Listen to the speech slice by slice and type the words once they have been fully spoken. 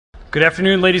Good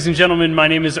afternoon, ladies and gentlemen. My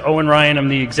name is Owen Ryan. I'm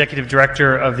the Executive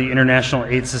Director of the International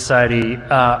AIDS Society.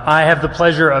 I have the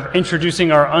pleasure of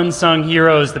introducing our unsung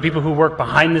heroes, the people who work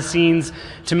behind the scenes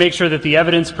to make sure that the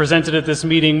evidence presented at this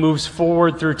meeting moves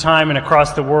forward through time and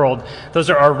across the world. Those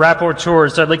are our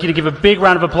rapporteurs. So I'd like you to give a big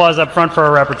round of applause up front for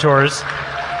our rapporteurs.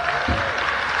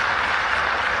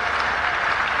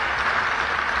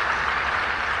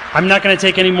 I'm not going to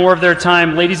take any more of their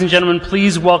time. Ladies and gentlemen,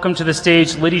 please welcome to the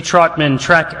stage Liddy Trotman,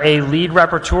 Track A lead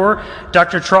rapporteur.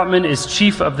 Dr. Trotman is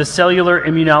chief of the Cellular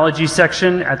Immunology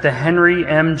section at the Henry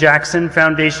M. Jackson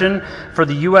Foundation for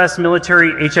the U.S.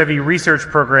 Military HIV Research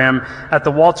Program at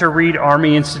the Walter Reed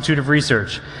Army Institute of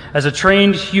Research. As a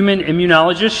trained human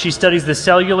immunologist, she studies the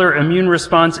cellular immune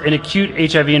response in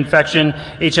acute HIV infection,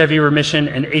 HIV remission,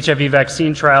 and HIV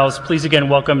vaccine trials. Please again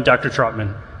welcome Dr.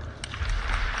 Trotman.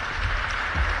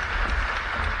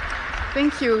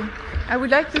 Thank you. I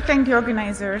would like to thank the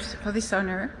organizers for this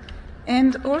honor.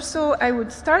 And also, I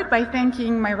would start by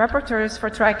thanking my rapporteurs for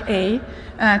Track A,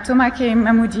 Tomake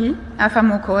Mahmoudi, Afa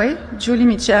Mokoy, Julie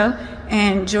Mitchell,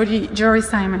 and Jory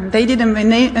Simon. They did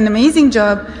an amazing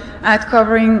job at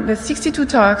covering the 62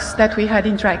 talks that we had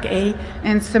in Track A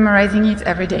and summarizing it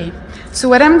every day. So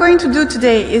what I'm going to do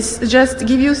today is just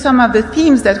give you some of the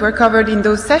themes that were covered in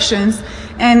those sessions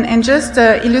and just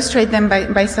illustrate them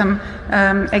by some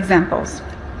examples.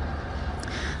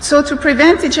 So to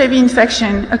prevent HIV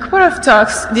infection, a couple of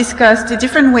talks discussed the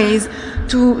different ways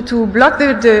to block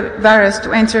the virus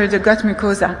to enter the gut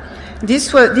mucosa.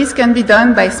 This can be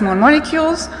done by small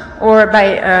molecules or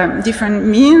by different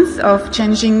means of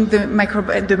changing the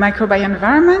microbiome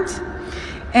environment.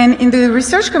 And in the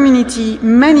research community,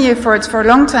 many efforts for a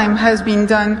long time has been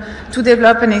done to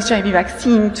develop an HIV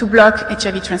vaccine to block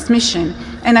HIV transmission.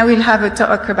 And I will have a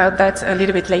talk about that a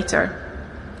little bit later.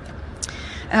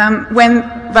 When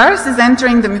viruses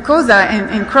entering the mucosa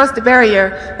and cross the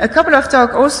barrier, a couple of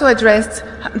talks also addressed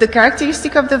the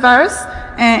characteristic of the virus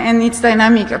and its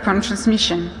dynamic upon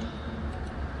transmission.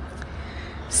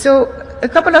 So a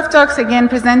couple of talks again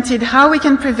presented how we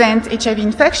can prevent HIV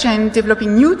infection,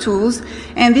 developing new tools,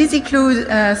 and these include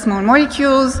small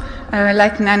molecules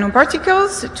like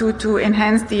nanoparticles to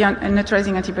enhance the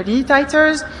neutralizing antibody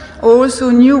titers,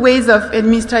 also new ways of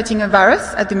administering a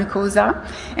virus at the mucosa.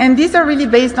 And these are really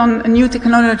based on new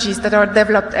technologies that are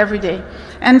developed every day.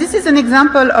 And this is an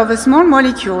example of a small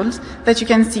molecule that you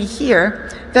can see here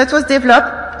that was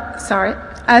developed,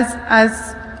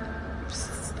 as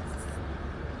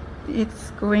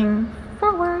it's going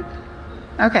forward.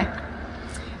 Okay.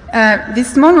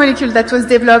 This small molecule that was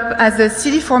developed as a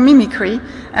CD4 mimicry,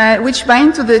 which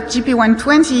binds to the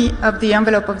GP120 of the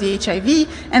envelope of the HIV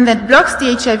and that blocks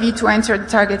the HIV to enter the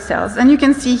target cells. And you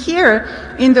can see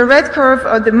here in the red curve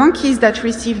of the monkeys that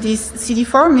received this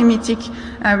CD4 mimetic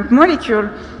molecule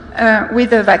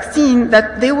with a vaccine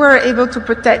that they were able to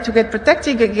get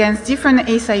protected against different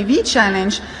HIV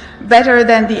challenge better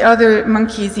than the other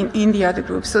monkeys in the other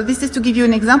group. So this is to give you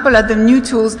an example of the new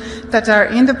tools that are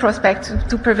in the prospect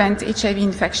to prevent HIV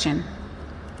infection.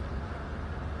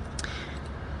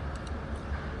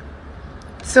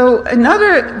 So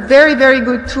another very, very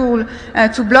good tool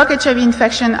to block HIV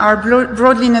infection are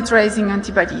broadly neutralizing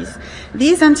antibodies.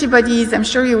 These antibodies, I'm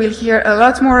sure you will hear a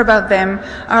lot more about them,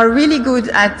 are really good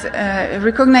at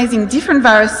recognizing different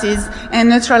viruses and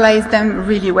neutralize them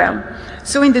really well.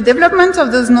 So in the development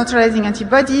of those neutralizing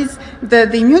antibodies, the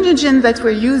immunogens that were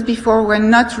used before were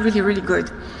not really good.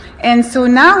 And so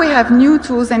now we have new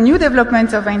tools and new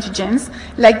development of antigens,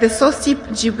 like the SOCIP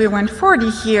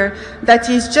GB140 here, that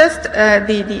is just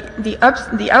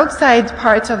the outside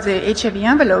part of the HIV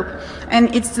envelope,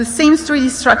 and it's the same 3D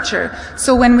structure.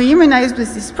 So when we immunize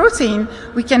with this protein,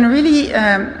 we can really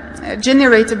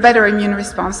generate a better immune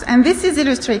response. And this is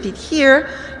illustrated here.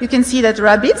 You can see that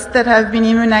rabbits that have been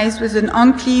immunized with an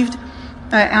uncleaved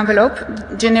envelope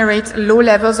generate low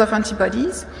levels of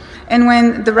antibodies. And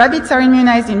when the rabbits are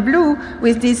immunized in blue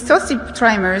with these SOCIP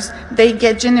trimers, they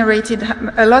get generated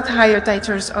a lot higher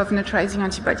titers of neutralizing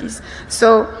antibodies.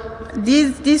 So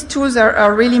these tools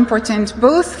are really important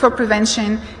both for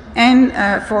prevention and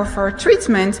for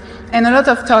treatment. And a lot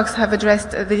of talks have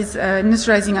addressed this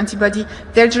neutralizing antibody,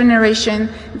 their generation,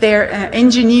 their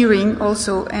engineering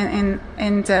also, and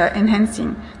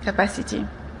enhancing capacity.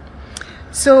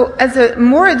 So as a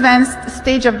more advanced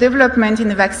stage of development in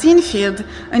the vaccine field,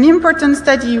 an important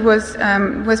study was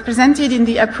presented in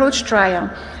the APPROACH trial.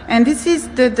 And this is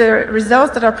the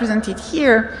results that are presented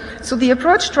here. So the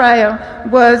APPROACH trial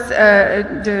was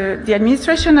the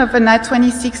administration of an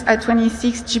At26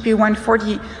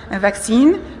 GP140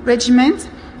 vaccine regimen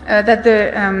that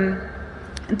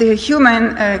the the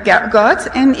human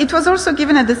got, and it was also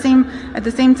given at the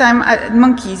same time at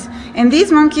monkeys. And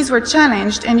these monkeys were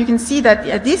challenged, and you can see that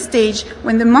at this stage,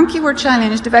 when the monkey were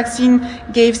challenged, the vaccine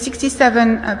gave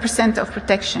 67% of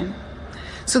protection.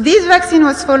 So this vaccine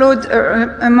was followed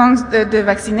amongst the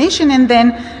vaccination, and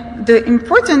then the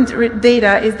important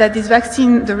data is that this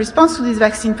vaccine, the response to this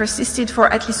vaccine persisted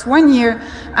for at least 1 year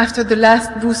after the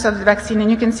last boost of the vaccine,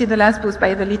 and you can see the last boost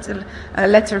by the little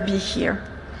letter B here.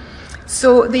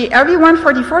 So the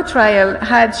RB144 trial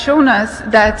had shown us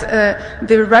that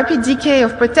the rapid decay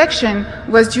of protection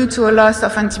was due to a loss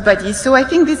of antibodies. So I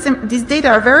think these data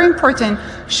are very important,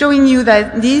 showing you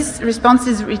that these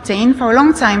responses retain for a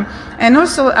long time and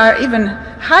also are even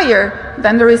higher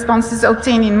than the responses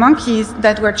obtained in monkeys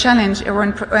that were challenged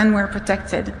and were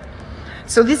protected.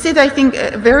 So this is, I think,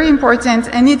 very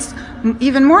important, and it's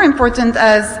even more important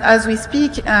as we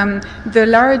speak. The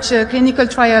large clinical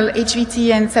trial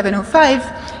HVTN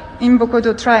 705 in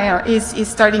Bokodo trial is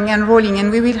starting enrolling,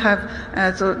 and we will have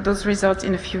those results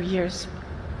in a few years.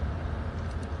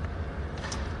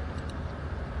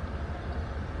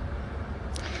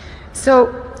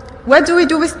 So what do we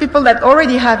do with people that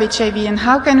already have HIV, and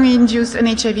how can we induce an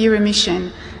HIV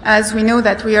remission? As we know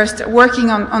that we are working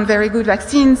on very good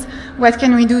vaccines, what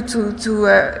can we do to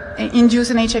induce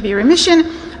an HIV remission?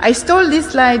 I stole this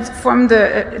slide from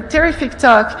the terrific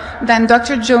talk that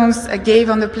Dr. Jones gave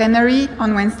on the plenary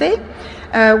on Wednesday,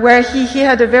 where he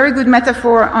had a very good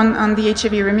metaphor on the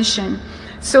HIV remission.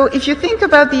 So if you think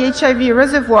about the HIV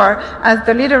reservoir as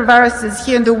the little viruses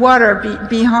here in the water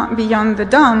beyond the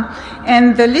dome,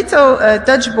 and the little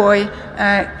Dutch boy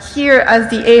here as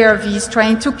the ARVs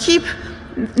trying to keep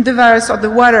the virus or the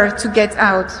water to get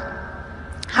out.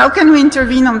 How can we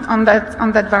intervene on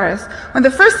that virus? Well,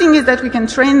 the first thing is that we can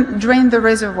drain the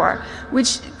reservoir,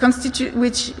 which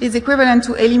is equivalent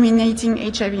to eliminating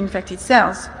HIV-infected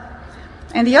cells.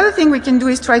 And the other thing we can do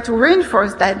is try to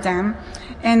reinforce that dam,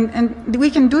 and we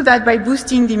can do that by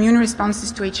boosting the immune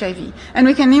responses to HIV. And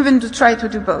we can even try to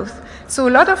do both. So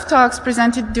a lot of talks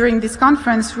presented during this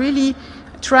conference really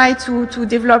try to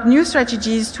develop new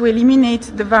strategies to eliminate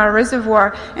the viral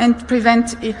reservoir and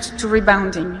prevent it to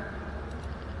rebounding.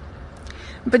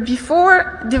 But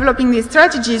before developing these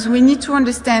strategies, we need to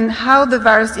understand how the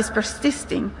virus is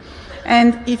persisting.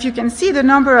 And if you can see the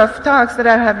number of talks that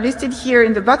I have listed here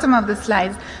in the bottom of the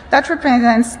slides, that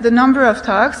represents the number of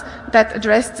talks that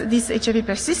addressed this HIV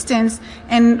persistence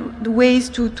and the ways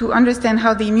to understand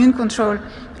how the immune control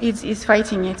is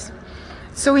fighting it.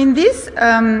 So in this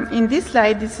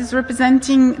slide, this is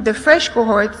representing the FRESH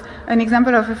cohort, an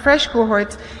example of a FRESH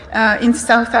cohort in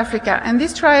South Africa. And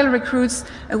this trial recruits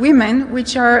women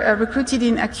which are recruited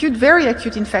in very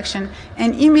acute infection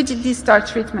and immediately start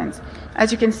treatment.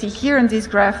 As you can see here in this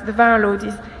graph, the viral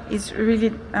load is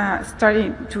really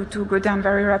starting to go down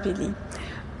very rapidly.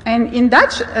 And in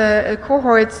that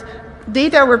cohort,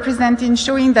 data were presented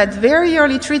showing that very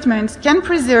early treatment can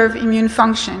preserve immune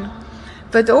function.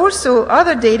 But also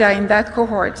other data in that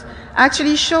cohort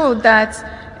actually showed that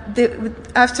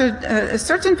after a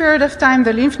certain period of time,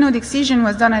 the lymph node excision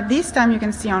was done at this time, you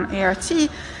can see on ART,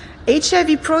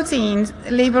 HIV proteins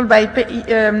labeled by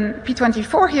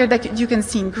P24 here that you can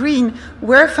see in green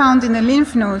were found in the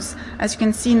lymph nodes, as you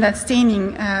can see in that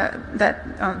staining,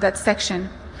 that section.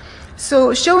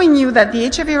 So showing you that the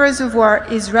HIV reservoir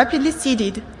is rapidly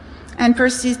seeded and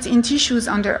persists in tissues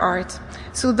under ART.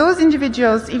 So those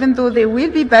individuals, even though they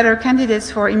will be better candidates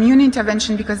for immune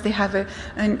intervention because they have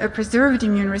a preserved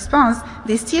immune response,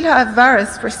 they still have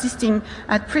virus persisting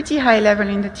at pretty high level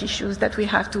in the tissues that we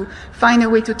have to find a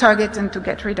way to target and to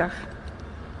get rid of.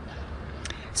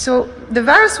 So the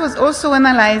virus was also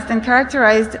analyzed and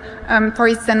characterized for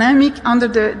its dynamic under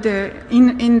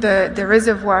in the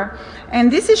reservoir. And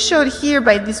this is showed here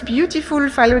by this beautiful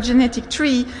phylogenetic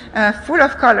tree full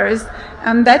of colors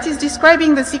that is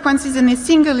describing the sequences in a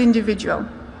single individual.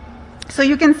 So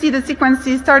you can see the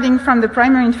sequences starting from the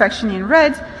primary infection in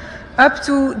red up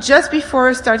to just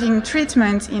before starting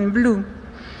treatment in blue.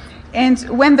 And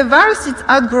when the virus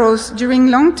outgrows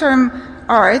during long-term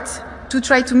ART to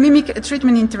try to mimic a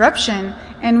treatment interruption,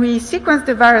 and we sequence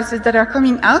the viruses that are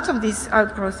coming out of this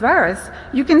outgrowth virus,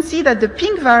 you can see that the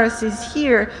pink viruses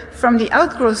here from the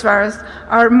outgrowth virus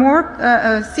are more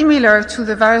similar to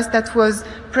the virus that was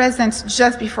present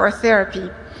just before therapy.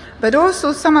 But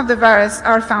also some of the virus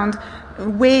are found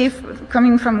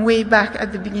coming from way back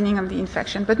at the beginning of the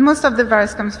infection. But most of the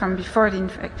virus comes from before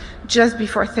the just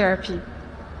before therapy.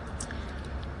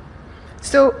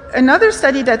 So another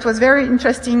study that was very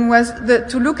interesting was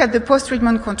to look at the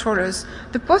post-treatment controllers.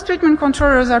 The post-treatment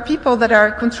controllers are people that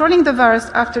are controlling the virus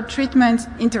after treatment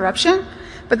interruption,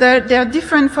 but they're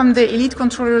different from the elite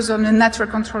controllers or the natural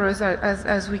controllers,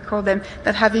 as we call them,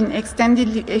 that have been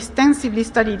extensively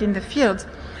studied in the field.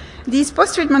 These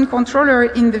post-treatment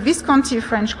controllers in the Visconti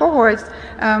French cohorts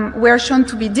were shown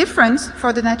to be different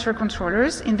for the natural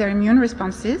controllers in their immune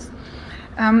responses.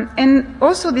 And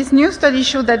also this new study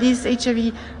showed that these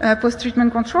HIV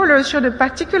post-treatment controllers showed a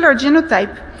particular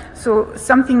genotype, so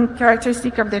something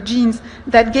characteristic of their genes,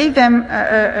 that gave them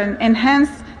an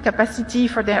enhanced capacity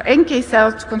for their NK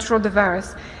cells to control the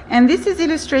virus. And this is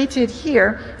illustrated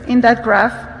here in that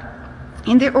graph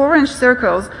in the orange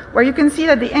circles, where you can see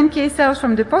that the NK cells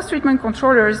from the post-treatment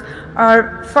controllers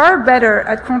are far better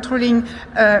at controlling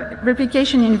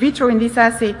replication in vitro in this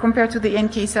assay compared to the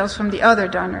NK cells from the other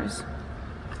donors.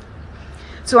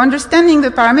 So understanding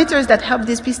the parameters that help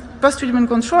this post-treatment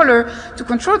controller to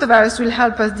control the virus will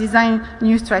help us design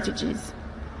new strategies.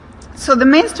 So the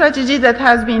main strategy that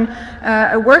has been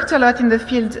worked a lot in the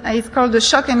field is called the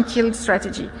shock and kill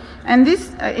strategy. And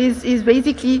this is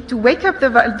basically to wake up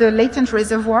the latent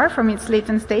reservoir from its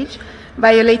latent stage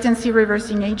by a latency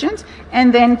reversing agent,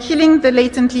 and then killing the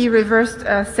latently reversed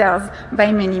cells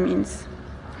by many means.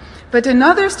 But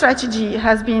another strategy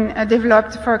has been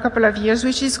developed for a couple of years,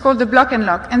 which is called the block and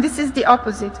lock, and this is the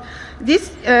opposite.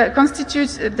 This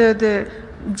constitutes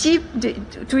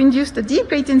to induce the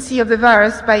deep latency of the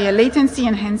virus by a latency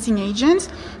enhancing agent,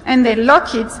 and they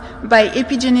lock it by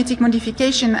epigenetic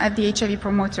modification at the HIV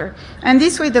promoter. And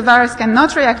this way the virus cannot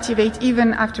reactivate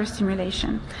even after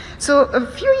stimulation. So a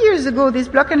few years ago this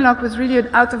block and lock was really an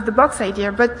out-of-the-box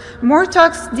idea, but more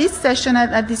talks this session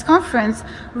at this conference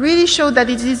really showed that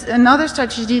it is another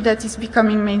strategy that is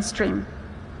becoming mainstream.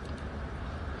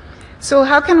 So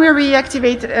how can we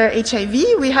reactivate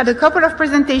HIV? We had a couple of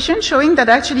presentations showing that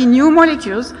actually new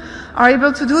molecules are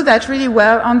able to do that really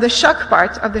well on the shock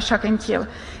part of the shock and kill.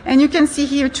 And you can see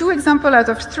here 2 examples out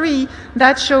of 3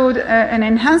 that showed an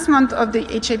enhancement of the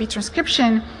HIV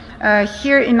transcription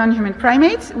here in non-human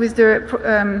primates with the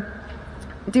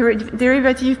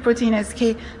derivative proteinase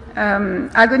K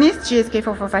agonist,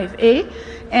 GSK445A,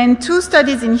 and 2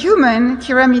 studies in human,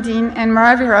 kiramidine and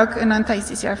maraviroc, an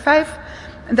anti-CCR5,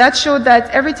 that showed that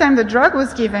every time the drug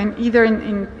was given, either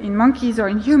in monkeys or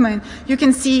in human, you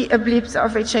can see a blip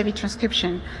of HIV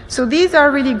transcription. So these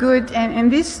are really good,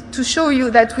 and this to show you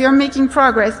that we are making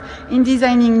progress in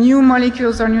designing new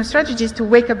molecules or new strategies to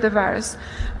wake up the virus.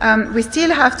 We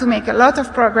still have to make a lot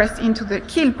of progress into the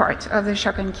kill part of the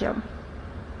shock and kill.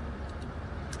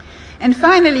 And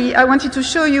finally, I wanted to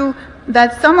show you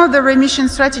that some of the remission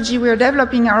strategy we are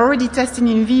developing are already tested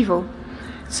in vivo.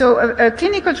 So a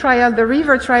clinical trial, the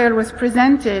RIVER trial, was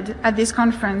presented at this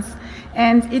conference,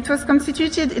 and it was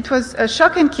a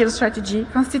shock and kill strategy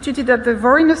constituted of the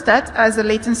vorinostat as a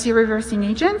latency reversing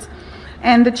agent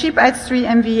and the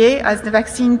ChIP-ATS3 MVA as the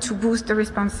vaccine to boost the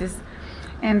responses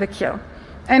and the kill.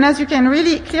 And as you can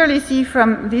really clearly see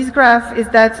from this graph is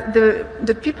that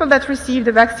the people that received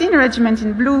the vaccine regimen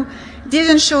in blue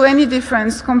didn't show any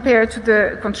difference compared to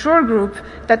the control group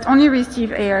that only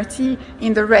received ART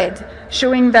in the red,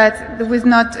 showing that there was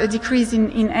not a decrease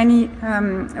in any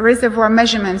reservoir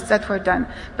measurements that were done.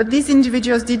 But these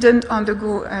individuals didn't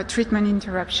undergo treatment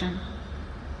interruption.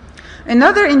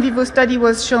 Another in vivo study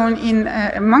was shown in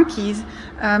monkeys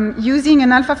using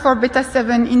an alpha-4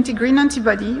 beta-7 integrin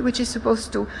antibody, which is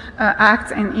supposed to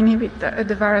act and inhibit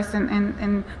the virus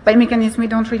and by mechanism we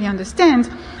don't really understand.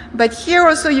 But here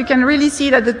also you can really see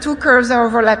that the 2 curves are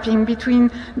overlapping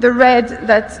between the red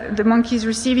that the monkeys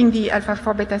receiving the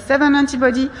alpha-4 beta-7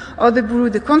 antibody or the blue,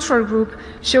 the control group,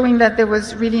 showing that there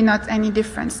was really not any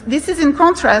difference. This is in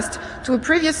contrast to a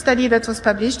previous study that was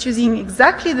published using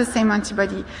exactly the same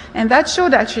antibody, and that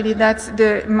showed actually that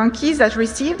the monkeys that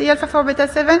received the alpha-4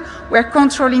 beta-7 were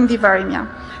controlling the viremia.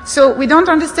 So we don't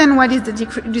understand what is the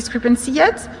discrepancy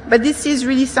yet, but this is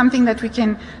really something that we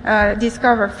can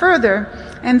discover further.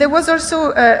 And there was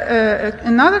also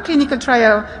another clinical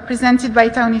trial presented by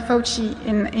Tony Fauci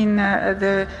in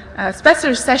the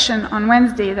special session on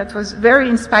Wednesday that was very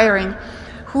inspiring,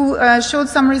 who showed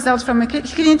some results from a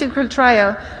clinical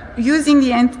trial using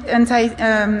the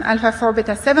anti-alpha-4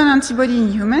 beta-7 antibody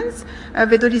in humans,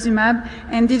 vedolizumab,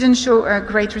 and didn't show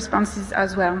great responses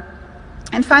as well.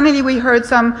 And finally, we heard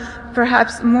some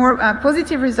perhaps more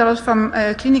positive results from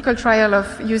a clinical trial of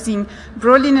using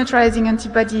broadly neutralizing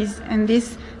antibodies, and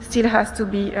this still has to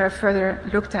be further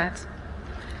looked at.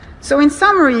 So in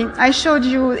summary, I showed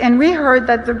you, and we heard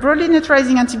that the broadly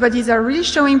neutralizing antibodies are really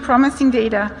showing promising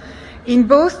data in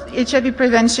both HIV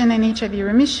prevention and HIV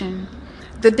remission.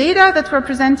 The data that were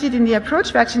presented in the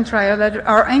approach vaccine trial that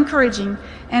are encouraging,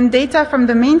 and data from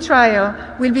the main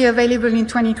trial will be available in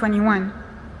 2021.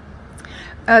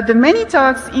 The many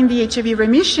talks in the HIV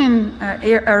remission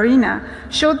arena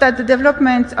showed that the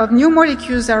development of new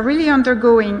molecules are really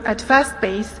undergoing at fast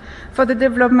pace for the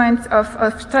development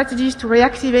of strategies to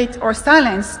reactivate or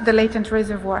silence the latent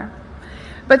reservoir.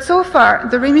 But so far,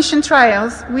 the remission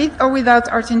trials, with or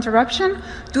without ART interruption,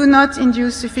 do not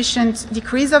induce sufficient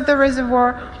decrease of the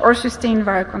reservoir or sustain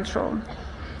viral control.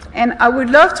 And I would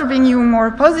love to bring you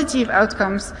more positive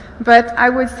outcomes, but I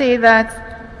would say that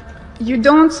you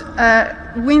don't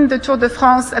win the Tour de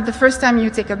France at the first time you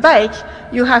take a bike.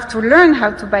 You have to learn how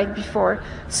to bike before.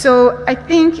 So I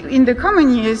think in the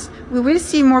coming years, we will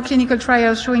see more clinical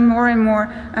trials showing more and more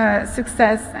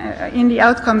success in the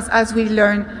outcomes as we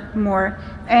learn more.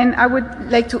 And I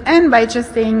would like to end by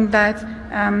just saying that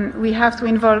we have to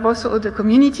involve also the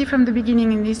community from the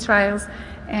beginning in these trials.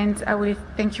 And I will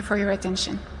thank you for your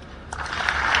attention.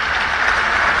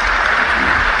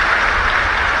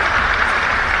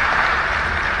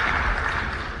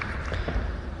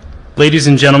 Ladies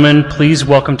and gentlemen, please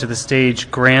welcome to the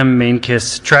stage Graham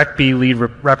Mainkiss, Track B Lead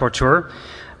Rapporteur.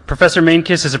 Professor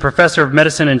Mainkiss is a professor of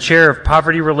medicine and chair of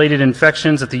poverty-related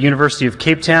infections at the University of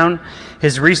Cape Town.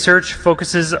 His research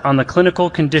focuses on the clinical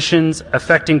conditions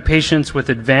affecting patients with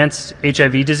advanced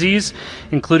HIV disease,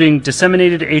 including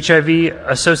disseminated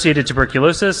HIV-associated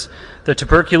tuberculosis, the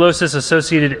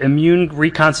tuberculosis-associated immune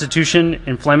reconstitution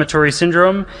inflammatory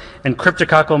syndrome, and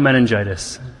cryptococcal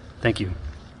meningitis. Thank you.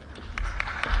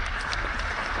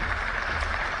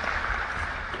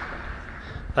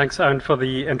 Thanks, Owen, for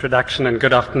the introduction, and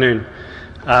good afternoon.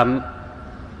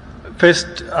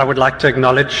 First, I would like to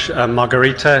acknowledge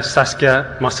Margarita,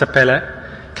 Saskia,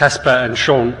 Mosapele, Casper, and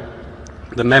Sean,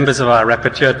 the members of our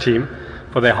rapporteur team,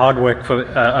 for their hard work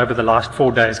over the last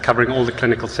 4 days covering all the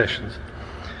clinical sessions.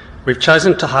 We've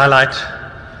chosen to highlight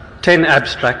 10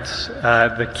 abstracts,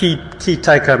 the key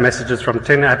take-home messages from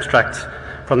 10 abstracts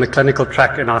from the clinical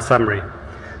track in our summary.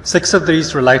 6 of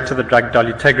these relate to the drug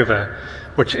dolutegravir,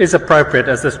 which is appropriate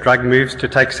as this drug moves to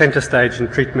take center stage in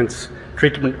treatment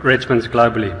regimens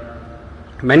globally.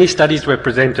 Many studies were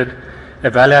presented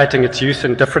evaluating its use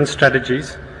in different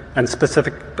strategies and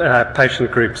specific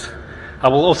patient groups. I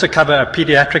will also cover a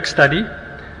pediatric study,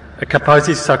 a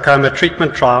Kaposi's sarcoma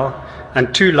treatment trial,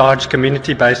 and 2 large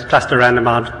community-based cluster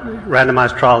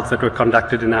randomized trials that were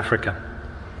conducted in Africa.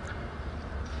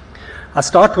 I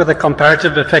start with a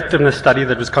comparative effectiveness study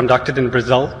that was conducted in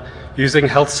Brazil using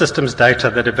health systems data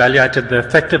that evaluated the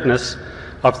effectiveness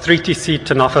of 3TC,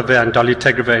 tenofovir, and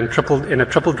dolutegravir in a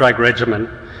triple drug regimen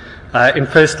in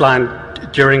first line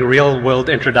during real-world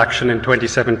introduction in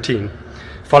 2017,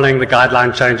 following the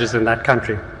guideline changes in that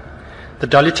country. The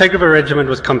dolutegravir regimen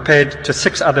was compared to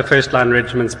 6 other first-line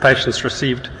regimens patients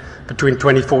received between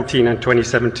 2014 and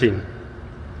 2017.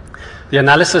 The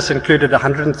analysis included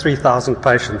 103,000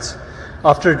 patients.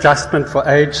 After adjustment for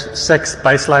age, sex,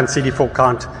 baseline CD4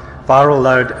 count, viral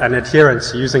load, and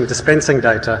adherence using dispensing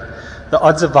data, the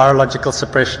odds of virological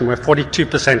suppression were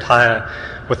 42% higher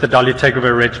with the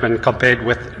dolutegravir regimen compared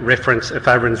with reference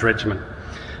efavirenz regimen,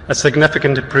 a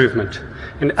significant improvement.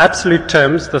 In absolute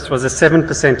terms, this was a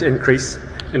 7% increase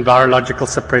in virological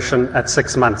suppression at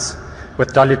 6 months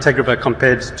with dolutegravir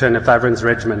compared to an efavirenz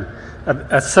regimen,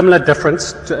 a similar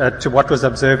difference to what was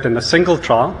observed in a single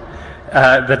trial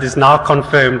that is now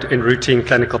confirmed in routine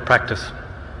clinical practice.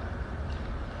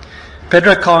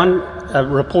 Pedro Khan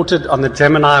reported on the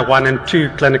Gemini 1 and 2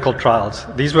 clinical trials.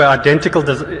 These were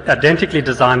identically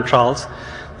designed trials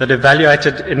that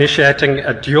evaluated initiating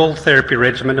a dual therapy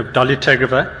regimen of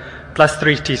dolutegravir plus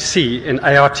 3TC in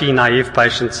ART-naive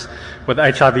patients with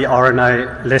HIV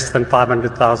RNA less than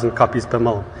 500,000 copies per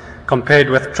ml, compared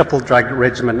with triple drug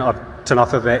regimen of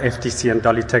tenofovir, FTC, and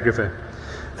dolutegravir.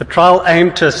 The trial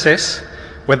aimed to assess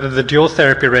whether the dual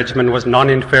therapy regimen was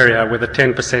non-inferior with a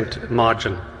 10%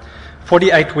 margin.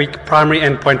 48-week primary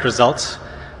endpoint results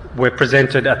were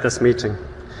presented at this meeting.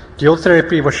 Dual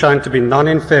therapy was shown to be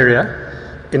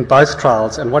non-inferior in both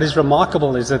trials, and what is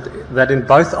remarkable is that in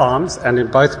both arms and in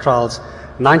both trials,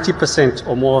 90%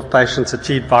 or more of patients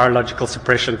achieved virological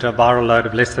suppression to a viral load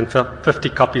of less than 50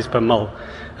 copies per ml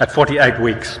at 48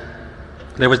 weeks.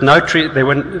 There was no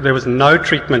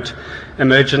treatment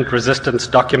emergent resistance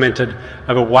documented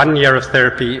over 1 year of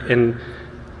therapy in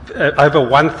over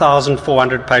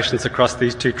 1,400 patients across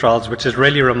these 2 trials, which is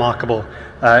really remarkable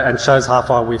and shows how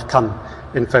far we've come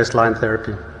in first-line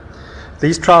therapy.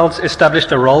 These trials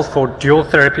established a role for dual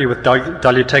therapy with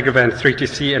dolutegravir and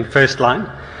 3TC in first line,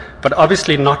 but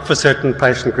obviously not for certain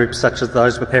patient groups such as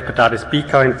those with hepatitis B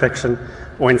co-infection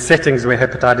or in settings where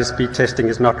hepatitis B testing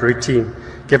is not routine,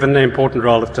 given the important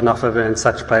role of tenofovir in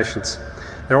such patients.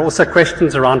 There are also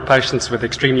questions around patients with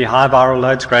extremely high viral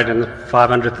loads greater than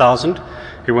 500,000,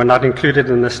 who were not included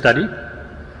in the study,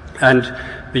 and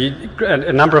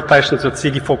a number of patients with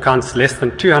CD4 counts less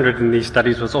than 200 in these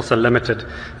studies was also limited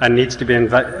and needs to be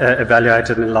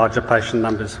evaluated in larger patient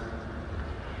numbers.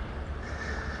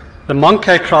 The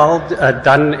Monquet trial,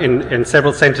 done in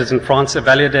several centres in France,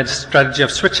 evaluated a strategy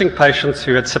of switching patients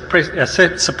who had suppressed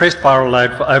viral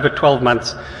load for over 12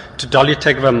 months to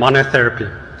dolutegravir monotherapy.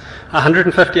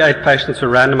 158 patients were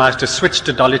randomized to switch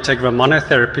to dolutegravir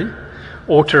monotherapy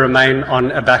or to remain on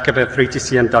abacavir,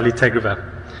 3TC, and dolutegravir.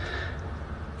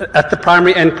 At the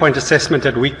primary endpoint assessment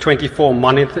at week 24,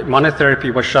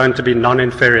 monotherapy was shown to be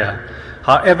non-inferior.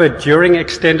 However, during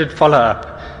extended follow-up,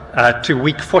 to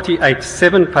week 48,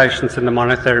 7 patients in the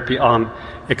monotherapy arm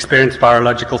experienced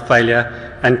virological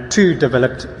failure and 2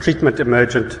 developed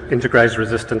treatment-emergent integrase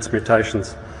resistance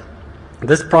mutations.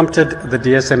 This prompted the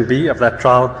DSMB of that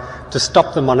trial to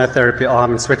stop the monotherapy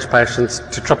arm and switch patients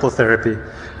to triple therapy.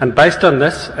 And based on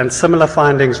this and similar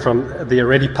findings from the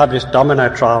already published Domino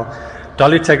trial,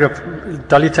 dolutegravir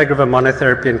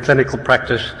monotherapy in clinical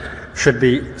practice should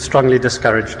be strongly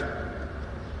discouraged.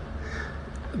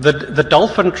 The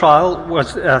Dolphin trial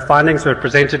findings were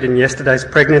presented in yesterday's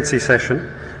pregnancy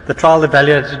session. The trial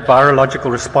evaluated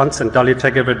virological response and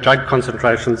dolutegravir drug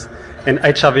concentrations in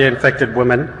HIV-infected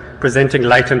women presenting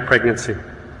late in pregnancy.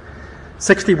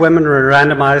 60 women were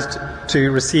randomized to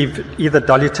receive either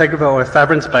dolutegravir or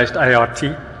efavirenz-based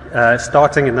ART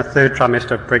starting in the 3rd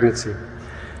trimester of pregnancy.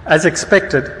 As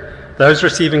expected, those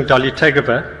receiving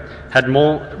dolutegravir had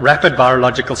more rapid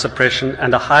virological suppression,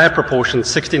 and a higher proportion,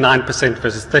 69%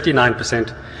 versus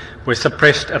 39%, were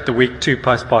suppressed at the week 2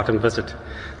 postpartum visit.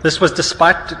 This was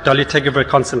despite dolutegravir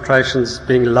concentrations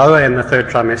being lower in the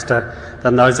 3rd trimester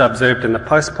than those observed in the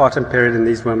postpartum period in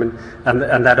these women and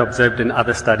that observed in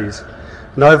other studies.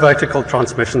 No vertical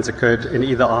transmissions occurred in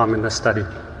either arm in this study.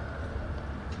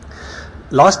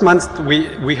 Last month,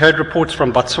 we heard reports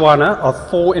from Botswana of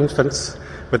 4 infants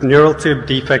with neural tube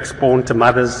defects born to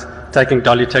mothers taking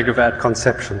dolutegravir at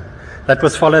conception. That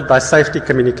was followed by safety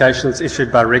communications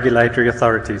issued by regulatory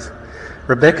authorities.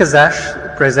 Rebecca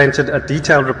Zash presented a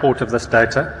detailed report of this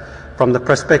data from the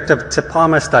prospective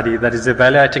TIPAMA study that is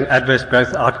evaluating adverse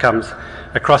birth outcomes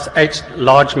across 8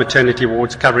 large maternity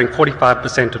wards covering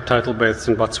 45% of total births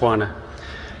in Botswana.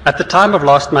 At the time of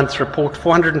last month's report,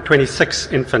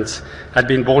 426 infants had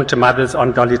been born to mothers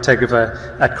on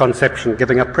dolutegravir at conception,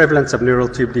 giving a prevalence of neural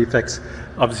tube defects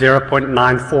of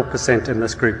 0.94% in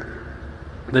this group.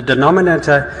 The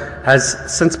denominator has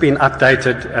since been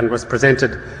updated and was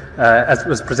presented as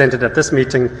was presented at this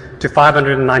meeting to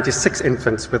 596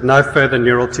 infants with no further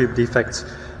neural tube defects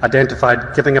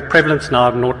identified, giving a prevalence now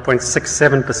of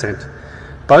 0.67%.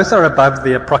 Both are above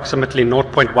the approximately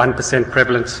 0.1%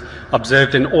 prevalence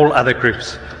observed in all other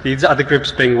groups. These other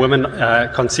groups being women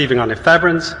conceiving on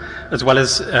efavirenz, as well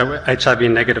as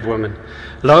HIV-negative women.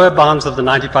 Lower bounds of the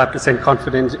 95%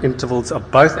 confidence intervals of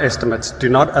both estimates do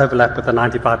not overlap with the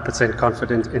 95%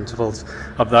 confidence intervals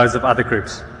of those of other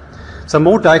groups. So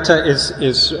more data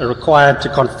is required to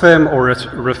confirm or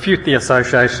refute the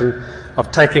association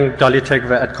of taking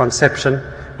dolutegravir at conception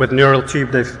with neural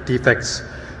tube defects.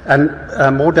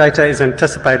 And more data is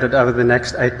anticipated over the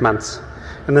next 8 months.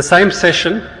 In the same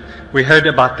session, we heard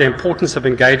about the importance of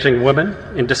engaging women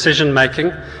in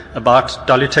decision-making about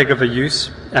dolutegravir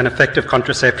use and effective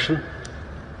contraception,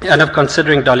 and of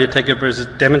considering dolutegravir's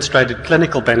demonstrated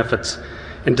clinical benefits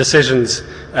in decisions,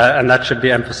 and that should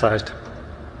be emphasized.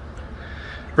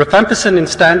 Rifampicin in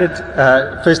standard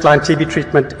first-line TB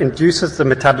treatment induces the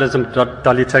metabolism of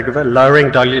dolutegravir, lowering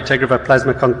dolutegravir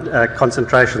plasma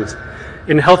concentrations.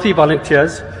 In healthy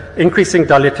volunteers, increasing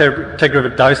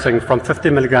dolutegravir dosing from 50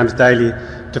 milligrams daily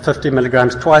to 50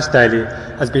 milligrams twice daily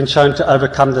has been shown to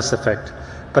overcome this effect.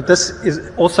 But this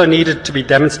is also needed to be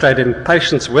demonstrated in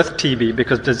patients with TB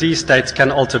because disease states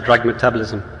can alter drug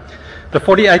metabolism. The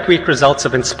 48-week results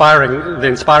of the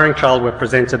Inspiring trial were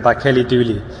presented by Kelly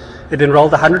Dooley. It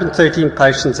enrolled 113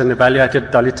 patients and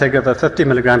evaluated dolutegravir 50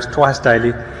 milligrams twice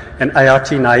daily in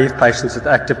ART-naive patients with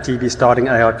active TB starting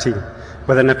ART,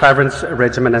 with an efavirenz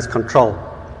regimen as control.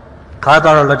 High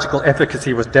virological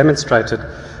efficacy was demonstrated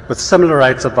with similar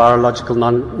rates of virological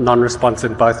non-response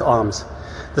in both arms.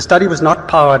 The study was not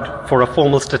powered for a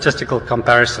formal statistical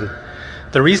comparison.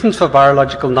 The reasons for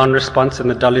virological non-response in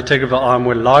the dolutegravir arm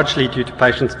were largely due to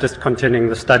patients discontinuing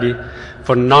the study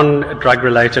for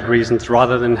non-drug-related reasons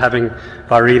rather than having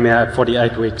viremia at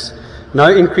 48 weeks. No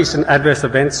increase in adverse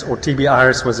events or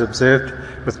TB-IRS was observed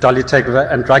with dolutegravir,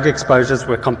 and drug exposures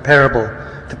were comparable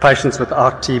to patients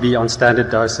without TB on standard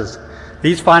doses.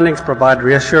 These findings provide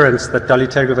reassurance that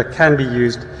dolutegravir can be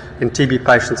used in TB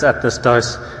patients at this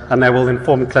dose, and they will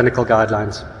inform clinical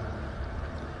guidelines.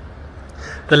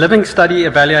 The living study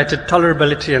evaluated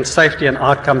tolerability and safety and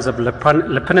outcomes of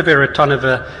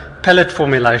lopinavir-ritonavir pellet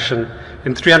formulation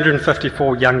in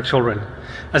 354 young children.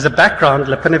 As a background,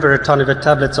 lopinavir-ritonavir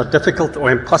tablets are difficult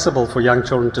or impossible for young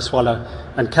children to swallow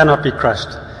and cannot be crushed.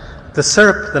 The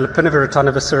syrup, the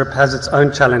lopinavir-ritonavir syrup, has its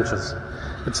own challenges.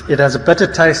 It has a bitter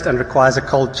taste and requires a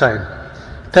cold chain.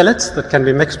 Pellets that can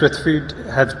be mixed with food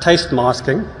have taste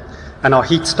masking and are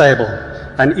heat stable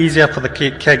and easier for the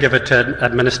caregiver to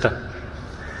administer.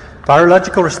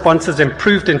 Virological responses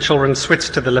improved in children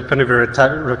switched to the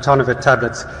lopinavir-ritonavir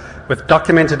tablets with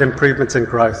documented improvements in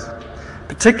growth.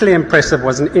 Particularly impressive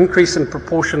was an increase in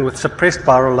proportion with suppressed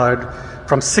viral load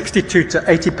from 62 to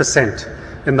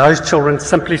 80% in those children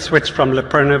simply switched from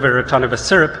lopinavir-ritonavir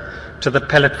syrup to the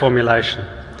pellet formulation.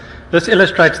 This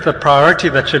illustrates the priority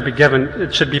that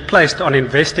should be placed on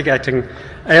investigating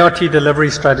ART delivery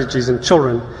strategies in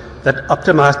children that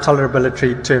optimize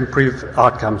tolerability to improve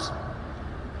outcomes.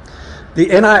 The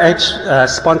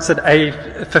NIH-sponsored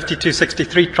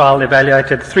A5263 trial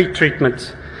evaluated 3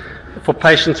 treatments for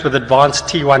patients with advanced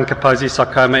T1 Kaposi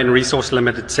sarcoma in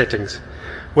resource-limited settings.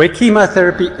 Where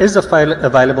chemotherapy is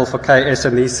available for KS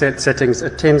in these settings,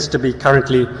 it tends to be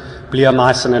currently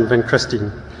bleomycin and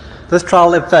vincristine. This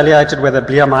trial evaluated whether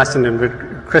bleomycin and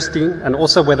vincristine and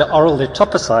also whether oral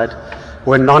etoposide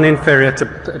were non-inferior to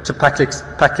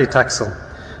paclitaxel.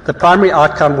 The primary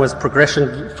outcome was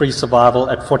progression-free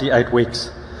survival at 48 weeks.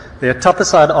 The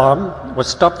etoposide arm was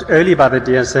stopped early by the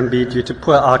DSMB due to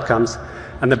poor outcomes,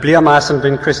 and the bleomycin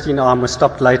vincristine arm was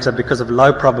stopped later because of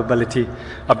low probability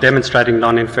of demonstrating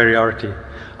non-inferiority.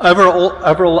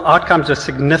 Overall outcomes are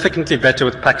significantly better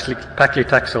with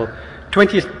paclitaxel,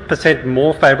 20%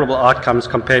 more favorable outcomes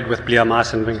compared with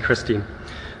bleomycin vincristine.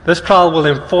 This trial will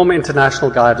inform international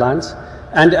guidelines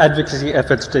and advocacy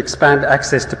efforts to expand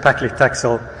access to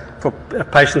paclitaxel for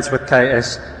patients with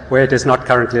KS where it is not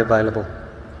currently available.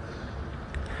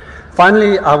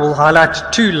 Finally, I will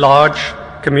highlight 2 large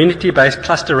community-based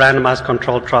cluster randomized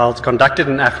controlled trials conducted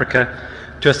in Africa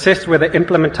to assess whether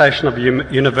implementation of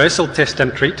universal test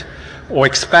and treat or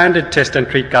expanded test and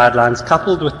treat guidelines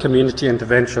coupled with community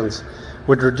interventions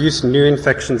would reduce new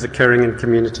infections occurring in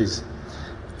communities,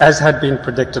 as had been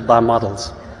predicted by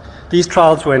models. These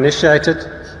trials were initiated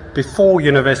before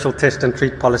universal test and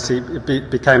treat policy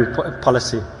became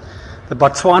policy. The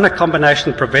Botswana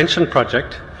Combination Prevention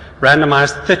Project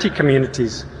randomized 30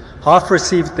 communities. Half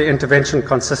received the intervention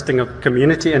consisting of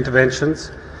community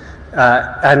interventions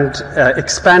and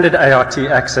expanded ART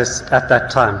access at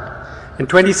that time. In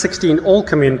 2016, all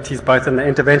communities, both in the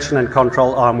intervention and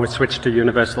control arm, were switched to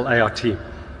universal ART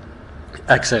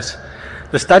access.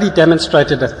 The study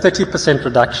demonstrated a 30%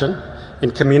 reduction in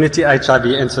community HIV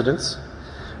incidence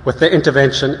with the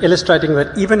intervention, illustrating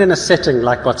that even in a setting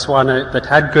like Botswana that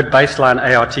had good baseline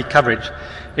ART coverage,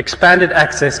 expanded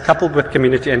access coupled with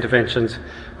community interventions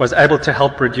was able to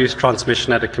help reduce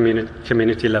transmission at a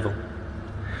community level.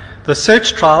 The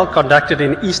SEARCH trial conducted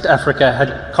in East Africa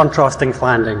had contrasting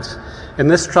findings. In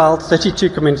this trial,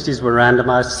 32 communities were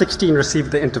randomized, 16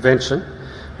 received the intervention,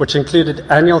 which included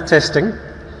annual testing,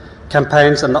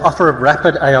 campaigns, and the offer of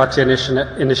rapid ART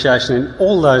initiation in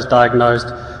all those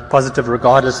diagnosed positive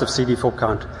regardless of CD4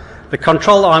 count. The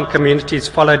control arm communities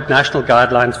followed national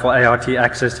guidelines for ART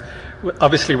access,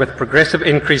 obviously with progressive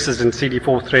increases in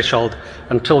CD4 threshold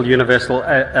until universal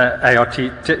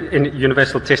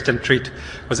universal test and treat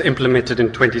was implemented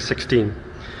in 2016.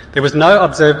 There was no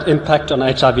observed impact on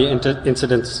HIV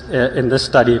incidence in this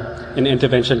study in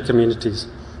intervention communities,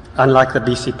 unlike the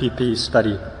BCPP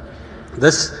study.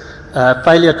 This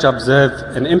failure to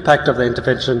observe an impact of the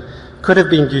intervention could have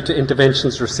been due to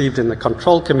interventions received in the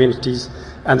control communities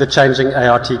and the changing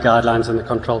ART guidelines in the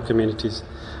control communities.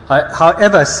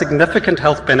 However, significant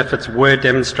health benefits were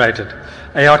demonstrated.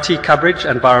 ART coverage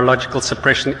and virological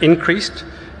suppression increased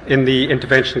in the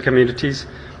intervention communities,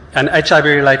 and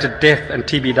HIV-related death and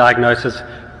TB diagnosis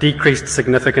decreased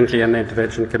significantly in the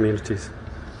intervention communities.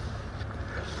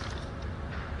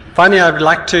 Finally, I would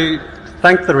like to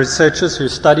thank the researchers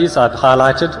whose studies I've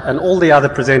highlighted and all the other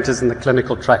presenters in the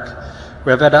clinical track.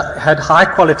 We have had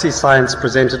high-quality science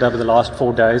presented over the last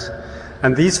 4 days,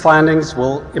 and these findings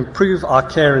will improve our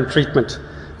care and treatment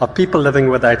of people living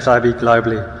with HIV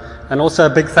globally. And also a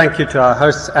big thank you to our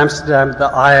hosts, Amsterdam, the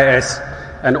IAS,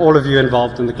 and all of you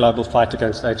involved in the global fight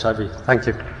against HIV. Thank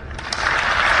you.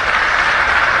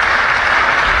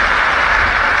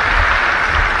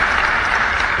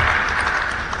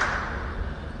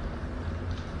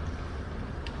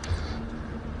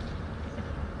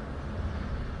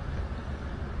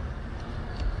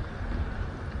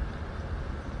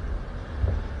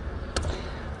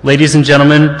 Ladies and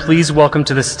gentlemen, please welcome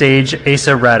to the stage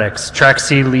Asa Radix, Track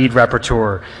C Lead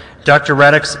Rapporteur. Dr.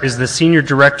 Radix is the Senior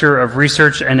Director of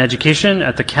Research and Education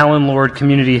at the Callan Lord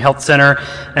Community Health Center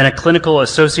and a Clinical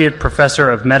Associate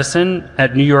Professor of Medicine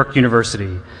at New York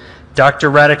University. Dr.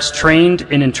 Radix trained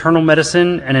in internal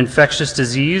medicine and infectious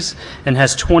disease and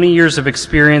has 20 years of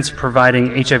experience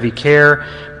providing HIV care,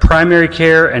 primary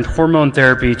care, and hormone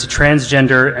therapy to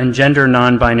transgender and gender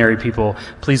non-binary people.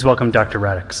 Please welcome Dr.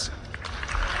 Radix.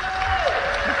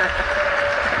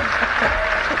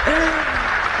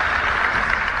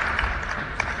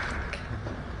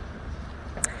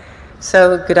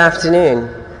 So, good afternoon.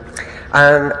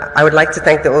 I would like to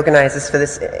thank the organizers for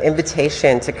this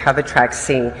invitation to cover Track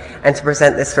C and to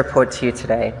present this report to you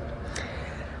today.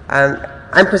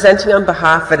 I'm presenting on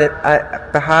behalf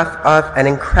of an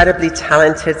incredibly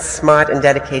talented, smart, and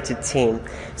dedicated team.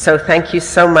 So thank you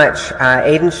so much,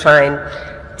 Aidan Shine,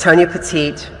 Tonya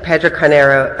Petit, Pedro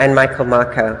Carnero, and Michael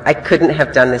Marco. I couldn't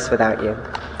have done this without you.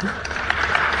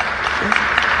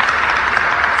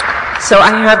 So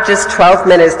I have just 12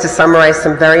 minutes to summarize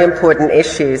some very important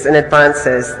issues and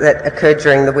advances that occurred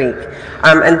during the week.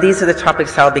 And these are the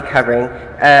topics I'll be covering.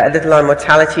 A little on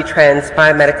mortality trends,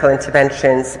 biomedical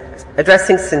interventions,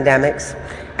 addressing syndemics,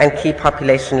 and key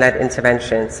population-led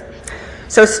interventions.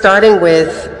 So starting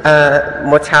with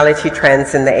mortality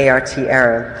trends in the ART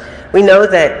era. We know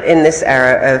that in this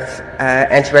era of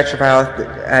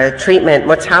antiretroviral treatment,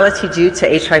 mortality due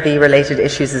to HIV-related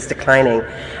issues is declining.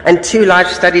 And two large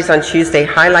studies on Tuesday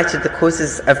highlighted the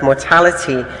causes of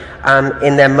mortality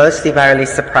in their mostly virally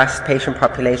suppressed patient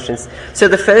populations. So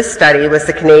the first study was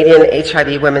the Canadian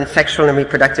HIV Women's Sexual and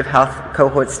Reproductive Health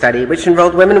Cohort Study, which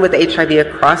enrolled women with HIV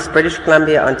across British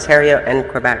Columbia, Ontario, and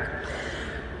Quebec.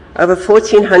 Over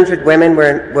 1,400 women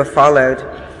were followed.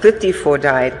 54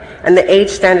 died, and the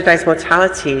age-standardized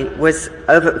mortality was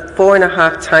over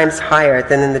 4.5 times higher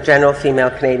than in the general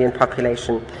female Canadian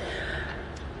population.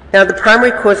 Now, the primary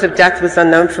cause of death was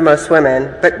unknown for most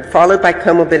women, but followed by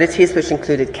comorbidities which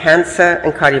included cancer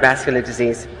and cardiovascular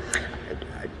disease,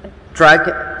 drug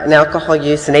and alcohol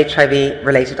use, and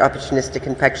HIV-related opportunistic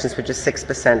infections were just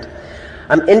 6%.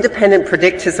 Independent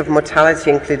predictors of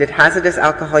mortality included hazardous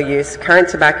alcohol use, current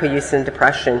tobacco use, and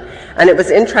depression. And it was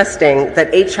interesting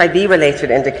that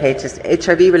HIV-related indicators,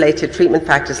 HIV-related treatment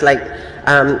factors like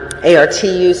ART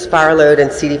use, viral load, and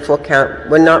CD4 count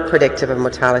were not predictive of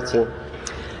mortality.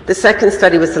 The second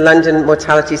study was the London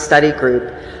Mortality Study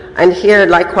Group. And here,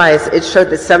 likewise, it showed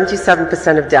that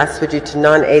 77% of deaths were due to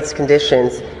non-AIDS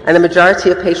conditions, and the majority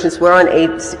of patients were on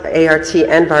AIDS, ART,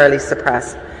 and virally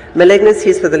suppressed.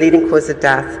 Malignancies were the leading cause of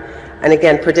death, and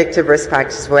again, predictive risk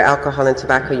factors were alcohol and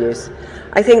tobacco use.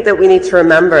 I think that we need to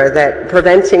remember that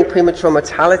preventing premature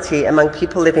mortality among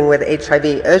people living with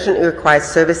HIV urgently requires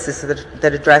services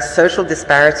that address social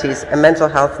disparities and mental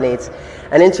health needs,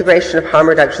 and integration of harm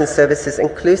reduction services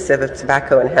inclusive of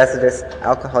tobacco and hazardous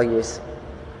alcohol use.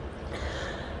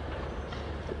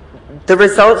 The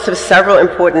results of several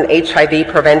important HIV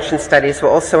prevention studies were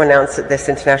also announced at this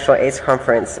International AIDS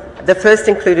Conference. The first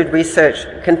included research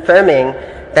confirming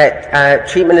that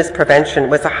treatment as prevention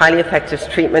was a highly effective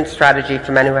treatment strategy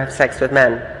for men who have sex with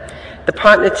men. The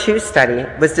Partner 2 study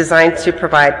was designed to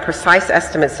provide precise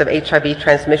estimates of HIV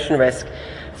transmission risk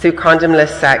through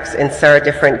condomless sex in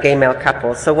serodifferent gay male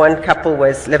couples. So one couple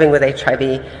was living with HIV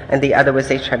and the other was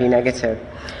HIV negative.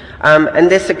 And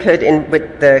this occurred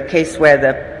with the case where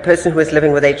the person who was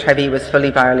living with HIV was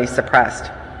fully virally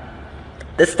suppressed.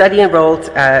 The study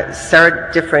enrolled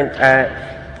serodifferent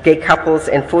gay couples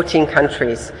in 14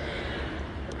 countries.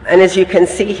 And as you can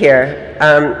see here,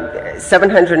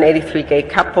 783 gay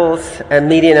couples, a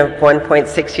median of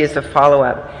 1.6 years of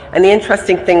follow-up. And the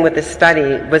interesting thing with this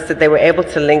study was that they were able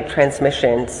to link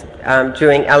transmissions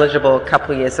during eligible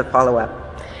couple years of follow-up.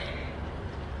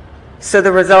 So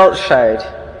the results showed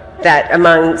that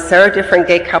among serodifferent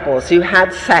gay couples who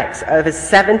had sex over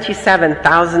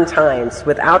 77,000 times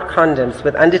without condoms,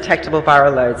 with undetectable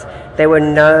viral loads, there were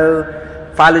no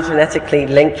phylogenetically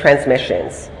linked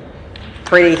transmissions.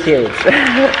 Pretty huge.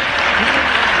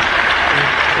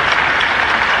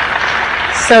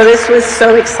 So this was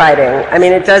so exciting. I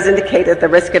mean, it does indicate that the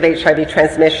risk of HIV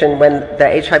transmission when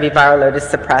the HIV viral load is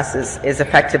suppressed is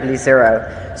effectively zero.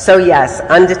 So yes,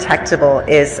 undetectable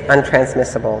is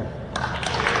untransmissible.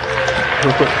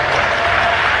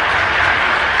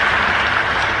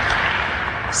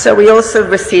 So we also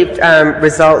received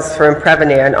results from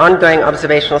Prevenir, an ongoing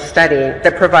observational study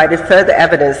that provided further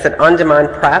evidence that on-demand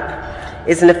PrEP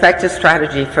is an effective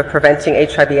strategy for preventing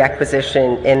HIV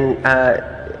acquisition in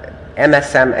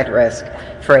MSM at risk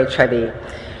for HIV.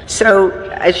 So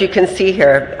as you can see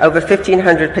here, over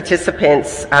 1,500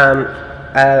 participants,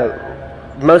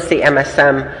 mostly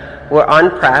MSM, were on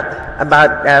PrEP.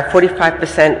 About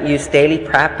 45% used daily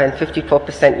PrEP and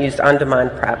 54% used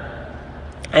on-demand PrEP.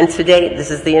 And to date,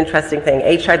 this is the interesting thing,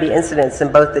 HIV incidence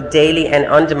in both the daily and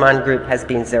on-demand group has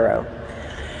been 0.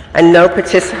 And no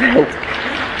participant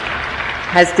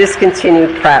has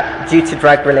discontinued PrEP due to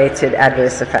drug-related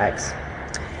adverse effects.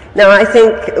 Now, I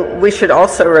think we should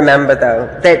also remember, though,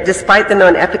 that despite the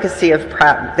known efficacy of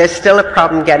PrEP, there's still a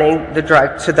problem getting the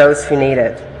drug to those who need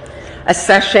it. A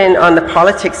session on the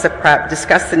politics of PrEP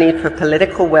discussed the need for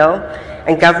political will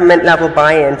and government-level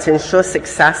buy-in to ensure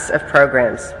success of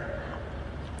programs.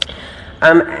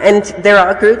 And there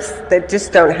are groups that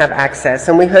just don't have access.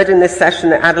 And we heard in this session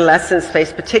that adolescents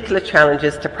face particular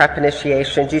challenges to PrEP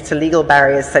initiation due to legal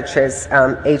barriers such as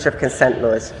age of consent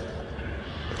laws.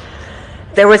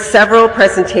 There were several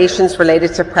presentations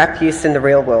related to PrEP use in the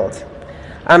real world.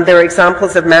 There are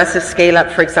examples of massive scale-up,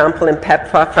 for example, in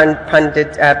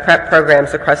PEPFAR-funded PrEP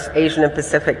programs across Asian and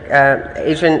Pacific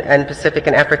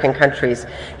and African countries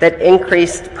that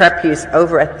increased PrEP use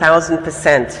over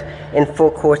 1,000% in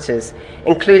 4 quarters,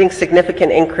 including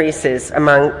significant increases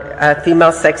among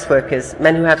female sex workers,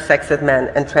 men who have sex with men,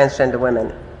 and transgender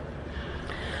women.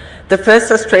 The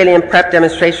first Australian PrEP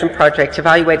demonstration project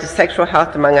evaluated sexual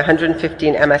health among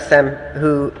 115 MSM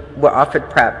who were offered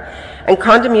PrEP. And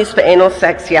condom use for anal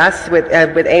sex, yes, with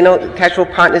anal casual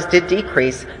partners did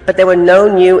decrease, but there were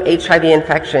no new HIV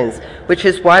infections, which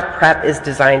is what PrEP is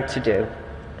designed to do.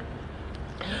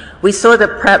 We saw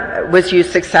that PrEP was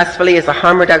used successfully as a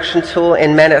harm reduction tool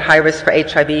in men at high risk for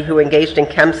HIV who engaged in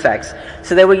chemsex.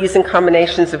 So they were using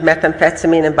combinations of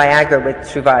methamphetamine and Viagra with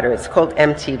Truvada. It's called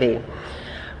MTV.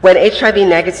 When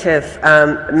HIV-negative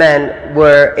men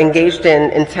were engaged in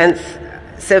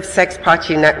intensive sex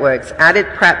party networks, added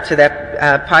PrEP to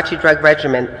their party drug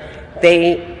regimen,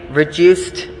 they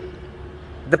reduced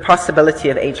the possibility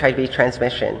of HIV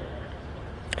transmission.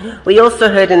 We also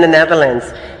heard in the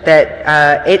Netherlands that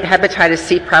hepatitis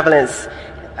C prevalence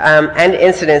and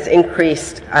incidence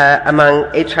increased among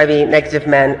HIV-negative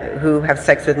men who have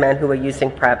sex with men who are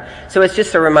using PrEP. So it's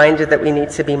just a reminder that we need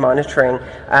to be monitoring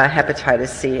hepatitis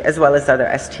C as well as other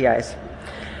STIs.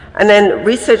 And then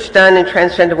research done in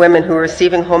transgender women who are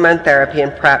receiving hormone therapy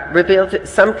and PrEP revealed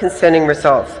some concerning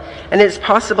results. And it's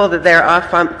possible that there are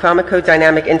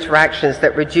pharmacodynamic interactions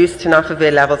that reduce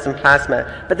tenofovir levels in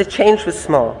plasma, but the change was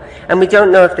small, and we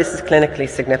don't know if this is clinically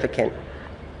significant.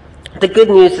 The good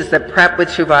news is that PrEP with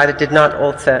Truvada did not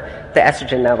alter the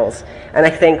estrogen levels, and I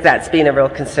think that's been a real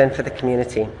concern for the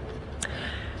community.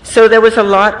 So there was a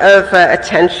lot of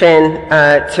attention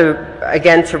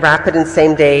to rapid and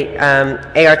same-day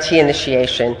ART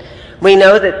initiation. We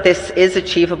know that this is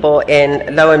achievable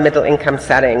in low and middle income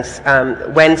settings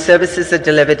when services are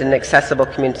delivered in accessible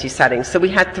community settings. So we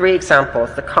had 3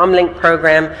 examples: the ComLink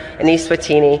program in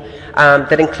Eswatini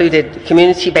that included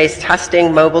community-based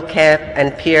testing, mobile care,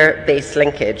 and peer-based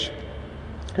linkage.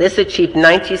 This achieved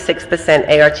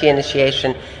 96% ART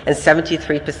initiation and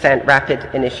 73% rapid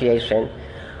initiation.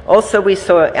 Also, we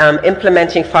saw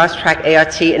implementing fast-track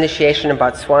ART initiation in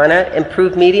Botswana,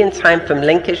 improved median time from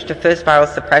linkage to first viral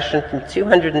suppression from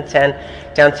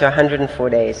 210 down to 104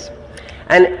 days.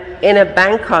 And in a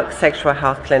Bangkok sexual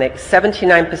health clinic,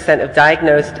 79% of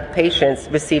diagnosed patients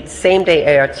received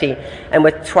same-day ART and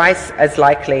were twice as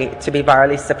likely to be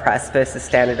virally suppressed versus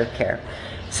standard of care.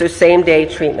 So same-day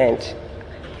treatment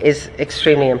is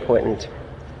extremely important.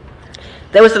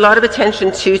 There was a lot of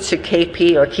attention too to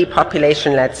KP, or key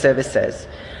population-led services.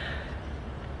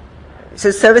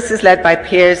 So services led by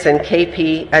peers and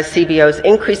KP CBOs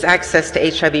increase access to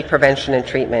HIV prevention and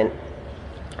treatment.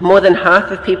 More than half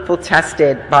of people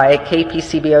tested by KP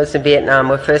CBOs in Vietnam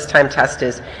were first-time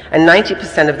testers, and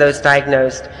 90% of those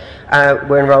diagnosed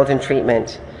were enrolled in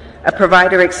treatment. A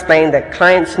provider explained that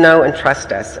clients know and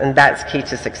trust us, and that's key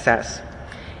to success.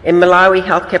 In Malawi,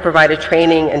 healthcare provider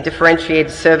training and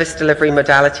differentiated service delivery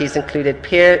modalities included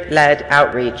peer-led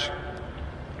outreach,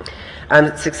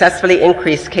 successfully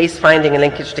increased case finding and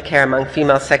linkage to care among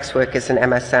female sex workers and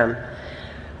MSM.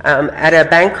 At a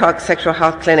Bangkok sexual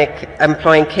health clinic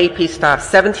employing KP staff,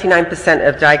 79%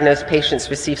 of diagnosed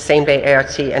patients received same-day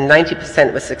ART and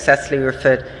 90% were successfully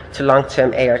referred to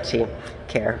long-term ART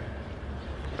care.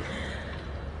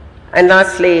 And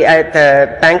lastly, at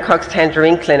the Bangkok's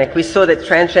Tangerine Clinic, we saw that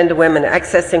transgender women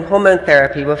accessing hormone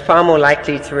therapy were far more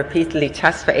likely to repeatedly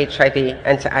test for HIV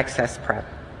and to access PrEP.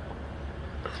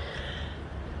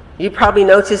 You probably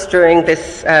noticed during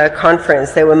this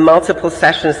conference there were multiple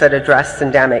sessions that addressed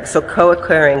syndemic, so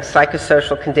co-occurring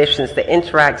psychosocial conditions that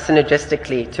interact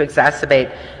synergistically to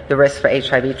exacerbate the risk for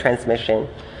HIV transmission.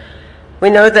 We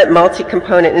know that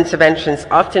multi-component interventions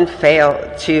often fail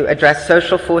to address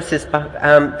social forces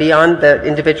beyond the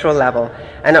individual level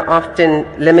and are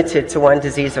often limited to one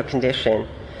disease or condition.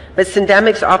 But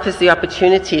syndemics offers the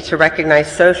opportunity to recognize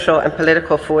social and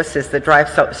political forces that drive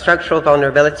structural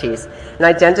vulnerabilities and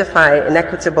identify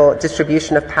inequitable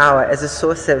distribution of power as a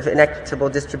source of inequitable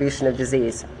distribution of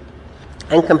disease,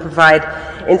 and can provide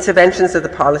interventions of the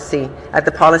policy, at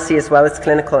the policy as well as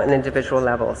clinical and individual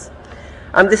levels.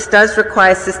 This does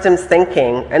require systems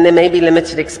thinking, and there may be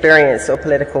limited experience or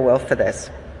political will for this.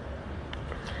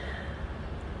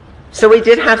 So we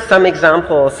did have some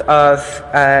examples of,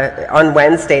 on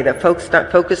Wednesday, that focused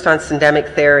on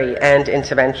syndemic theory and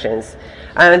interventions.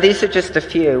 And these are just a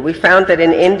few. We found that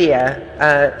in India,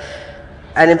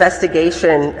 an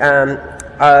investigation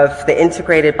of the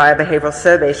integrated biobehavioral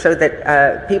survey showed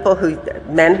that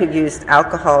men who used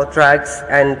alcohol, drugs,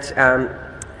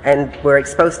 and were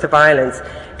exposed to violence,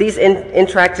 these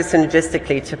interacted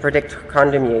synergistically to predict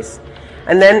condom use.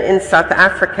 And then in South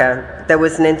Africa, there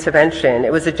was an intervention.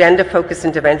 It was a gender-focused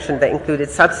intervention that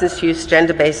included substance use,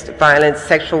 gender-based violence,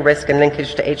 sexual risk, and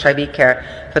linkage to HIV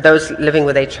care for those living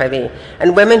with HIV.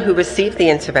 And women who received the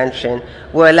intervention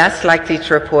were less likely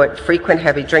to report frequent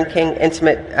heavy drinking,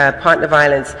 intimate partner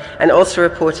violence, and also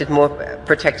reported more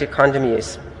protected condom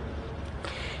use.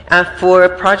 For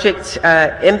Project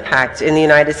Impact in the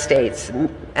United States,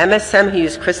 MSM who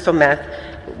used crystal meth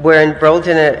were enrolled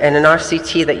in an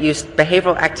RCT that used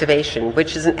behavioral activation,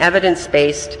 which is an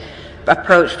evidence-based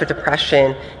approach for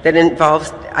depression that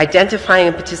involves identifying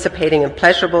and participating in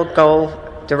pleasurable,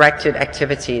 goal-directed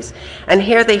activities. And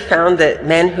here they found that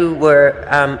men who were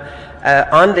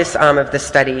on this arm of the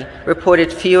study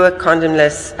reported fewer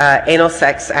condomless anal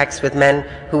sex acts with men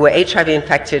who were HIV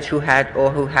infected who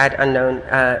had unknown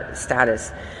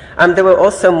status. There were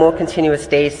also more continuous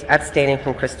days abstaining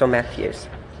from crystal meth use.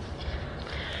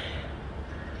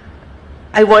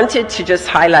 I wanted to just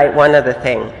highlight one other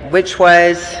thing, which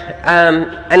was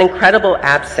an incredible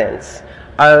absence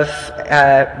of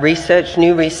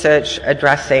new research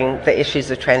addressing the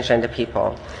issues of transgender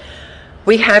people.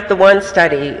 We had the one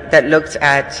study that looked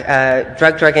at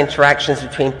drug-drug interactions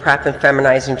between PrEP and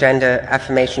feminizing gender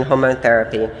affirmation hormone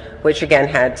therapy, which again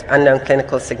had unknown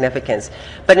clinical significance.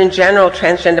 But in general,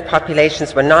 transgender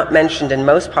populations were not mentioned in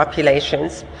most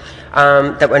populations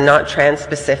that were not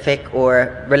trans-specific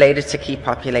or related to key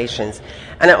populations.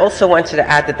 And I also wanted to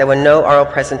add that there were no oral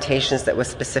presentations that were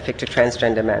specific to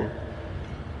transgender men.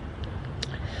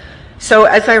 So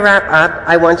as I wrap up,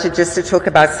 I wanted just to talk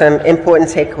about some important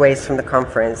takeaways from the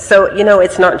conference. So, you know,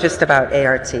 it's not just about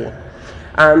ART.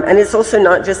 And it's also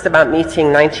not just about meeting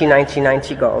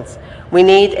 90-90-90 goals. We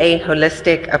need a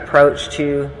holistic approach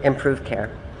to improve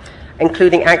care,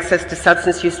 including access to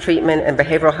substance use treatment and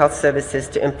behavioral health services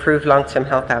to improve long-term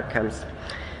health outcomes.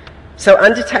 So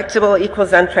undetectable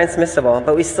equals untransmissible,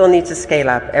 but we still need to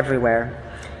scale up everywhere.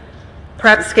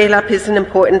 Perhaps scale up is an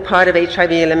important part of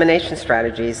HIV elimination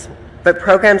strategies, but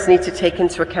programs need to take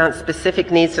into account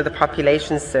specific needs of the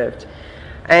populations served.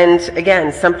 And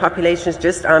again, some populations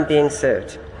just aren't being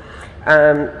served.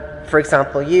 For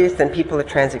example, youth and people with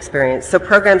trans experience. So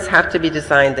programs have to be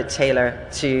designed that tailor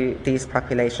to these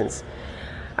populations.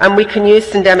 We can use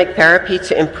syndemic therapy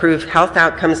to improve health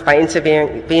outcomes by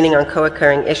intervening on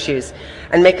co-occurring issues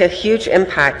and make a huge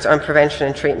impact on prevention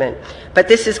and treatment. But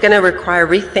this is going to require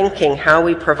rethinking how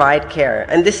we provide care,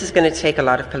 and this is going to take a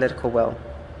lot of political will.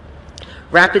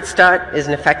 Rapid Start is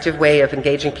an effective way of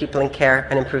engaging people in care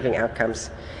and improving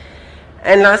outcomes.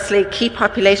 And lastly, key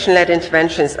population-led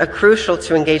interventions are crucial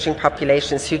to engaging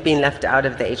populations who've been left out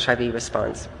of the HIV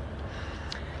response.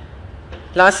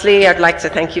 Lastly, I'd like to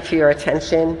thank you for your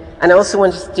attention. And I also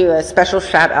want to do a special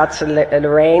shout out to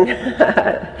Lorraine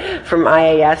from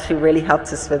IAS, who really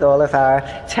helped us with all of our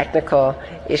technical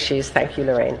issues. Thank you,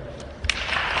 Lorraine.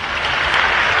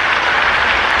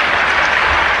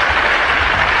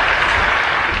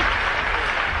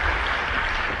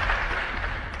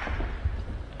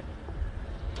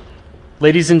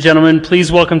 Ladies and gentlemen,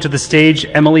 please welcome to the stage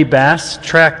Emily Bass,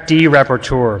 Track D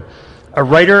rapporteur. A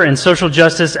writer and social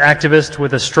justice activist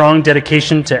with a strong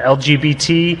dedication to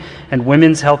LGBT and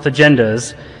women's health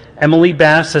agendas, Emily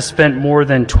Bass has spent more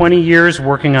than 20 years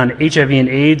working on HIV and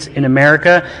AIDS in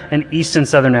America and East and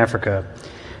Southern Africa.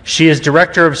 She is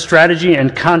Director of Strategy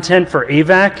and Content for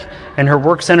AVAC, and her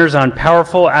work centers on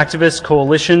powerful activist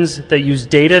coalitions that use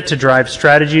data to drive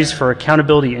strategies for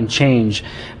accountability and change.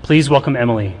 Please welcome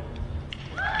Emily.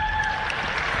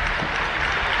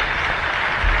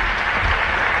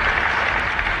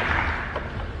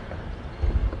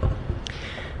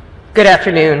 Good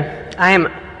afternoon. I am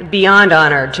beyond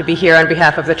honored to be here on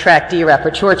behalf of the Track D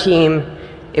rapporteur team,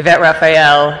 Yvette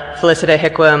Raphael, Felicita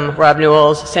Hickwam, Rob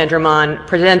Newells, Sandra Mon,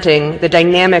 presenting the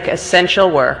dynamic, essential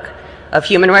work of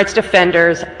human rights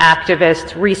defenders,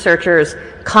 activists, researchers,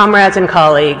 comrades, and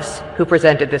colleagues who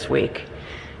presented this week.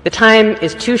 The time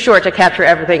is too short to capture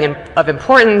everything of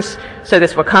importance, so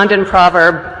this Wakandan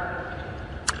proverb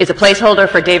is a placeholder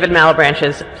for David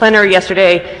Malebranche's plenary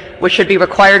yesterday, which should be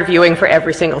required viewing for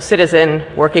every single citizen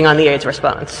working on the AIDS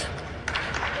response.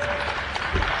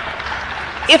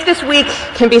 If this week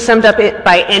can be summed up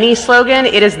by any slogan,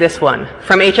 it is this one,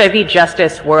 from HIV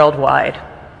Justice Worldwide,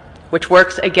 which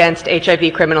works against HIV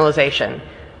criminalization.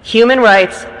 Human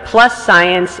rights plus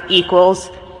science equals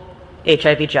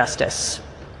HIV justice.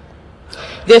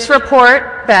 This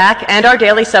report back and our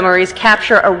daily summaries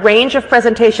capture a range of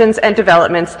presentations and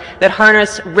developments that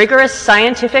harness rigorous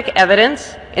scientific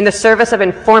evidence in the service of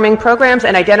informing programs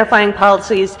and identifying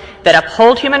policies that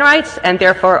uphold human rights and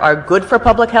therefore are good for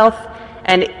public health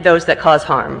and those that cause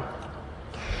harm.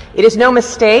 It is no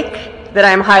mistake that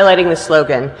I am highlighting the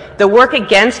slogan. The work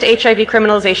against HIV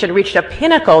criminalization reached a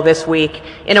pinnacle this week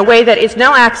in a way that is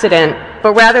no accident,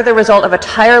 but rather the result of a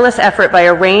tireless effort by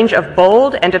a range of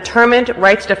bold and determined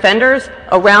rights defenders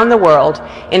around the world,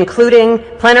 including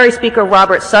plenary speaker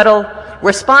Robert Suttle,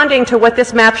 responding to what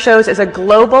this map shows as a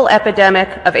global epidemic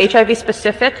of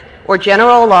HIV-specific or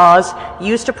general laws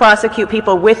used to prosecute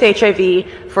people with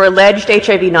HIV for alleged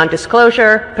HIV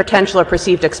non-disclosure, potential or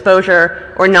perceived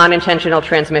exposure, or non-intentional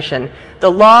transmission. The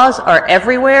laws are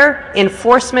everywhere.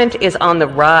 Enforcement is on the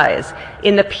rise.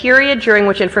 In the period during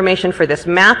which information for this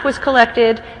map was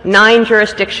collected, 9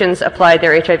 jurisdictions applied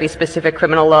their HIV-specific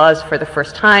criminal laws for the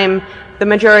first time. The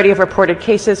majority of reported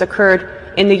cases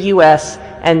occurred in the US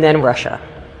and then Russia.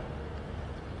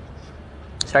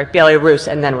 Sorry, Belarus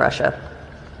and then Russia.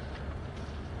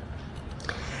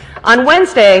 On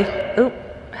Wednesday,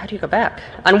 how do you go back?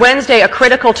 On Wednesday, a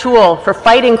critical tool for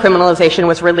fighting criminalization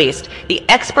was released, the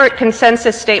Expert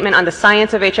Consensus Statement on the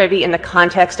Science of HIV in the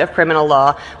Context of Criminal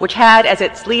Law, which had as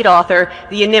its lead author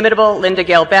the inimitable Linda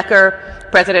Gale Becker,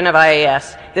 president of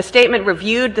IAS. The statement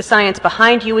reviewed the science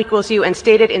behind U equals U and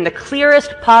stated in the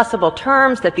clearest possible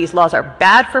terms that these laws are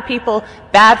bad for people,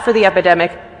 bad for the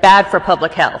epidemic, bad for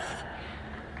public health.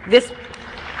 This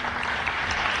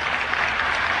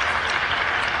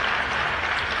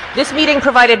meeting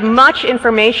provided much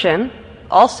information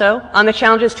also on the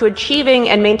challenges to achieving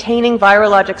and maintaining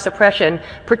virologic suppression,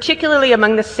 particularly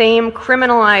among the same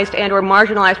criminalized and or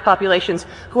marginalized populations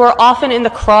who are often in the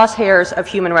crosshairs of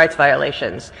human rights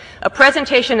violations. A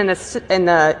presentation in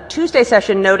the Tuesday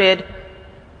session noted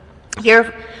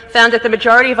here found that the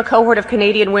majority of a cohort of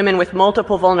Canadian women with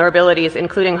multiple vulnerabilities,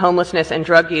 including homelessness and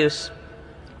drug use,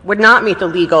 would not meet the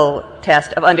legal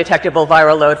test of undetectable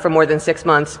viral load for more than 6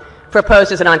 months,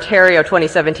 proposed as an Ontario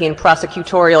 2017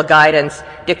 prosecutorial guidance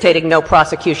dictating no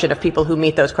prosecution of people who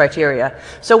meet those criteria.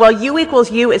 So while U equals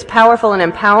U is powerful and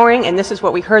empowering, and this is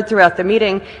what we heard throughout the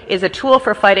meeting, is a tool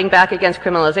for fighting back against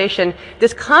criminalization,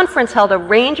 this conference held a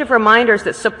range of reminders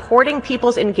that supporting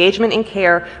people's engagement in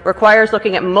care requires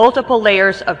looking at multiple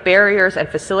layers of barriers and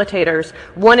facilitators,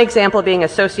 one example being a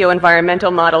socio-environmental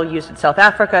model used in South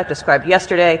Africa, described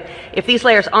yesterday. If these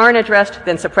layers aren't addressed,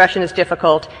 then suppression is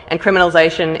difficult and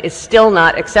criminalization is still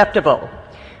not acceptable.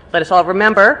 Let us all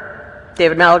remember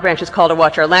David Malebranche's call to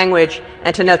watch our language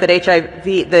and to note that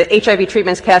the HIV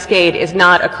treatments cascade is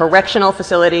not a correctional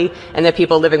facility and that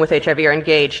people living with HIV are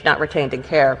engaged, not retained in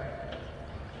care.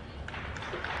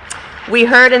 We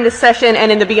heard in this session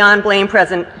and in the Beyond Blame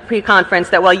pre-conference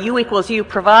that while U equals U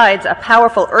provides a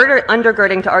powerful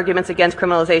undergirding to arguments against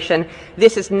criminalization,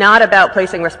 this is not about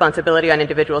placing responsibility on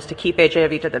individuals to keep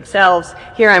HIV to themselves.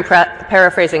 Here I'm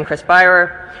paraphrasing Chris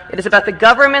Byrer. It is about the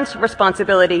government's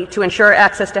responsibility to ensure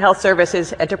access to health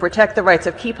services and to protect the rights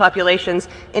of key populations,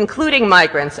 including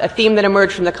migrants, a theme that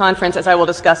emerged from the conference, as I will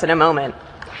discuss in a moment.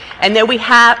 And that we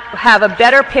have a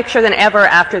better picture than ever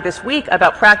after this week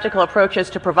about practical approaches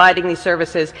to providing these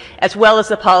services, as well as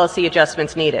the policy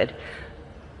adjustments needed.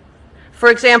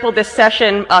 For example, this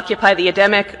session, Occupy the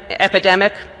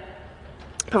Epidemic,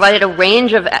 provided a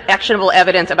range of actionable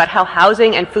evidence about how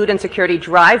housing and food insecurity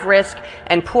drive risk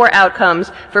and poor outcomes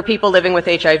for people living with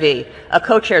HIV. A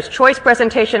co-chair's choice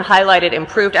presentation highlighted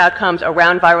improved outcomes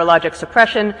around virologic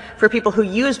suppression for people who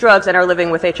use drugs and are living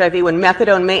with HIV when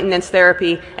methadone maintenance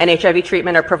therapy and HIV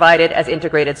treatment are provided as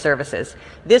integrated services.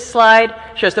 This slide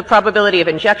shows the probability of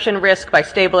injection risk by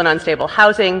stable and unstable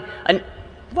housing.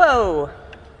 Whoa,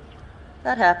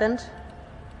 that happened.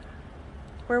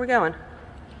 Where are we going?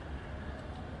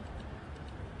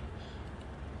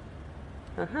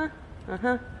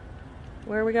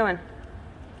 Where are we going?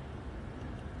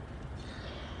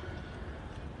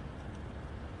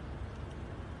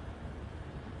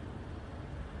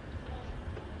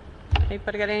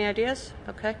 Anybody got any ideas?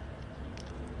 Okay.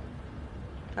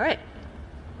 All right.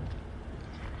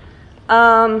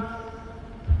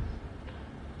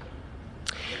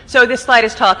 So this slide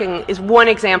is one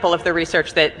example of the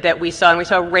research that we saw, and we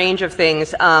saw a range of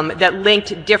things that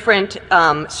linked different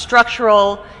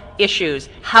structural issues,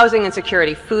 housing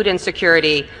insecurity, food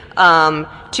insecurity,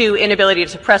 to inability to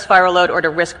suppress viral load or to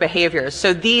risk behaviors.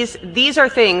 So these are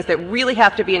things that really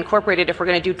have to be incorporated if we're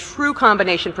going to do true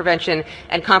combination prevention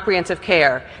and comprehensive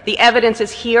care. The evidence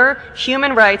is here.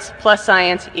 Human rights plus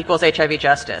science equals HIV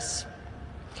justice.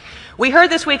 We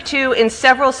heard this week, too, in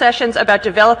several sessions about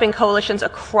developing coalitions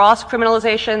across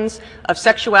criminalizations of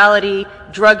sexuality,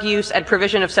 drug use, and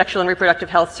provision of sexual and reproductive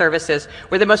health services,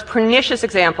 where the most pernicious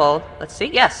example,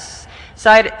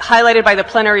 highlighted by the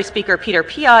plenary speaker Peter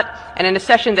Piot, and in a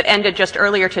session that ended just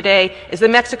earlier today, is the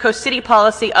Mexico City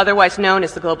policy, otherwise known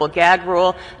as the global gag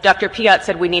rule. Dr. Piot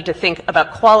said we need to think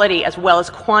about quality as well as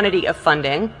quantity of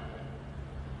funding.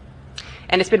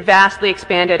 And it's been vastly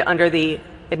expanded under the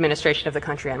administration of the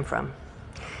country I'm from.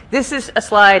 This is a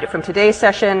slide from today's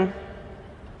session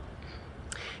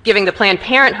giving the Planned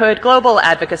Parenthood global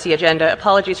advocacy agenda.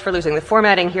 Apologies for losing the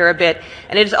formatting here a bit.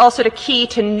 And it is also key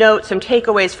to note some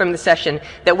takeaways from the session,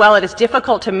 that while it is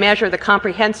difficult to measure the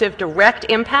comprehensive direct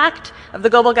impact of the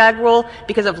global gag rule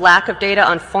because of lack of data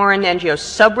on foreign NGO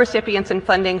subrecipients and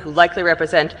funding who likely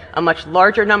represent a much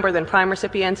larger number than prime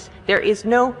recipients, there is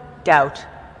no doubt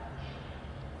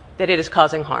that it is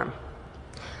causing harm.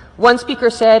 One speaker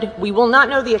said, "We will not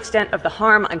know the extent of the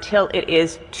harm until it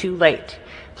is too late."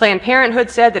 Planned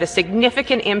Parenthood said that a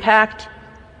significant impact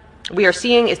we are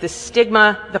seeing is the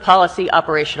stigma the policy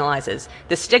operationalizes.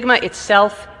 The stigma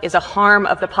itself is a harm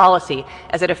of the policy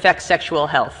as it affects sexual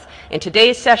health. In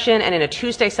today's session and in a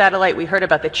Tuesday satellite, we heard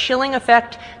about the chilling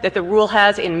effect that the rule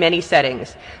has in many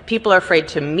settings. People are afraid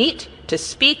to meet, to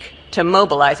speak, to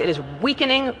mobilize. It is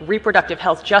weakening reproductive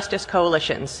health justice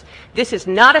coalitions. This is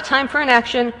not a time for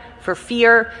inaction, for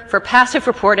fear, for passive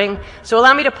reporting. So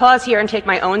allow me to pause here and take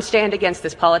my own stand against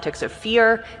this politics of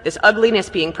fear, this ugliness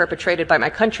being perpetrated by my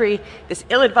country, this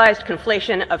ill-advised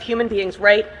conflation of human beings'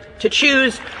 right to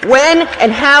choose when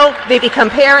and how they become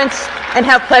parents and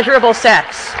have pleasurable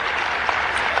sex.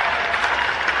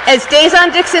 As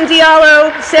Dazon Dixon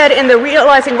Diallo said in the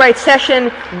Realizing Rights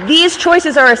session, these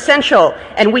choices are essential,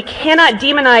 and we cannot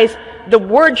demonize the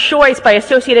word choice by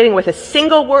associating with a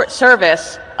single word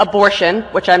service, abortion,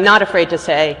 which I'm not afraid to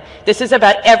say. This is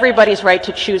about everybody's right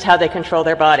to choose how they control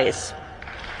their bodies.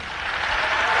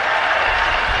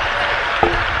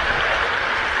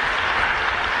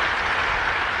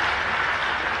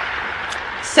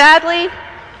 Sadly,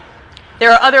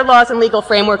 there are other laws and legal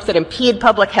frameworks that impede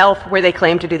public health where they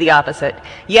claim to do the opposite.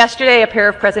 Yesterday, a pair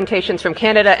of presentations from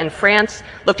Canada and France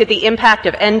looked at the impact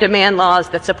of end-demand laws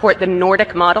that support the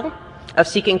Nordic model of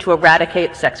seeking to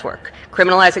eradicate sex work,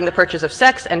 criminalizing the purchase of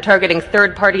sex and targeting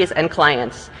third parties and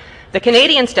clients. The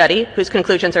Canadian study, whose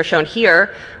conclusions are shown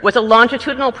here, was a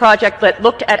longitudinal project that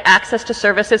looked at access to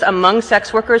services among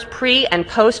sex workers pre- and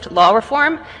post-law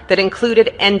reform that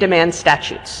included end-demand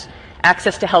statutes.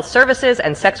 Access to health services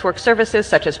and sex work services,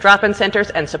 such as drop-in centers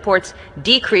and supports,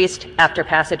 decreased after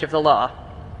passage of the law.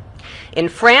 In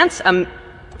France, a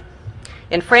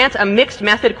mixed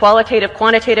method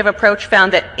qualitative-quantitative approach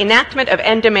found that enactment of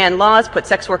end-demand laws put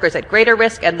sex workers at greater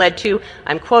risk and led to,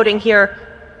 I'm quoting here,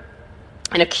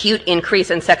 an acute increase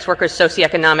in sex workers'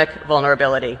 socioeconomic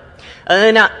vulnerability.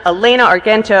 Elena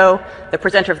Argento, the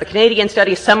presenter of the Canadian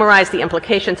study, summarized the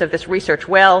implications of this research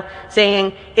well,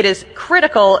 saying, "It is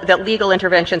critical that legal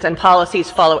interventions and policies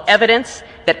follow evidence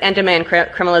that end-demand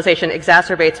criminalization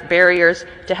exacerbates barriers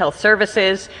to health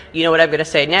services." You know what I'm going to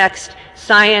say next.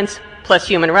 Science plus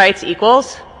human rights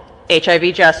equals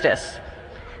HIV justice.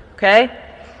 Okay?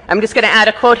 I'm just going to add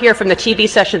a quote here from the TV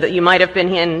session that you might have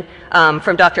been in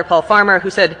from Dr. Paul Farmer, who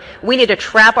said, "We need to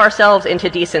trap ourselves into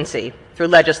decency through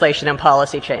legislation and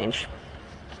policy change."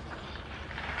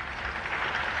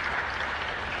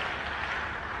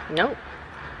 No.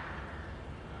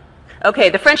 Okay,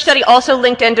 the French study also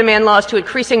linked end-demand laws to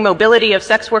increasing mobility of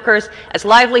sex workers. As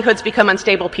livelihoods become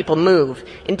unstable, people move.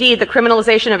 Indeed, the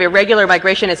criminalization of irregular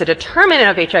migration is a determinant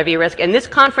of HIV risk, and this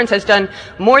conference has done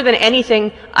more than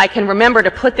anything I can remember to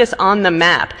put this on the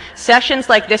map. Sessions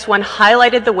like this one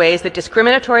highlighted the ways that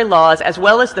discriminatory laws, as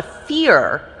well as the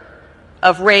fear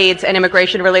of raids and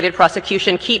immigration-related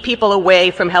prosecution, keep people away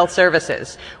from health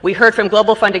services. We heard from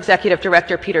Global Fund Executive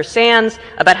Director Peter Sands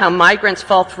about how migrants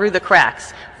fall through the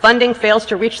cracks. Funding fails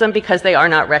to reach them because they are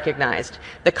not recognized.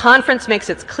 The conference makes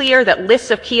it clear that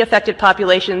lists of key affected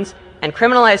populations and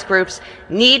criminalized groups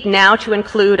need now to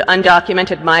include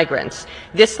undocumented migrants.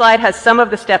 This slide has some of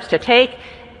the steps to take,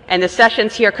 and the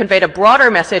sessions here conveyed a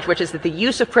broader message, which is that the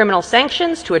use of criminal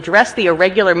sanctions to address the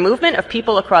irregular movement of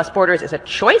people across borders is a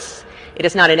choice, it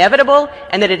is not inevitable,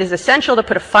 and that it is essential to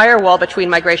put a firewall between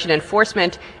migration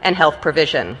enforcement and health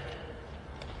provision.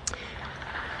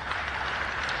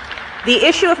 The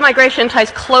issue of migration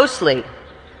ties closely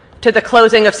to the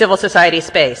closing of civil society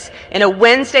space. In a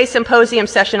Wednesday symposium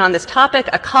session on this topic,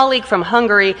 a colleague from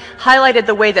Hungary highlighted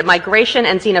the way that migration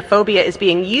and xenophobia is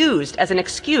being used as an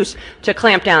excuse to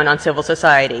clamp down on civil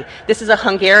society. This is a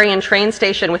Hungarian train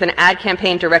station with an ad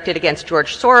campaign directed against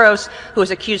George Soros, who is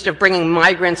accused of bringing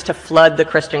migrants to flood the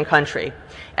Christian country.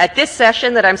 At this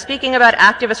session that I'm speaking about,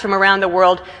 activists from around the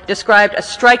world described a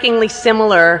strikingly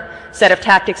similar set of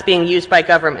tactics being used by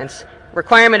governments.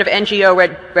 Requirement of NGO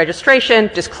registration,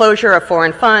 disclosure of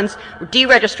foreign funds,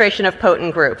 deregistration of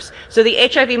potent groups. So the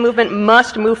HIV movement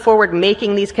must move forward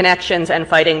making these connections and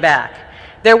fighting back.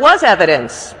 There was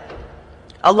evidence,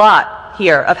 a lot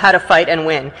here, of how to fight and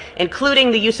win,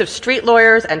 including the use of street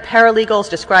lawyers and paralegals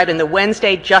described in the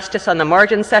Wednesday Justice on the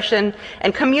Margin session,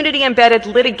 and community-embedded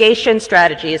litigation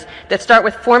strategies that start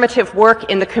with formative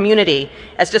work in the community,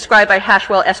 as described by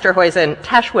Tashwil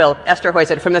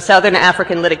Esterhuizen from the Southern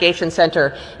African Litigation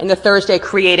Center in the Thursday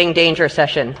Creating Danger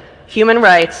session. Human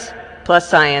rights plus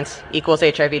science equals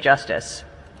HIV justice.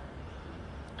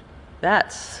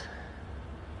 That's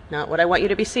not what I want you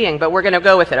to be seeing, but we're going to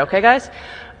go with it, okay, guys?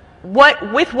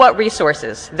 With what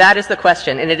resources? That is the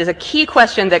question, and it is a key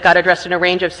question that got addressed in a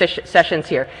range of sessions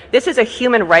here. This is a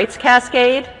human rights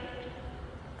cascade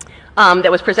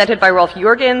that was presented by Rolf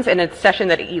Jorgens in a session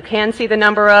that you can see the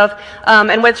number of.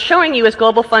 And what's showing you is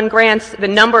Global Fund grants, the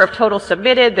number of total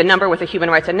submitted, the number with a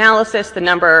human rights analysis, the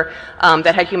number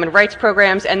that had human rights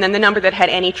programs, and then the number that had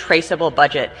any traceable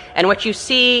budget. And what you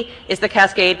see is the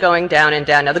cascade going down and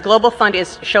down. Now, the Global Fund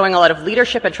is showing a lot of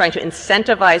leadership and trying to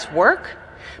incentivize work,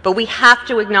 but we have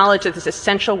to acknowledge that this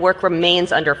essential work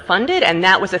remains underfunded, and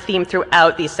that was a theme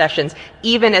throughout these sessions,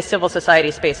 even as civil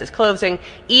society space is closing,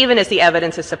 even as the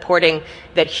evidence is supporting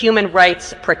that human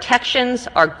rights protections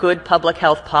are good public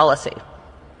health policy.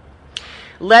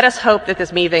 Let us hope that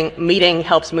this meeting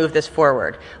helps move this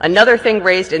forward. Another thing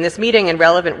raised in this meeting and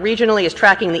relevant regionally is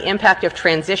tracking the impact of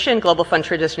transition, Global Fund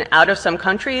transition out of some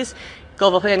countries.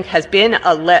 Global Fund has been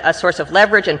a source of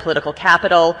leverage and political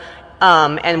capital.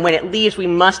 And when it leaves, we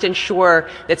must ensure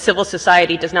that civil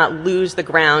society does not lose the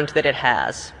ground that it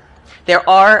has. There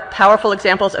are powerful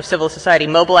examples of civil society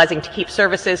mobilizing to keep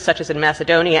services, such as in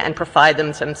Macedonia, and provide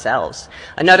them themselves.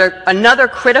 Another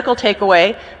critical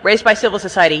takeaway raised by civil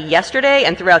society yesterday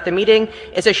and throughout the meeting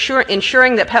is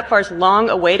ensuring that PEPFAR's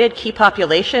long-awaited Key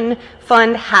Population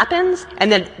Fund happens,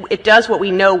 and that it does what we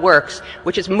know works,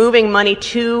 which is moving money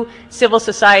to civil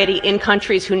society in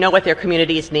countries who know what their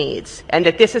communities needs, and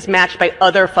that this is matched by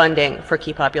other funding for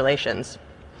key populations.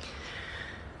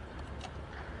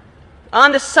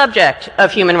 On the subject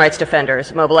of human rights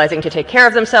defenders mobilizing to take care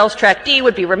of themselves, Track D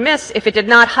would be remiss if it did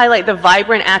not highlight the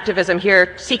vibrant activism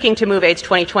here seeking to move AIDS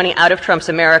 2020 out of Trump's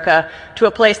America to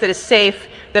a place that is safe,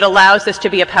 that allows this to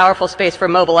be a powerful space for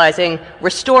mobilizing,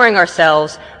 restoring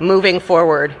ourselves, moving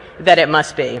forward, that it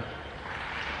must be.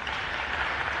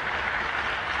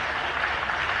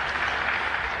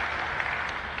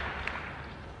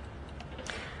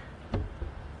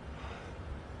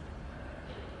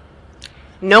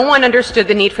 No one understood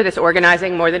the need for this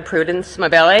organizing more than Prudence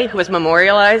Mabele, who was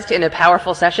memorialized in a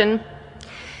powerful session.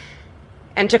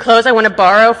 And to close, I want to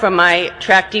borrow from my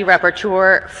Track D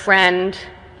rapporteur, friend,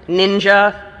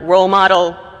 ninja, role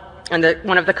model, and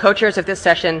one of the co-chairs of this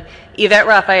session, Yvette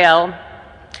Raphael,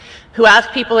 who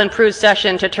asked people in Prue's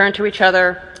session to turn to each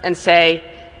other and say,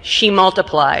 "She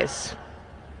multiplies."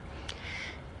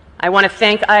 I want to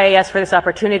thank IAS for this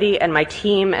opportunity and my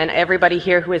team and everybody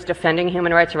here who is defending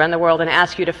human rights around the world, and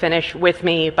ask you to finish with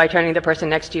me by turning to the person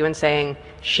next to you and saying,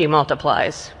 "She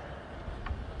multiplies."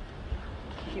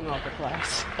 She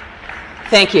multiplies.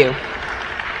 Thank you.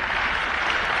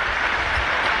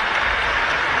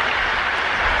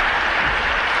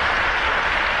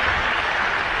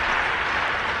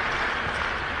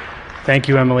 Thank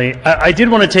you, Emily. I did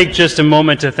want to take just a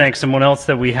moment to thank someone else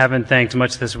that we haven't thanked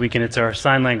much this week, and it's our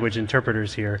sign language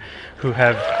interpreters here who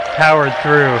have powered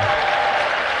through.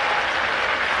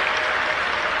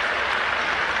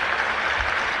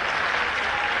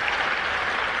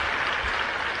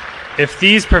 if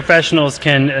these professionals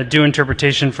can do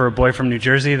interpretation for a boy from New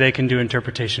Jersey, they can do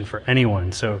interpretation for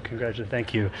anyone. So congratulations,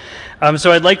 thank you.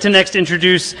 So I'd like to next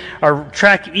introduce our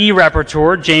Track E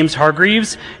rapporteur, James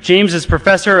Hargreaves. James is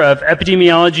Professor of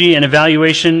Epidemiology and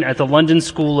Evaluation at the London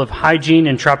School of Hygiene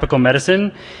and Tropical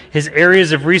Medicine. His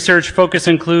areas of research focus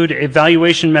include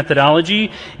evaluation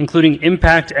methodology, including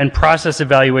impact and process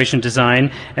evaluation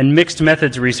design, and mixed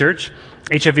methods research,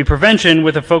 HIV prevention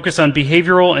with a focus on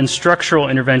behavioral and structural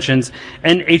interventions,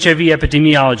 and HIV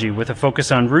epidemiology with a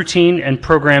focus on routine and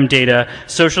program data,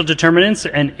 social determinants,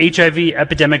 and HIV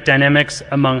epidemic dynamics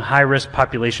among high-risk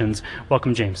populations.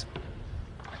 Welcome, James.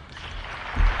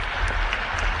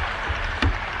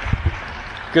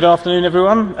 Good afternoon,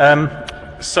 everyone.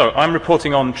 So I'm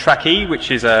reporting on Track E,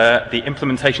 which is the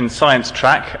implementation science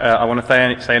track. I want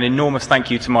to say an enormous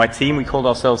thank you to my team. We called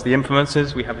ourselves the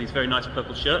Implementers. We have these very nice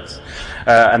purple shirts,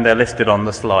 and they're listed on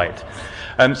the slide.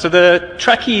 So the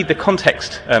Track E, the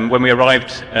context when we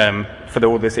arrived for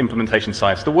all this implementation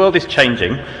science, the world is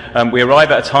changing. We arrive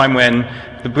at a time when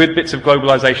the good bits of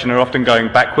globalization are often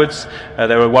going backwards.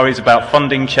 There are worries about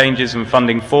funding changes and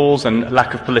funding falls and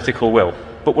lack of political will.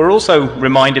 But we're also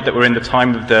reminded that we're in the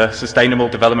time of the Sustainable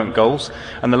Development Goals,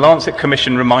 and the Lancet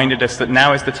Commission reminded us that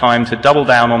now is the time to double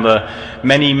down on the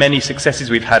many, many successes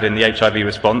we've had in the HIV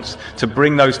response, to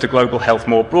bring those to global health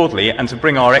more broadly, and to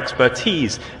bring our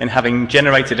expertise in having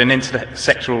generated an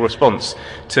intersectoral response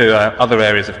to other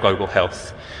areas of global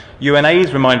health.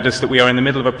 UNAIDS reminded us that we are in the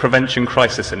middle of a prevention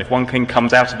crisis, and if one thing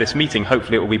comes out of this meeting,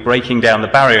 hopefully it will be breaking down the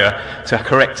barrier to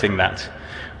correcting that.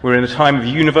 We're in a time of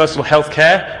universal health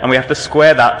care, and we have to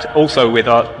square that also with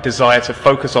our desire to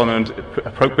focus on and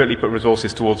appropriately put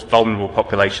resources towards vulnerable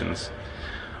populations.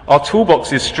 Our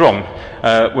toolbox is strong.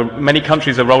 Many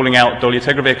countries are rolling out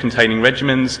dolutegravir-containing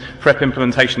regimens. PrEP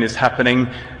implementation is happening.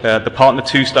 The Partner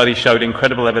 2 study showed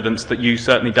incredible evidence that U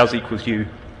certainly does equals U.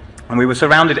 And we were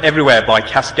surrounded everywhere by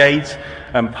cascades,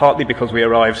 partly because we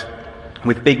arrived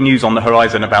with big news on the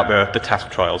horizon about the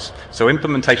TASP trials. So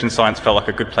implementation science felt like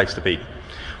a good place to be.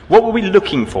 What were we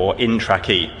looking for in Track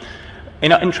E?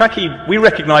 In Track E, we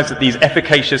recognise that these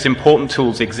efficacious, important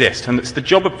tools exist, and it's the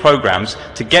job of programs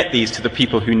to get these to the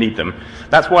people who need them.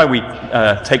 That's why we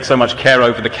take so much care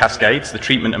over the cascades, the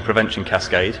treatment and prevention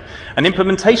cascade. And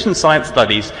implementation science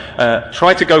studies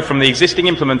try to go from the existing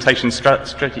implementation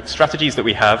strategies that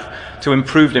we have to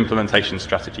improved implementation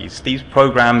strategies. These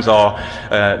programs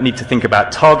need to think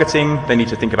about targeting, they need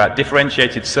to think about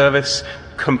differentiated service,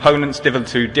 components delivered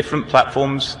to different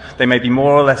platforms. They may be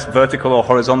more or less vertical or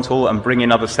horizontal and bring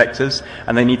in other sectors,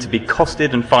 and they need to be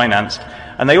costed and financed,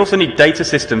 and they also need data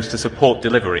systems to support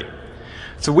delivery.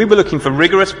 So we were looking for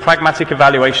rigorous, pragmatic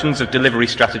evaluations of delivery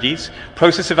strategies,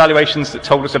 process evaluations that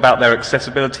told us about their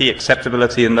accessibility,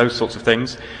 acceptability, and those sorts of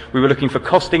things. We were looking for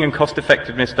costing and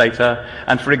cost-effectiveness data,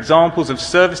 and for examples of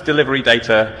service delivery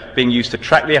data being used to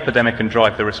track the epidemic and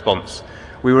drive the response.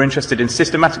 We were interested in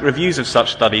systematic reviews of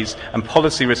such studies and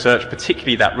policy research,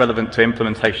 particularly that relevant to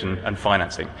implementation and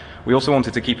financing. We also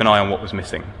wanted to keep an eye on what was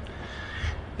missing.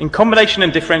 In combination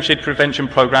and differentiated prevention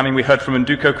programming, we heard from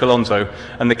Nduko Kalonzo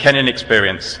and the Kenyan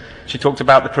experience. She talked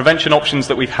about the prevention options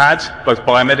that we've had, both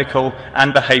biomedical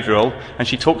and behavioural, and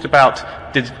she talked about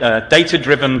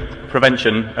data-driven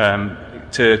prevention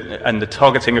and the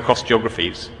targeting across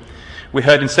geographies. We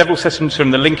heard in several sessions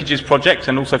from the Linkages project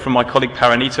and also from my colleague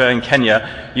Paranita in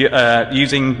Kenya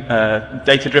using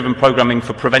data-driven programming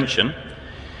for prevention.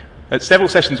 At several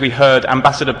sessions we heard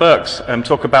Ambassador Birks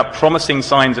talk about promising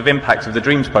signs of impact of the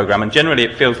DREAMS program, and generally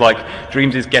it feels like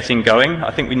DREAMS is getting going.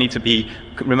 I think we need to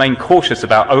remain cautious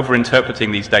about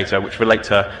over-interpreting these data which relate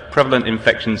to prevalent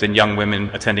infections in young women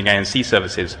attending ANC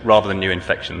services rather than new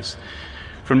infections.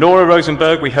 From Nora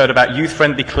Rosenberg, we heard about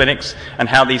youth-friendly clinics and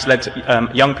how these led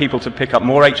to young people to pick up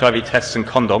more HIV tests and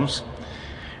condoms.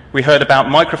 We heard about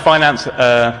microfinance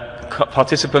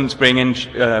participants being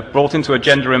brought into a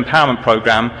gender empowerment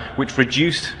program which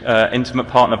reduced intimate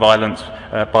partner violence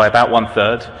by about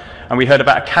 1/3. And we heard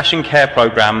about a cash and care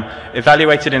program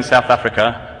evaluated in South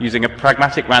Africa using a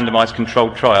pragmatic randomized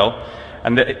controlled trial,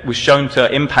 and that it was shown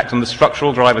to impact on the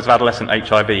structural drivers of adolescent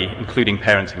HIV, including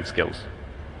parenting skills.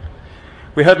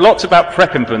 We heard lots about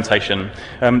PrEP implementation.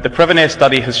 The Prevenir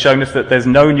study has shown us that there's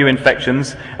no new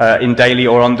infections in daily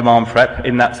or on-demand PrEP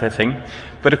in that setting.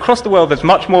 But across the world, there's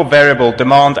much more variable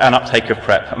demand and uptake of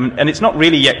PrEP. And it's not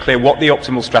really yet clear what the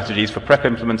optimal strategies for PrEP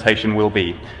implementation will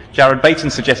be. Jared Baton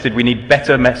suggested we need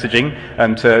better messaging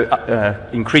to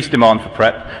increase demand for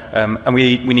PrEP. And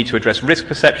we need to address risk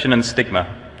perception and stigma.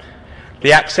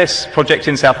 The Access project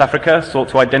in South Africa sought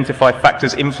to identify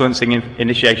factors influencing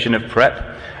initiation of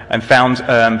PrEP. and found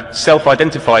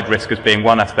self-identified risk as being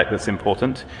one aspect that's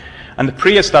important. And the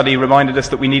PRIA study reminded us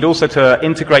that we need also to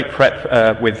integrate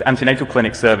PrEP with antenatal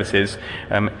clinic services.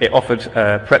 It offered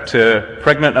PrEP to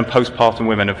pregnant and postpartum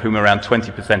women, of whom around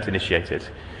 20% initiated.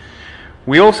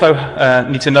 We also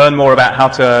need to learn more about how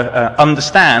to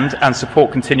understand and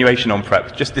support continuation on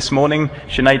PrEP. Just this morning,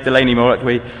 Sinead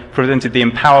Delaney-Morakwe presented the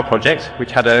Empower project,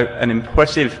 which had an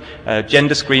impressive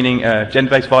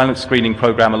gender-based violence screening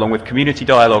program, along with community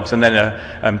dialogues and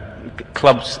then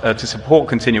clubs to support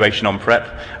continuation on PrEP.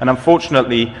 And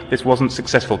unfortunately, this wasn't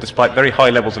successful, despite very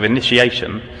high levels of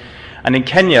initiation. And in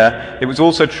Kenya, it was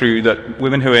also true that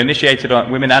women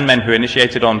and men who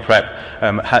initiated on PrEP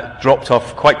had dropped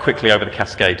off quite quickly over the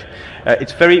cascade.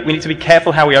 We need to be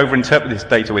careful how we overinterpret this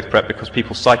data with PrEP, because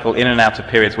people cycle in and out of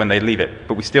periods when they leave it,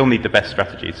 but we still need the best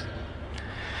strategies.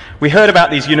 We heard about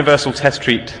these universal test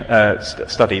treat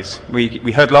studies.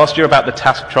 We heard last year about the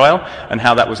TASP trial and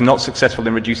how that was not successful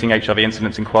in reducing HIV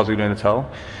incidence in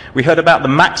KwaZulu-Natal. We heard about the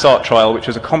MAXART trial, which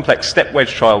was a complex step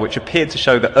wedge trial, which appeared to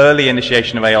show that early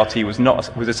initiation of ART was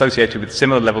associated with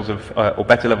similar levels of, or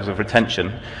better levels of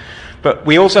retention. But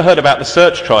we also heard about the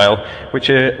SEARCH trial, which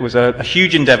was a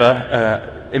huge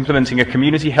endeavour implementing a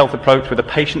community health approach with a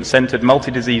patient-centred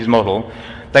multi-disease model.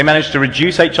 They managed to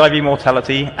reduce HIV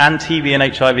mortality and TB and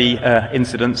HIV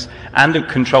incidence and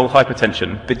control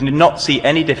hypertension, but did not see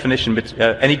any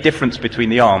difference between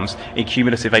the arms in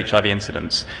cumulative HIV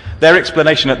incidence. Their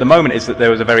explanation at the moment is that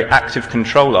there was a very active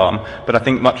control arm, but I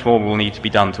think much more will need to be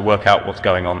done to work out what's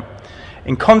going on.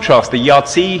 In contrast, the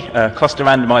YARTSI cluster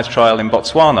randomized trial in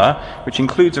Botswana, which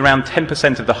includes around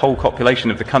 10% of the whole population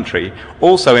of the country,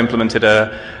 also implemented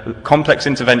a complex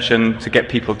intervention to get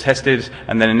people tested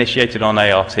and then initiated on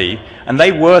ART. And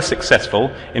they were successful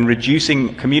in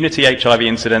reducing community HIV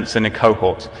incidence in a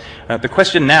cohort. The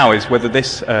question now is whether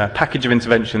this package of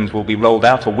interventions will be rolled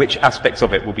out, or which aspects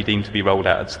of it will be deemed to be rolled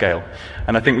out at scale.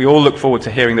 And I think we all look forward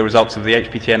to hearing the results of the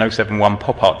HPTN 071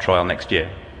 POP-ART trial next year.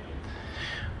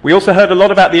 We also heard a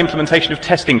lot about the implementation of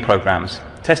testing programs.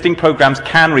 Testing programs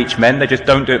can reach men, they just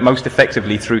don't do it most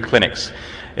effectively through clinics.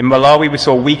 In Malawi, we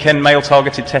saw weekend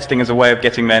male-targeted testing as a way of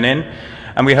getting men in,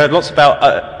 and we heard lots about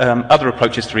other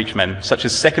approaches to reach men, such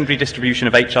as secondary distribution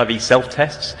of HIV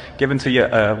self-tests given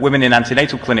to women in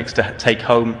antenatal clinics to take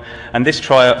home, and this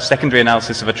trial, secondary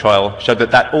analysis of a trial, showed that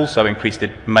that also increased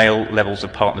male levels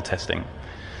of partner testing.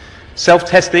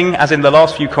 Self-testing, as in the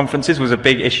last few conferences, was a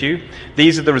big issue.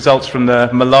 These are the results from the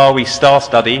Malawi STAR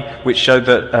study, which showed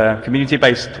that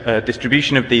community-based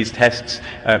distribution of these tests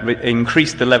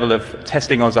increased the level of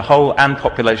testing as a whole and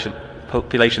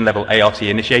population-level ART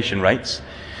initiation rates.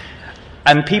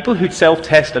 And people who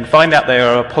self-test and find out they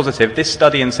are positive, this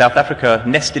study in South Africa,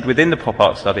 nested within the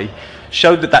POP-ART study,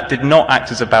 showed that that did not act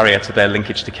as a barrier to their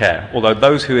linkage to care, although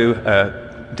those who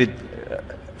did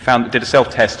a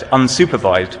self-test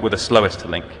unsupervised were the slowest to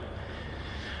link.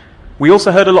 We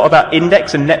also heard a lot about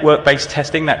index and network-based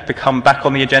testing that become back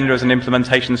on the agenda as an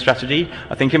implementation strategy.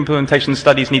 I think implementation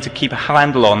studies need to keep a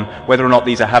handle on whether or not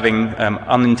these are having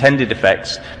unintended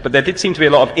effects, but there did seem to be a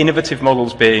lot of innovative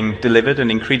models being delivered, and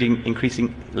including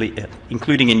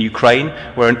in Ukraine,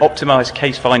 where an optimized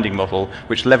case-finding model,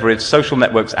 which leveraged social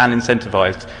networks and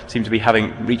incentivized, seemed to be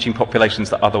reaching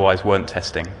populations that otherwise weren't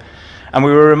testing. And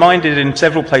we were reminded in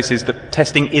several places that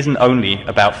testing isn't only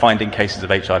about finding cases of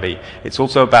HIV. It's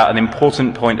also about an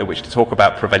important point at which to talk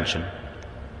about prevention.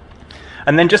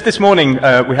 And then just this morning,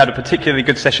 we had a particularly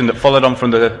good session that followed on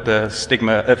from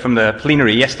the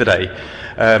plenary yesterday.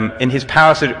 In his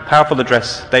powerful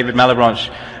address, David Malebranche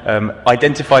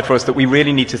identified for us that we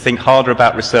really need to think harder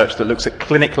about research that looks at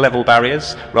clinic-level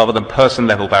barriers rather than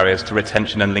person-level barriers to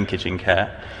retention and linkage in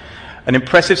care. An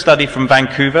impressive study from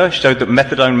Vancouver showed that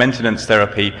methadone maintenance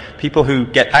therapy, people who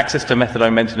get access to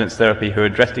methadone maintenance therapy who are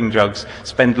addressing drugs,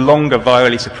 spend longer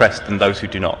virally suppressed than those who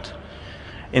do not.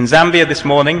 In Zambia this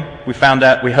morning, we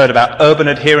heard about urban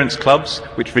adherence clubs,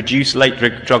 which reduce late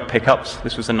drug pickups.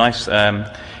 This was a nice,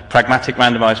 pragmatic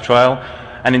randomized trial.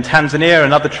 And in Tanzania,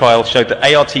 another trial showed that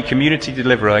ART community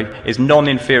delivery is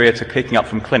non-inferior to picking up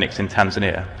from clinics in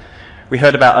Tanzania. We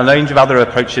heard about a range of other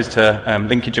approaches to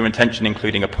linkage and retention,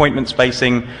 including appointment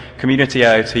spacing, community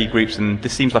ART groups, and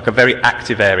this seems like a very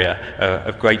active area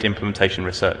of great implementation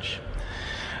research.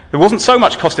 There wasn't so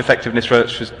much cost-effectiveness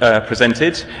research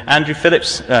presented. Andrew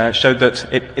Phillips showed that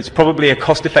it's probably a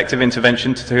cost-effective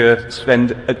intervention to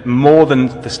spend more than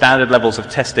the standard levels of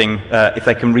testing if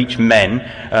they can reach men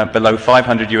below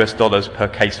 $500 per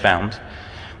case found.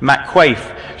 Matt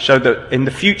Quaife showed that in the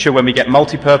future, when we get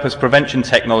multi-purpose prevention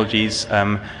technologies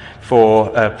for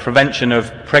prevention of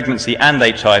pregnancy and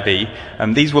HIV.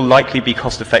 These will likely be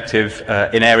cost effective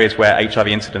in areas where HIV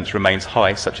incidence remains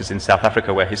high, such as in South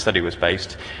Africa where his study was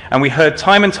based. And we heard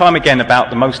time and time again about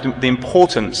the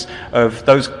importance of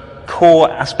those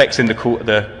core aspects in the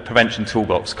prevention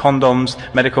toolbox: condoms,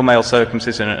 medical male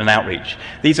circumcision, and outreach.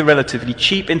 These are relatively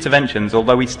cheap interventions,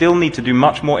 although we still need to do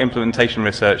much more implementation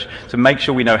research to make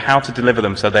sure we know how to deliver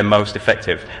them so they're most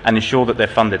effective and ensure that they're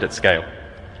funded at scale.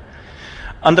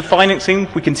 Under financing,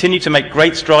 we continue to make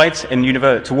great strides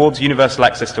towards universal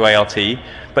access to ART,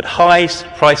 but high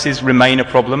prices remain a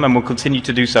problem and will continue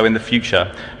to do so in the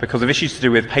future because of issues to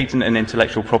do with patent and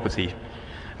intellectual property.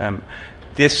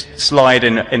 This slide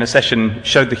in a session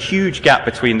showed the huge gap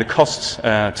between the costs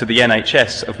to the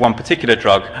NHS of one particular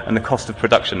drug and the cost of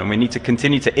production, and we need to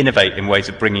continue to innovate in ways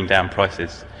of bringing down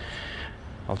prices.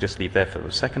 I'll just leave there for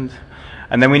a second.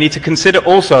 And then we need to consider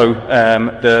also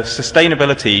the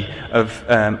sustainability of,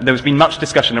 there has been much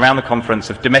discussion around the conference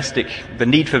of the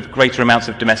need for greater amounts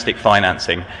of domestic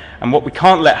financing. And what we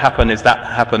can't let happen is that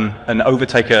happen and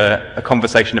overtake a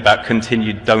conversation about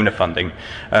continued donor funding.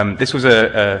 This was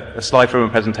a slide from a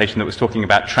presentation that was talking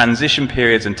about transition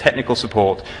periods and technical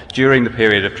support during the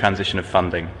period of transition of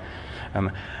funding.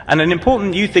 And an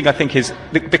important new thing, I think, is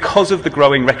because of the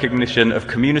growing recognition of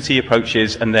community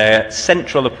approaches and their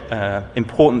central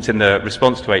importance in the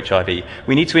response to HIV,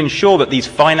 we need to ensure that these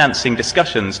financing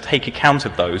discussions take account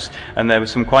of those, and there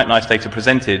was some quite nice data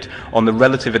presented on the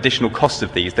relative additional costs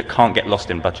of these that can't get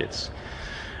lost in budgets.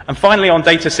 And finally, on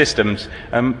data systems,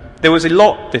 there was a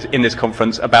lot in this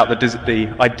conference about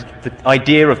the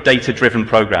idea of data-driven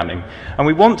programming. And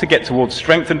we want to get towards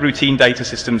strengthened routine data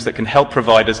systems that can help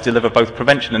providers deliver both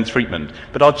prevention and treatment.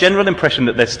 But our general impression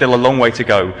that there's still a long way to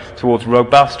go towards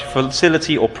robust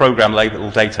facility or program-level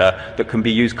data that can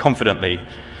be used confidently.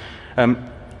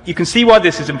 You can see why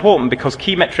this is important, because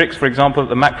key metrics, for example, at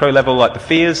the macro level, like the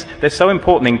fears, they're so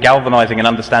important in galvanizing and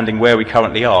understanding where we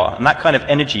currently are, and that kind of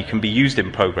energy can be used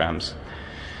in programs.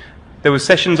 There were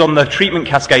sessions on the treatment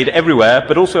cascade everywhere,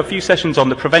 but also a few sessions on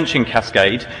the prevention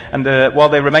cascade, and while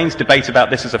there remains debate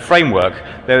about this as a framework,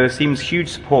 there seems huge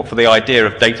support for the idea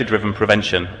of data-driven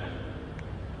prevention.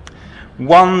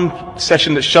 One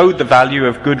session that showed the value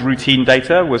of good routine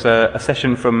data was a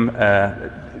session from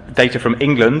data from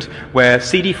England, where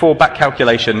CD4 back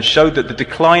calculation showed that the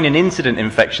decline in incident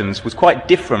infections was quite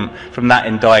different from that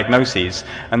in diagnoses,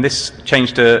 and this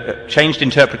changed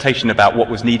interpretation about what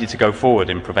was needed to go forward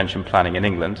in prevention planning in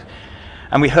England.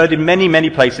 And we heard in many, many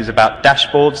places about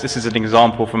dashboards. This is an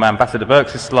example from Ambassador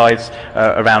Birks' slides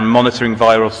around monitoring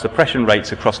viral suppression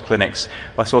rates across clinics.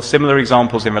 I saw similar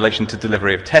examples in relation to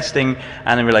delivery of testing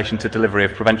and in relation to delivery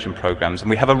of prevention programs. And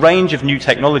we have a range of new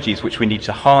technologies which we need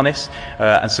to harness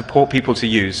and support people to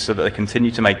use so that they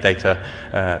continue to make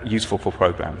data useful for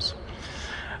programs.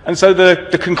 And so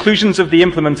the conclusions of the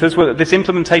implementers were that this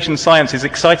implementation science is an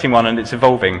exciting one and it's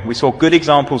evolving. We saw good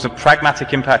examples of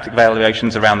pragmatic impact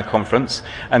evaluations around the conference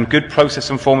and good process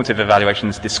and formative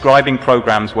evaluations describing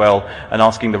programs well and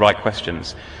asking the right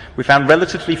questions. We found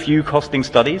relatively few costing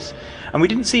studies, and we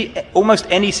didn't see almost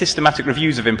any systematic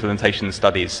reviews of implementation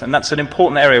studies, and that's an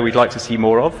important area we'd like to see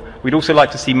more of. We'd also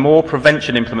like to see more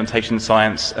prevention implementation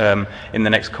science in the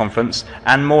next conference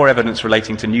and more evidence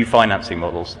relating to new financing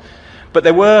models. But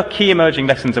there were key emerging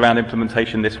lessons around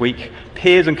implementation this week.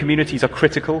 Peers and communities are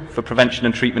critical for prevention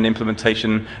and treatment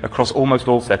implementation across almost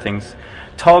all settings.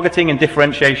 Targeting and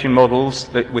differentiation models,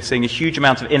 that we're seeing a huge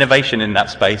amount of innovation in that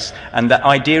space, and that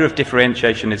idea of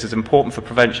differentiation is as important for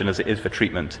prevention as it is for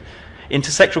treatment.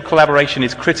 Intersectoral collaboration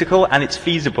is critical and it's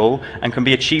feasible and can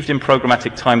be achieved in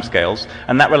programmatic timescales,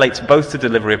 and that relates both to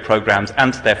delivery of programs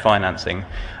and to their financing.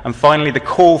 And finally, the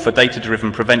call for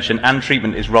data-driven prevention and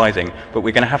treatment is rising, but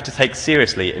we're going to have to take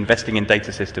seriously investing in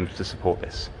data systems to support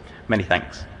this. Many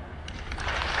thanks.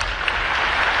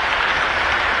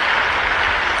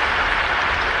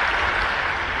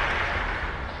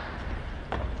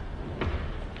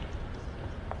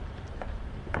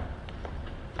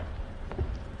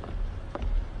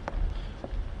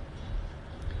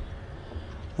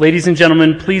 Ladies and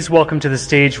gentlemen, please welcome to the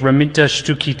stage Raminta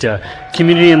Shtukita,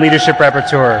 Community and Leadership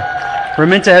Rapporteur.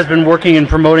 Raminta has been working in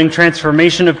promoting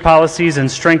transformation of policies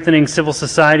and strengthening civil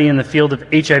society in the field of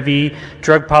HIV,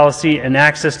 drug policy, and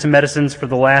access to medicines for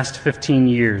the last 15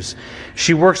 years.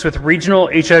 She works with regional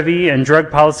HIV and drug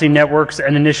policy networks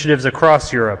and initiatives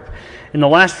across Europe. In the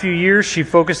last few years, she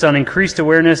focused on increased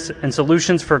awareness and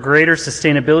solutions for greater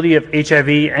sustainability of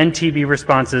HIV and TB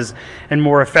responses and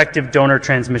more effective donor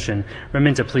transmission.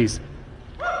 Raminta, please.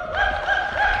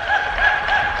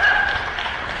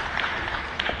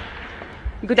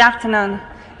 Good afternoon.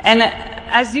 And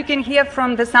as you can hear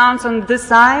from the sounds on this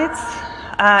side,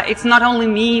 it's not only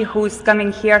me who's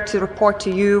coming here to report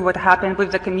to you what happened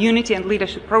with the community and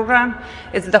leadership program,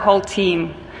 it's the whole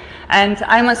team. And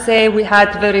I must say we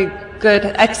had very good,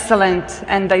 excellent,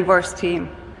 and diverse team.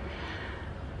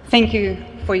 Thank you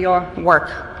for your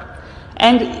work.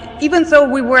 And even though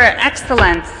we were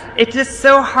excellent, it is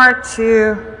so hard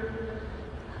to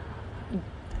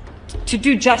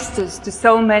do justice to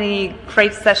so many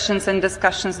great sessions and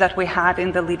discussions that we had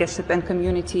in the leadership and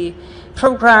community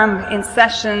program, in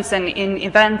sessions and in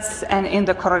events and in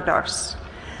the corridors.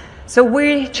 So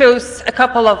we chose a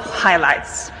couple of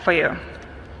highlights for you.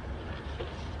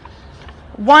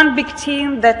 One big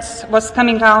theme that was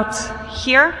coming out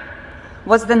here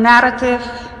was the narrative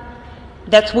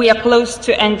that we are close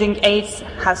to ending AIDS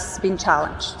has been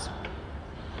challenged.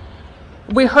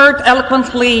 We heard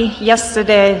eloquently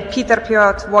yesterday Peter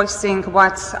Piot voicing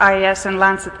what IAS and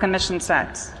Lancet Commission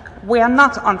said. We are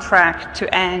not on track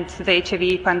to end the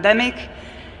HIV pandemic,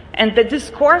 and the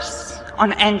discourse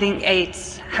on ending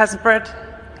AIDS has bred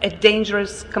a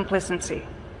dangerous complacency.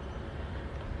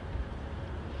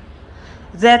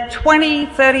 The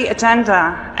 2030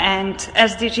 agenda and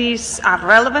SDGs are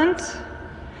relevant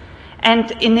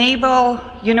and enable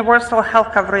universal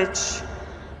health coverage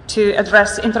to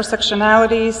address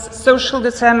intersectionalities, social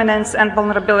determinants, and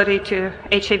vulnerability to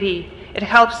HIV. It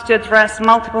helps to address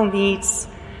multiple needs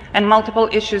and multiple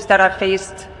issues that are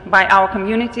faced by our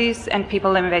communities and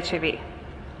people living with HIV.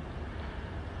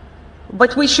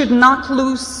 But we should not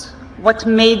lose what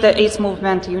made the AIDS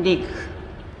movement unique.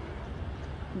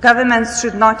 Governments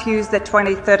should not use the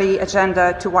 2030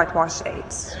 agenda to whitewash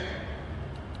AIDS.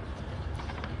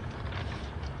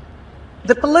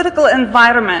 The political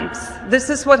environment, this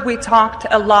is what we talked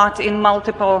a lot in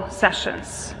multiple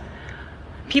sessions.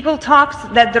 People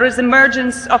talked that there is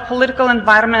emergence of political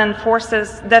environment and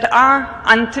forces that are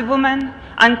anti-woman,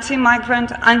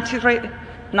 anti-migrant,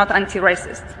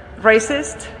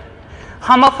 racist,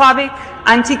 homophobic,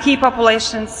 anti-key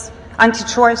populations,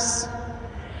 anti-choice.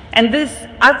 And this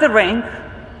othering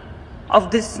of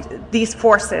these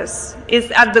forces is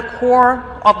at the core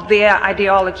of their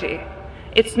ideology.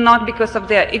 It's not because of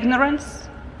their ignorance,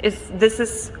 this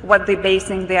is what they're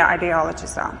basing their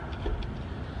ideologies on.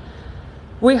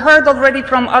 We heard already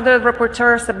from other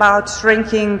rapporteurs about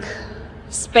shrinking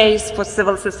space for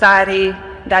civil society.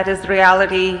 That is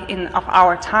reality of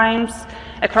our times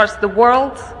across the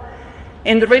world.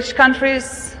 In the rich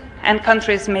countries and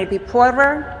countries maybe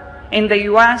poorer, in the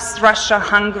US, Russia,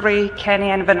 Hungary,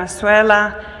 Kenya, and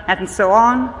Venezuela, and so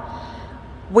on.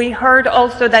 We heard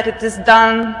also that it is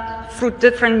done through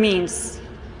different means,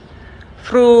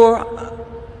 through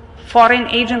foreign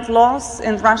agent laws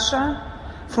in Russia,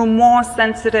 through more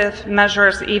sensitive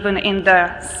measures even in the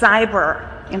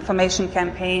cyber information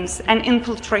campaigns and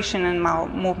infiltration in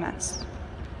movements.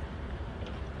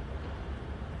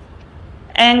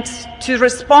 And to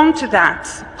respond to that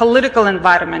political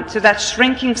environment, to that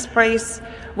shrinking space,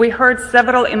 we heard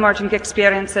several emerging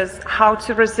experiences how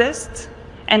to resist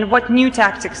and what new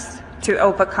tactics to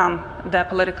overcome the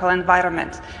political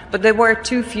environment. But there were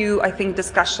too few, I think,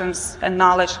 discussions and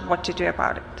knowledge what to do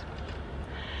about it.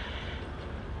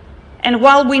 And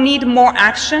while we need more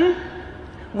action,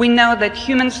 we know that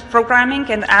human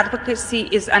programming and advocacy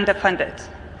is underfunded.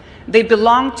 They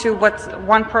belong to what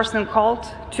one person called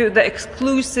to the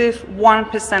exclusive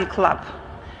 1% club.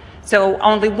 So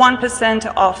only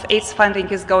 1% of AIDS funding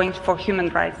is going for human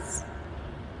rights.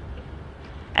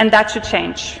 And that should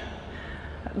change.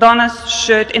 Donors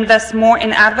should invest more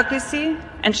in advocacy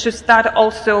and should start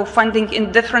also funding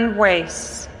in different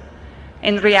ways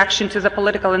in reaction to the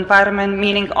political environment,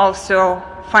 meaning also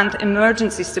fund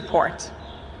emergency support.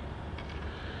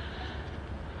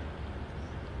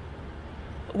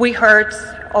 We heard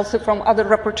also from other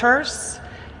rapporteurs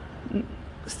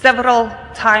several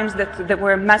times that there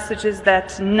were messages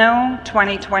that no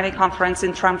 2020 conference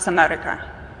in Trump's America.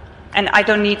 And I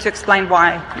don't need to explain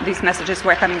why these messages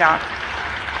were coming out.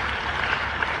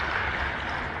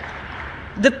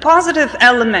 The positive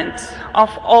element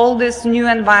of all this new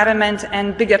environment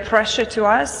and bigger pressure to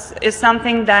us is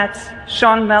something that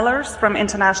Sean Mellers from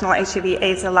International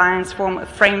HIV/AIDS Alliance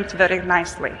framed very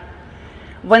nicely.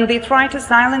 When they try to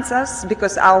silence us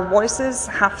because our voices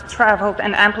have traveled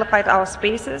and amplified our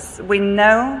spaces, we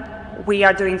know we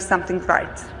are doing something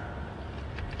right.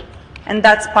 And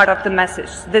that's part of the message.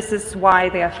 This is why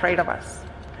they're afraid of us.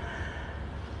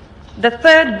 The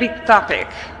third big topic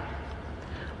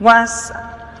was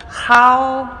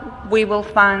how we will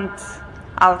fund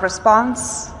our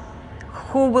response,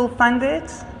 who will fund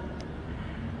it,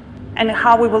 and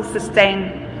how we will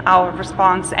sustain our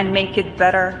response and make it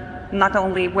better not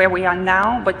only where we are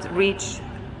now, but reach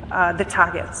the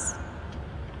targets.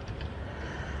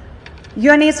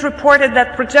 UNAIDS reported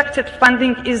that projected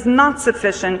funding is not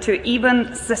sufficient to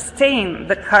even sustain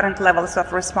the current levels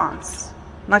of response,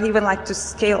 not even like to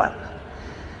scale up.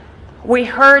 We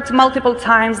heard multiple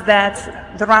times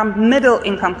that there are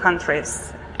middle-income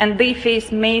countries, and they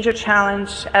face major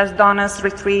challenge as donors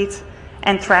retreat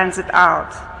and transit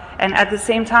out. And at the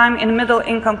same time, in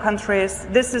middle-income countries,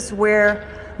 this is where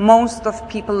most of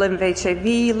people living with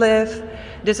HIV live.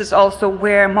 This is also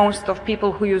where most of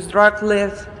people who use drugs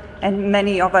live, and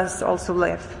many of us also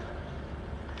live.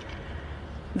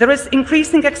 There is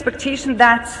increasing expectation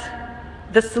that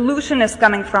the solution is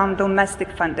coming from domestic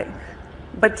funding,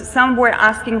 but some were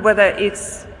asking whether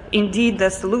it's indeed the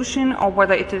solution or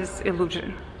whether it is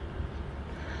illusion.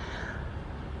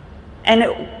 And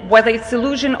whether it's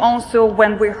illusion also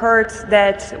when we heard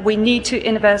that we need to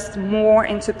invest more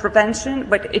into prevention,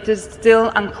 but it is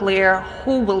still unclear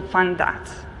who will fund that.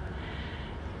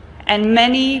 And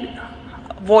many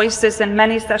voices and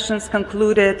many sessions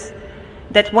concluded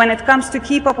that when it comes to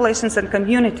key populations and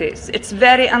communities, it's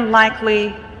very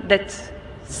unlikely that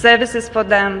services for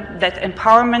them, that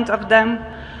empowerment of them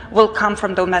will come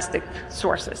from domestic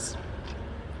sources.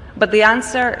 But the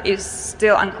answer is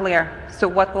still unclear. So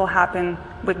what will happen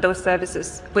with those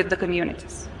services, with the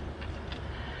communities?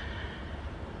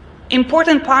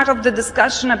 Important part of the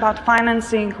discussion about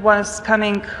financing was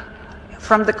coming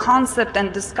from the concept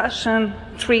and discussion,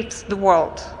 treat the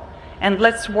world, and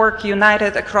let's work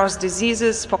united across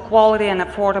diseases for quality and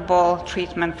affordable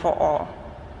treatment for all.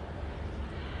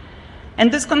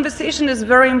 And this conversation is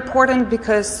very important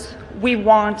because we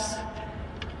want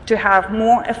to have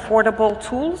more affordable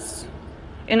tools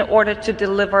in order to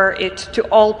deliver it to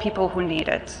all people who need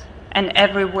it, and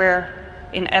everywhere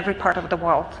in every part of the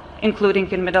world,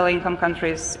 including in middle-income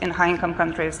countries, in high-income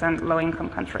countries, and low-income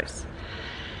countries.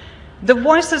 The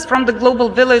voices from the global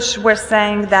village were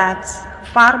saying that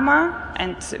pharma,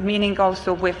 and meaning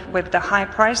also with the high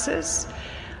prices,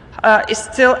 is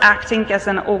still acting as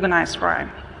an organized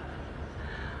crime.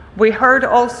 We heard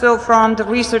also from the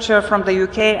researcher from the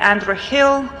UK, Andrew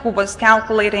Hill, who was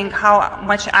calculating how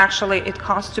much actually it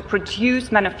costs to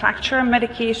produce, manufacture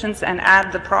medications and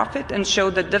add the profit and show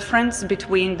the difference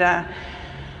between the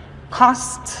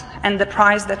cost and the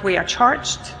price that we are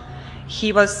charged.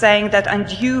 He was saying that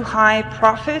undue high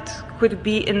profit could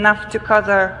be enough to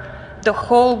cover the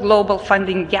whole global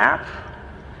funding gap,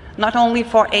 not only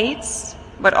for AIDS,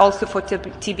 but also for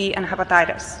TB and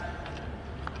hepatitis.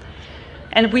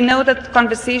 And we know that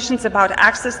conversations about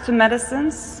access to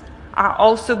medicines are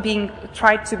also being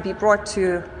tried to be brought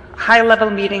to high-level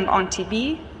meeting on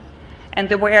TB, and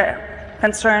there were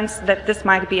concerns that this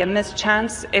might be a missed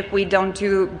chance if we don't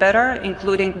do better,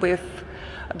 including with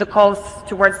the calls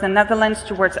towards the Netherlands,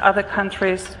 towards other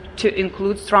countries, to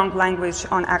include strong language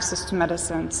on access to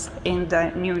medicines in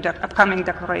the new upcoming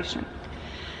declaration.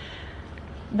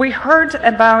 We heard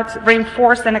about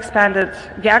reinforced and expanded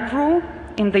gag rule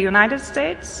in the United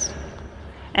States,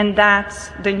 and that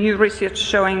the new research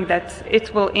showing that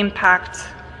it will impact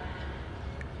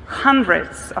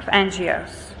hundreds of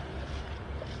NGOs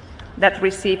that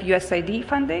receive USAID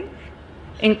funding,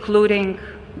 including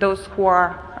those who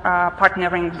are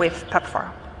partnering with PEPFAR.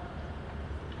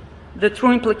 The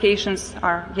true implications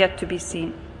are yet to be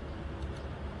seen.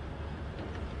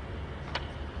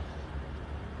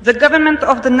 The government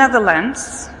of the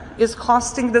Netherlands is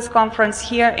hosting this conference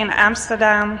here in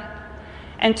Amsterdam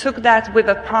and took that with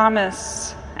a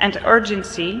promise and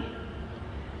urgency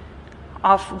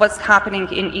of what's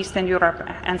happening in Eastern Europe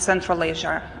and Central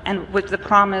Asia, and with the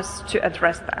promise to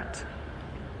address that.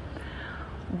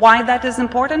 Why that is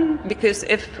important? Because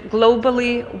if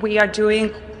globally we are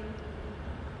doing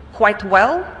quite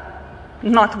well,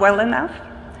 not well enough,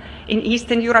 in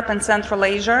Eastern Europe and Central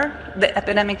Asia, the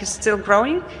epidemic is still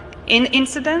growing in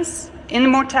incidence, in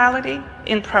mortality,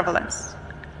 in prevalence.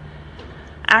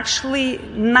 Actually,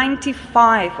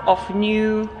 95 of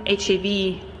new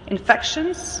HIV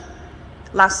infections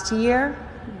last year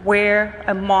were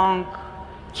among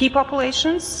key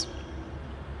populations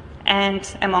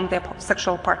and among their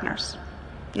sexual partners,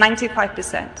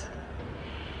 95%.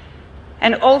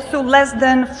 And also less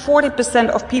than 40%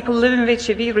 of people living with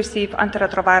HIV receive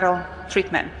antiretroviral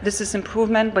treatment. This is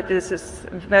improvement, but this is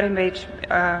very major,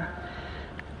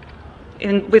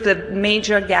 with a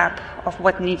major gap of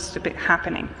what needs to be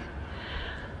happening.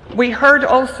 We heard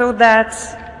also that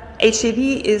HIV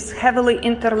is heavily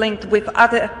interlinked with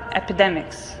other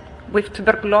epidemics, with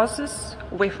tuberculosis,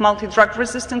 with multi-drug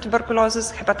resistant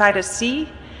tuberculosis, hepatitis C,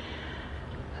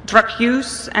 drug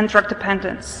use, and drug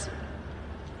dependence.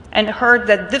 and heard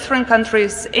that different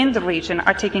countries in the region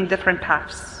are taking different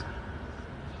paths,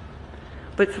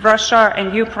 with Russia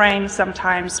and Ukraine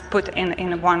sometimes put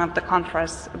in one of the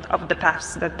conference of the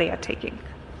paths that they are taking.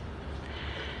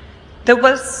 There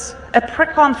was a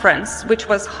pre-conference which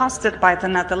was hosted by the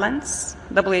Netherlands,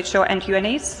 WHO and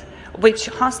UNAIDS, which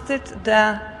hosted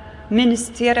the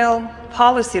ministerial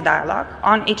policy dialogue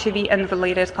on HIV and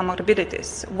related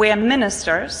comorbidities, where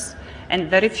ministers, and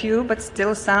very few, but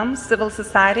still some, civil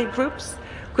society groups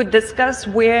could discuss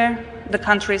where the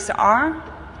countries are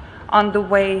on the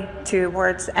way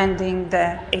towards ending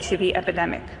the HIV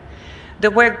epidemic.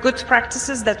 There were good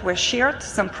practices that were shared,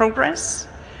 some progress,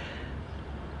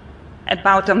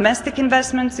 about domestic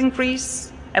investments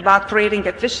increase, about creating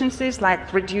efficiencies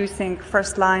like reducing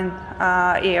first-line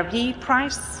ARV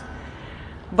price.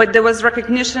 But there was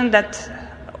recognition that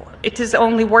it is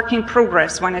only work in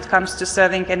progress when it comes to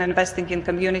serving and investing in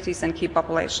communities and key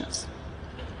populations,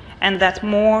 and that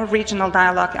more regional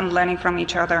dialogue and learning from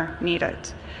each other needed.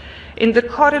 In the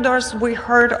corridors, we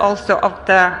heard also of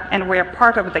and we are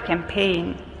part of the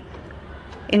campaign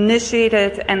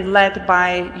initiated and led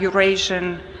by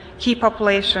Eurasian key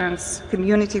populations,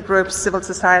 community groups, civil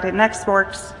society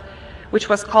networks, which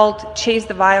was called Chase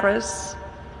the Virus,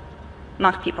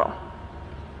 Not People.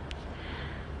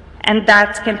 And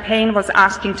that campaign was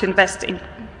asking to invest in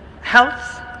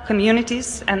health,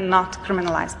 communities, and not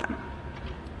criminalize them.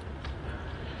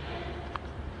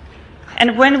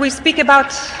 And when we speak about,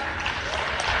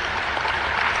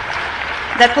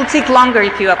 that will take longer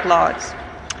if you applaud,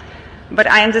 but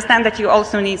I understand that you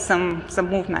also need some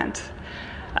movement.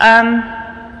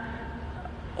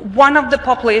 One of the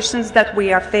populations that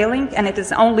we are failing, and it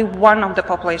is only one of the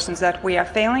populations that we are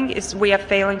failing, is we are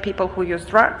failing people who use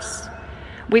drugs.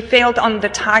 We failed on the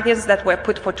targets that were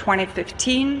put for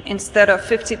 2015. Instead of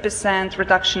 50%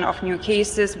 reduction of new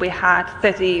cases, we had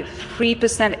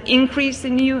 33% increase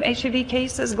in new HIV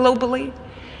cases globally.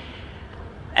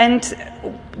 And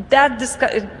that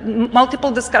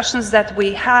multiple discussions that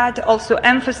we had also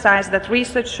emphasized that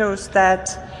research shows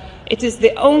that it is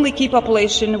the only key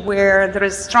population where there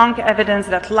is strong evidence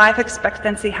that life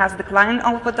expectancy has declined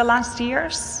over the last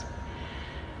years.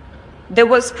 There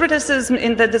was criticism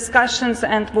in the discussions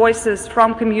and voices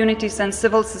from communities and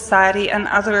civil society and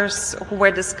others who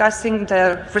were discussing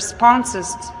the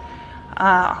responses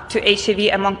to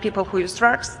HIV among people who use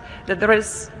drugs, that there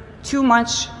is too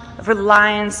much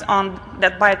reliance on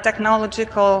that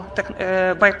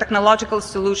biotechnological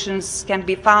solutions can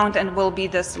be found and will be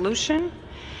the solution,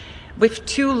 with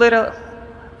too little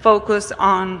focus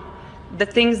on the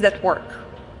things that work.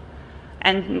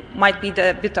 And might be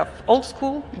the bit of old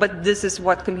school, but this is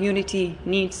what community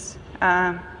needs,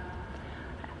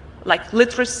 like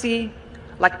literacy,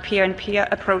 like peer-and-peer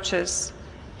approaches,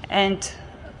 and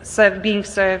being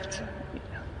served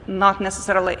not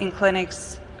necessarily in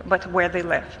clinics, but where they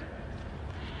live.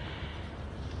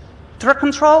 Drug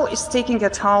control is taking a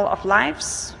toll of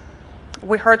lives.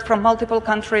 We heard from multiple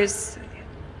countries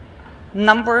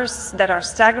numbers that are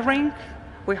staggering.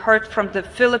 We heard from the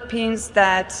Philippines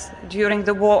that during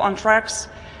the war on drugs,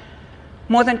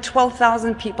 more than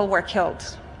 12,000 people were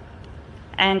killed,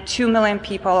 and 2 million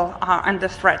people are under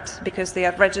threat because they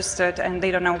are registered and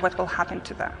they don't know what will happen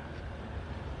to them.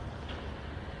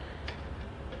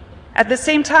 At the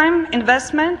same time,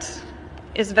 investment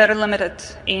is very limited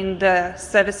in the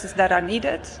services that are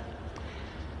needed.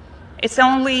 It's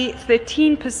only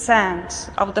 13%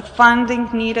 of the funding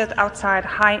needed outside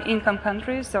high-income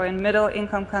countries, or in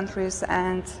middle-income countries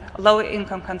and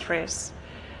low-income countries.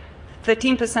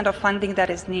 13% of funding that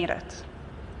is needed,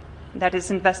 that is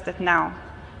invested now.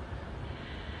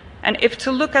 And if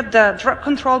to look at the drug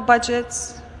control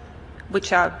budgets,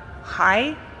 which are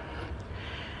high,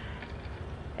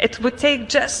 it would take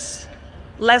just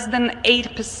less than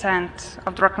 8%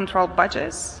 of drug control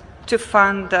budgets to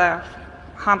fund the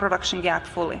harm reduction gap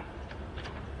fully.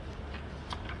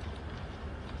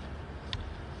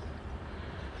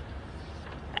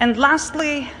 And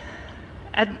lastly,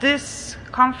 at this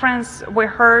conference, we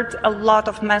heard a lot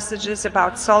of messages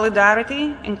about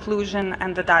solidarity, inclusion,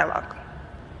 and the dialogue.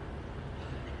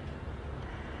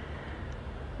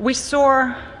 We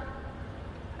saw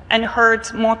and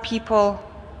heard more people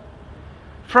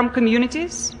from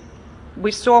communities.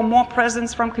 We saw more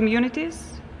presence from communities.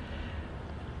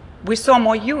 We saw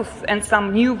more youth and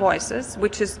some new voices,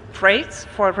 which is great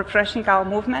for refreshing our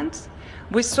movement.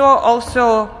 We saw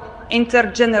also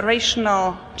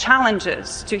intergenerational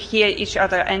challenges to hear each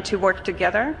other and to work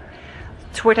together.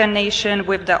 Twitter Nation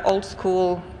with the old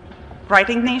school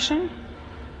writing nation.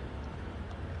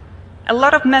 A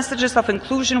lot of messages of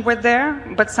inclusion were there,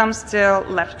 but some still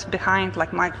left behind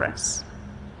like migrants.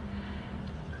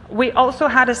 We also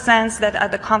had a sense that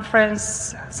at the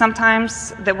conference,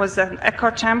 sometimes there was an echo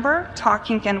chamber,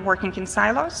 talking and working in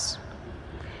silos.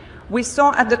 We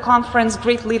saw at the conference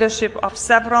great leadership of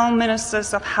several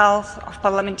ministers of health, of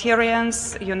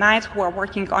parliamentarians, UNITE, who are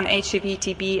working on HIV,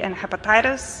 TB, and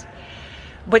hepatitis.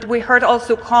 But we heard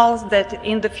also calls that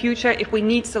in the future, if we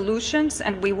need solutions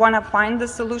and we want to find the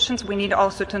solutions, we need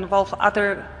also to involve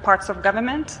other parts of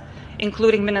government,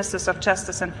 including ministers of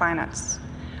justice and finance.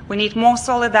 We need more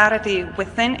solidarity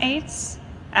within AIDS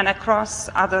and across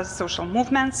other social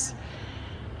movements.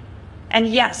 And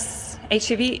yes,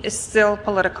 HIV is still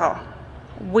political.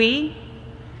 We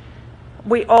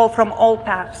all from all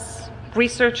paths,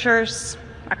 researchers,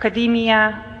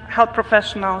 academia, health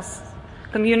professionals,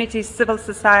 communities, civil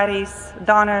societies,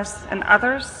 donors, and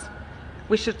others,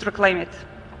 we should reclaim it.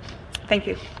 Thank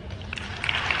you.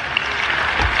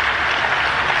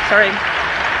 Sorry.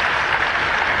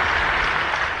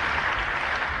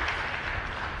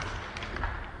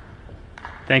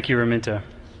 Thank you, Raminta.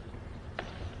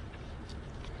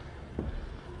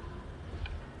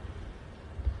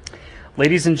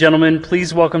 Ladies and gentlemen,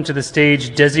 please welcome to the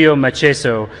stage Desio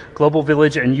Macheso, Global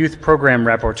Village and Youth Program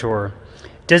Rapporteur.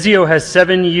 Desio has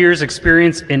 7 years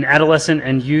experience in adolescent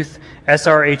and youth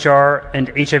SRHR and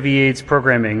HIV/AIDS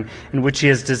programming, in which he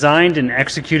has designed and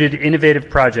executed innovative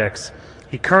projects.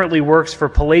 He currently works for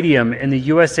Palladium in the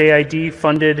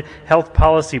USAID-funded Health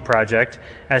Policy Project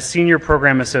as Senior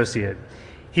Program Associate.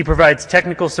 He provides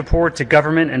technical support to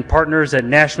government and partners at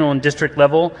national and district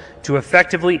level to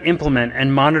effectively implement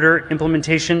and monitor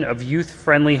implementation of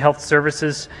youth-friendly health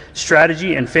services,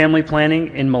 strategy, and family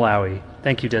planning in Malawi.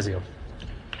 Thank you, Desio.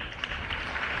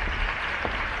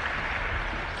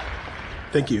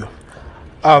 Thank you.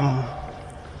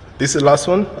 This is the last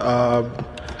one.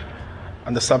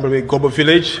 And the summary Global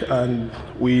Village, and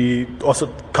we also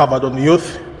covered on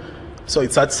youth. So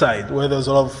it's outside where there's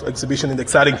a lot of exhibition and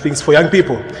exciting things for young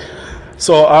people.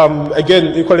 So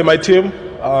again, equally my team,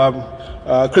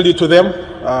 credit to them,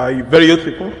 very youth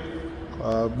people,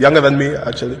 younger than me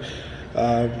actually.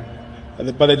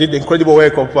 But they did the incredible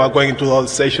work of going into all the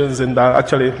sessions and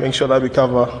actually making sure that we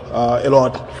cover a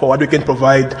lot for what we can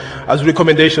provide as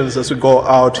recommendations as we go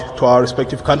out to our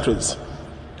respective countries.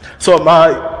 So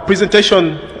my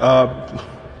presentation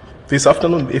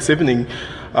this evening,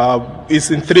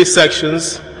 is in 3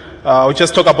 sections. We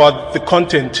just talk about the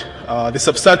content, the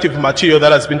substantive material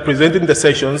that has been presented in the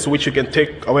sessions, which you can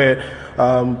take away.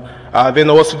 Then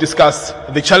also discuss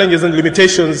the challenges and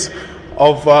limitations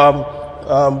of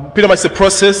pretty much the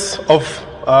process of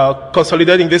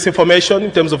consolidating this information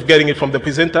in terms of getting it from the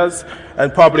presenters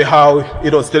and probably how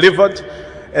it was delivered.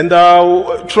 And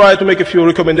try to make a few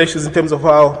recommendations in terms of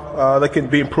how that can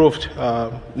be improved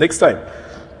next time.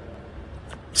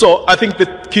 So I think the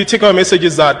key takeaway message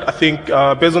is that I think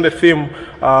based on the theme,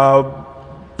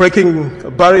 breaking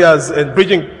barriers and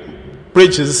bridging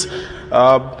bridges,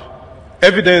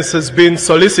 evidence has been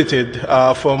solicited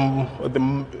from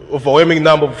the overwhelming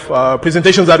number of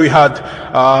presentations that we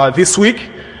had this week.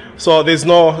 So there's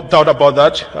no doubt about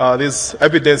that. There's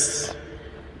evidence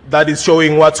that is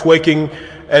showing what's working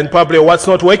and probably what's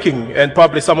not working, and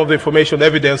probably some of the information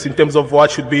evidence in terms of what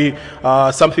should be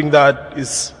something that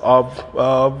is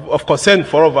of concern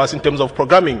for all of us in terms of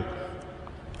programming.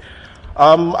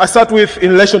 I start with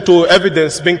in relation to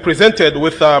evidence being presented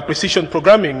with precision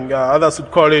programming. Others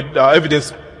would call it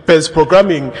evidence-based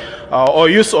programming or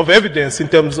use of evidence in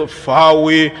terms of how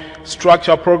we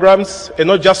structure programs, and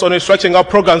not just only structuring our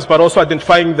programs, but also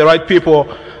identifying the right people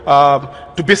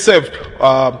to be served.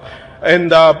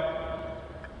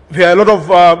 There are a lot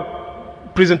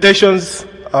of presentations,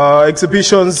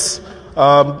 exhibitions,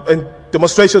 and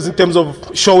demonstrations in terms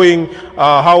of showing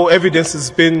how evidence has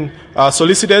been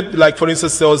solicited. Like, for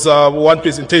instance, there was one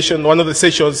presentation, one of the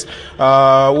sessions,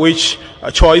 which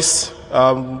Choice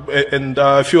and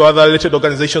a few other related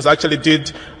organizations actually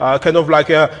did kind of like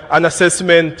an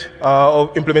assessment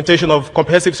of implementation of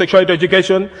comprehensive sexuality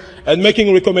education and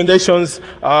making recommendations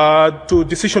to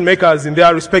decision makers in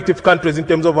their respective countries in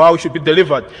terms of how it should be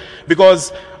delivered.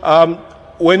 Because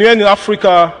when you're in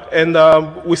Africa and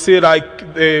we say like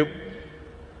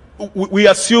we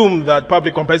assume that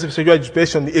public comprehensive sexual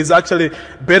education is actually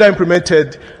better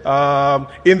implemented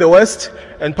in the West,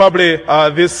 and probably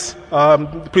this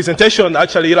presentation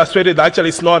actually illustrated actually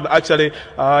it's not actually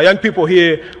young people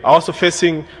here are also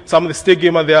facing some of the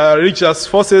stigma. There are religious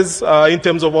forces in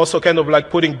terms of also kind of like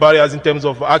putting barriers in terms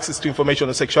of access to information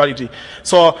on sexuality.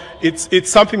 So it's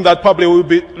something that probably we'll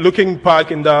be looking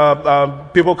back and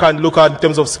people can look at in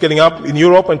terms of scaling up in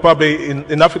Europe and probably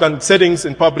in African settings,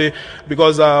 and probably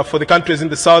because for the countries in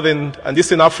the southern and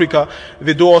eastern Africa,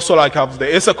 they do also like have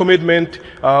the ESA commitment,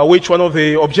 which one of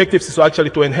the objectives is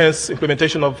actually to enhance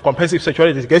implementation of comprehensive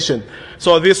sexuality education.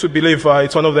 So this, we believe,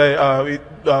 it's one of the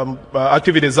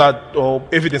activities that, or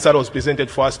evidence that was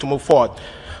presented for us to move forward.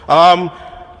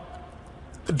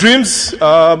 Dreams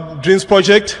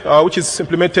project, which is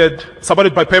implemented,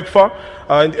 supported by PEPFAR,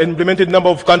 and implemented in a number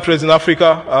of countries in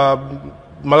Africa,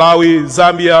 Malawi,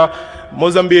 Zambia,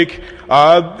 Mozambique.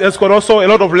 There's got also a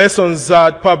lot of lessons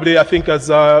that probably I think as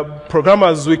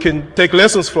programmers we can take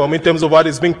lessons from in terms of what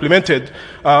is being implemented.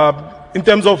 In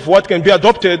terms of what can be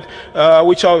adopted,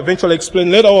 which I'll eventually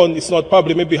explain later on, it's not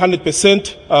probably maybe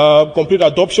 100% complete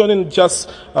adoption and just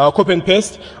copy and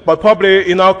paste, but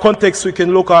probably in our context we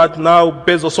can look at now,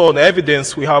 based also on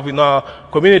evidence we have in our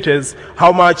communities,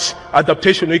 how much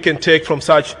adaptation we can take from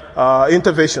such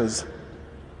interventions.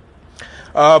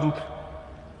 HIV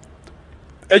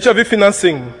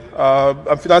financing,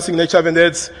 financing HIV and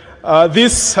AIDS.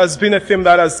 This has been a theme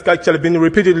that has actually been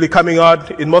repeatedly coming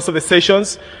out in most of the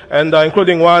sessions, and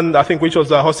including one, I think, which was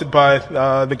hosted by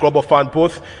the Global Fund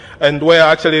booth, and where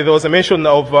actually there was a mention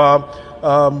of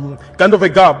kind of a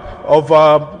gap of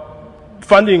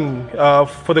funding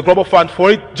for the Global Fund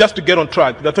for it just to get on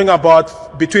track. They're talking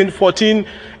about between 14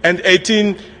 and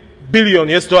 18 billion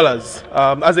US dollars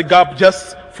as a gap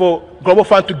just for Global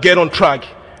Fund to get on track.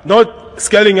 Not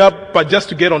scaling up, but just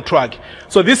to get on track.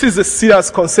 So this is a serious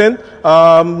concern,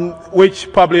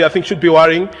 which probably I think should be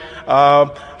worrying.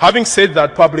 Having said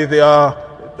that, probably there are,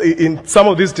 in some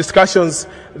of these discussions,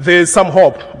 there's some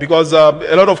hope, because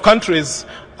a lot of countries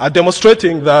are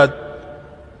demonstrating that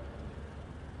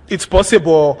it's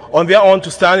possible on their own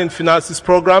to stand and finance these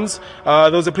programs.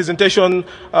 There was a presentation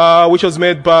which was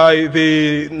made by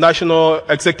the National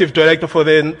Executive Director for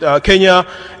the Kenya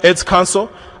AIDS Council,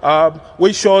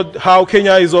 which showed how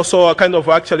Kenya is also kind of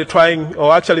actually trying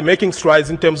or actually making strides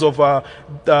in terms of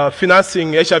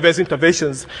financing HIV/AIDS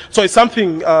interventions. So it's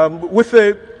something with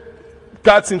the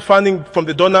cuts in funding from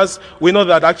the donors, we know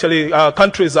that actually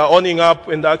countries are owning up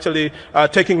and actually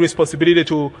taking responsibility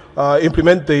to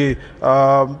implement the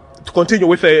to continue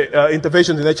with the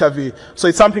interventions in HIV. So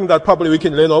it's something that probably we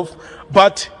can learn of.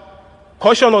 But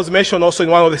caution was mentioned also in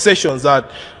one of the sessions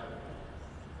that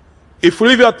if we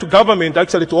leave it to government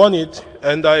actually to own it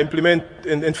and implement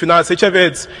and finance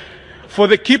HIV/AIDS, for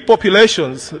the key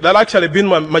populations that actually been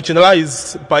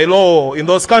marginalized by law in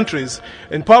those countries,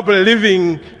 and probably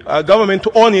leaving government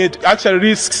to own it actually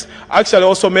risks actually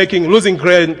also losing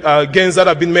gains that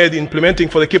have been made implementing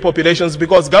for the key populations,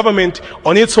 because government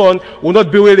on its own will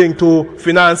not be willing to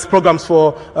finance programs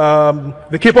for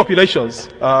the key populations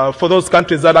for those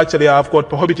countries that actually have got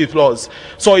prohibitive laws.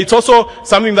 So it's also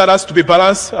something that has to be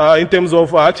balanced in terms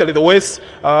of actually the ways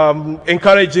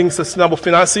encouraging sustainable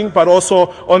financing, but also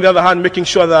on the other hand making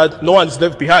sure that no one is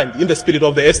left behind in the spirit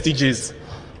of the SDGs.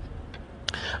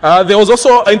 There was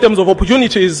also, in terms of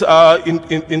opportunities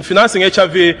in financing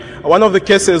HIV, one of the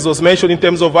cases was mentioned in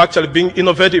terms of actually being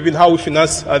innovative in how we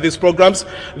finance these programs.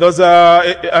 There was,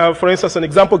 for instance, an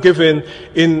example given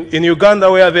in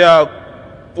Uganda where they are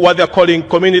what they're calling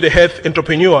community health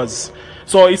entrepreneurs.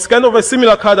 So it's kind of a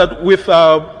similar cadre with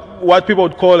what people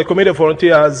would call a community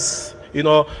volunteers. You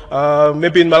know,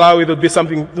 maybe in Malawi there would be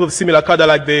something similar cadre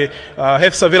like the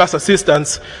health surveillance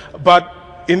assistants, but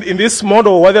in this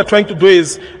model, what they're trying to do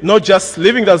is not just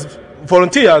leaving as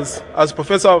volunteers, as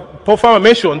Professor Pofama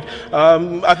mentioned.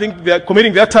 I think they're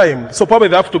committing their time, so probably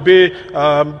they have to be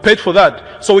paid for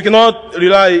that. So we cannot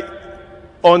rely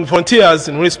on volunteers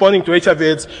in responding to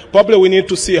HIV/AIDS. Probably we need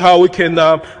to see how we can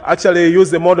actually use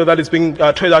the model that is being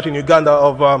tried out in Uganda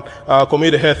of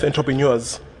community health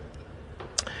entrepreneurs.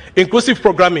 Inclusive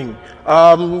programming.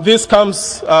 This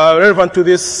comes relevant to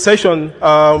this session,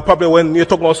 probably when you're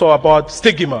talking also about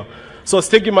stigma. So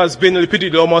stigma has been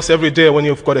repeated almost every day when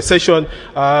you've got a session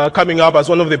coming up as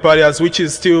one of the barriers, which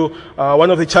is still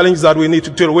one of the challenges that we need to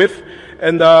deal with.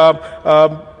 And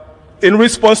in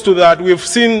response to that, we've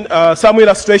seen some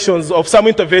illustrations of some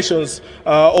interventions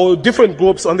or different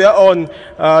groups on their own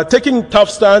taking tough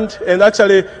stand and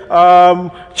actually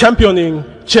championing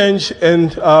change and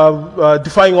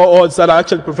defying all odds that are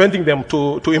actually preventing them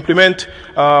to implement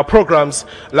programs,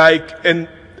 like in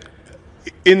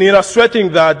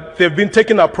illustrating that they've been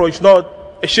taking an approach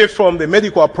not a shift from the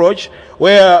medical approach,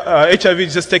 where HIV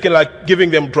is just taken like giving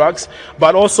them drugs,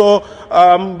 but also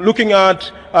looking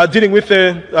at dealing with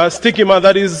the stigma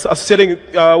that is associating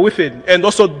with it, and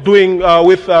also doing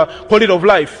with quality of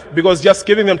life, because just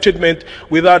giving them treatment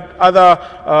without other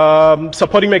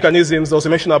supporting mechanisms. There was a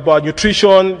mention about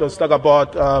nutrition, there was talk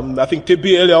about, I think,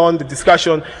 TB earlier on the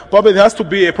discussion. Probably there has to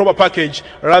be a proper package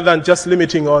rather than just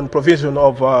limiting on provision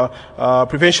of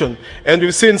prevention. And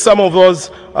we've seen some of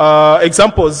those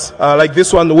examples, like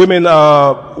this one, women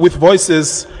with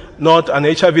voices, not an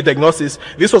HIV diagnosis.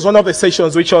 This was one of the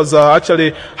sessions which was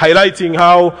actually highlighting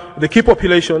how the key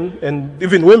population and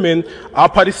even women are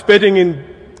participating in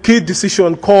key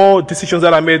core decisions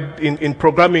that are made in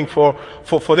programming for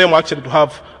them actually to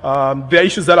have their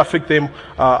issues that affect them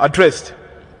addressed.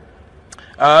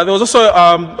 There was also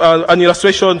an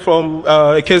illustration from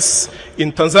a case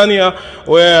in Tanzania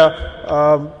where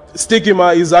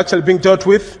stigma is actually being dealt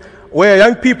with, where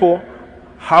young people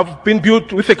have been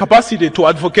built with a capacity to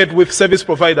advocate with service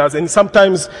providers, and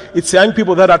sometimes it's young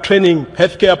people that are training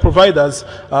healthcare providers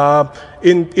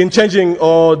in changing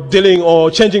or dealing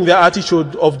or changing their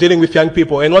attitude of dealing with young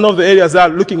people. And one of the areas that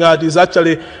I'm looking at is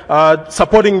actually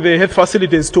supporting the health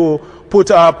facilities to put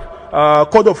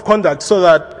up code of conduct so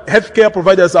that healthcare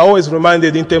providers are always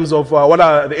reminded in terms of what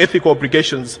are the ethical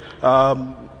obligations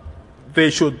they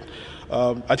should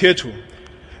adhere to.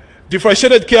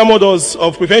 Differentiated care models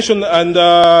of prevention and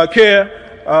care,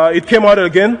 it came out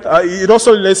again. It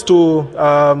also relates to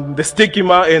the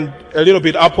stigma and a little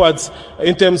bit upwards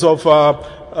in terms of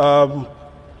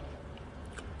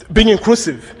being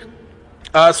inclusive.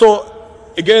 So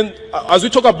again, as we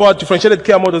talk about differentiated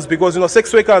care models, because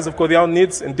sex workers have got their own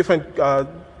needs and different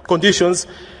conditions,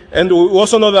 and we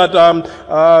also know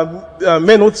that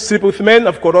men who sleep with men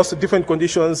have got also different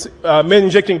conditions, men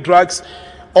injecting drugs.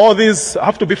 All these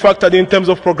have to be factored in terms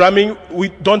of programming. We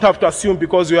don't have to assume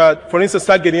because we are, for instance,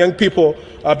 targeting young people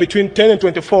between 10 and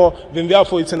 24, then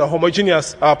therefore it's in a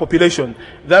homogeneous population.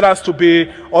 That has to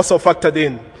be also factored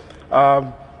in.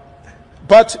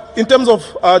 But in terms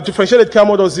of differentiated care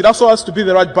models, it also has to be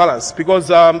the right balance because,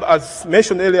 as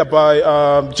mentioned earlier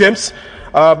by James,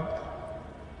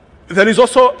 there is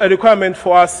also a requirement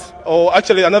for us, or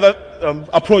actually another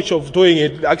approach of doing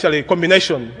it, actually a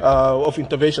combination of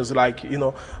interventions, like,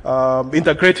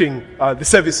 integrating the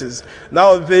services.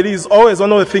 Now, there is always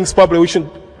one of the things probably we should,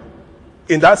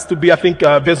 and that's to be, I think,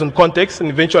 based on context and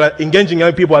eventually engaging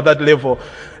young people at that level.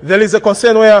 There is a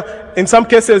concern where, in some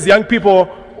cases, young people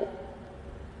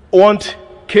want,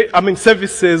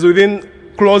 services within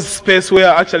closed space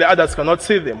where actually adults cannot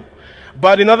see them.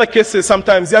 But in other cases,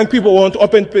 sometimes young people want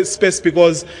open space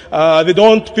because they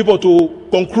don't want people to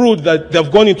conclude that they've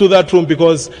gone into that room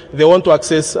because they want to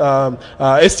access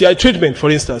STI treatment, for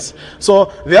instance.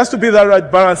 So there has to be that right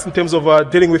balance in terms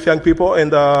of dealing with young people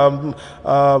and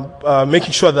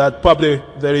making sure that probably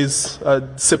there is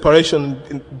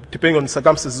separation depending on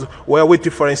circumstances where we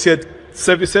differentiate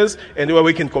services and where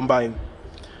we can combine.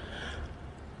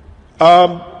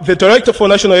 The Director for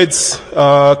National AIDS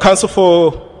Council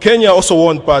for Kenya also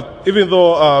warned, but even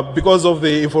though because of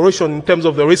the evolution in terms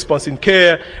of the response in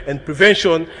care and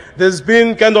prevention, there's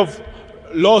been kind of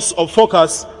loss of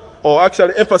focus or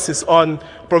actually emphasis on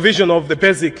provision of the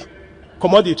basic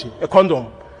commodity, a condom.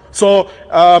 So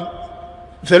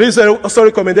there is also a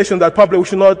recommendation that probably we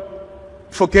should not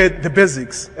forget the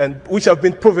basics, and which have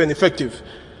been proven effective.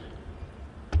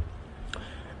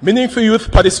 Meaningful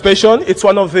youth participation, it's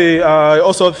one of the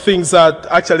also things that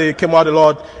actually came out a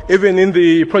lot, even in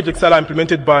the projects that are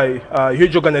implemented by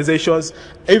huge organizations,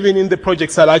 even in the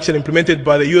projects that are actually implemented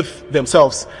by the youth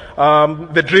themselves.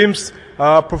 The dreams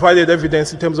provided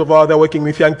evidence in terms of how they're working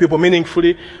with young people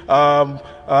meaningfully.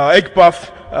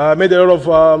 EGPAF made a lot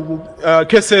of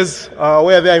cases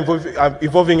where they're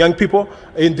involving young people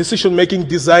in decision-making,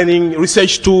 designing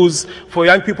research tools for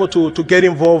young people to get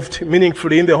involved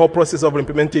meaningfully in the whole process of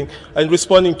implementing and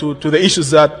responding to the issues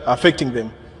that are affecting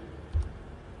them.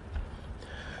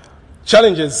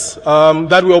 Challenges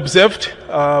that we observed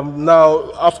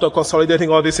now after consolidating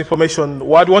all this information,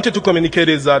 what I wanted to communicate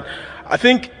is that I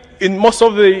think in most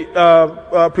of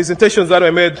the presentations that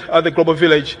were made at the Global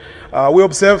Village, we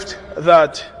observed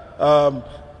that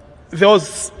there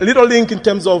was a little link in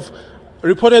terms of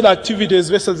reported activities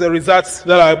versus the results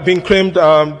that are being claimed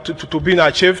to be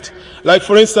achieved. Like,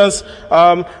 for instance,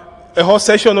 a whole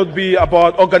session would be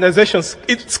about organizations.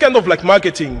 It's kind of like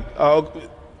marketing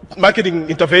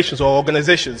interventions or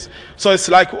organizations. So it's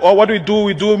like, oh, what do?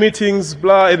 We do meetings,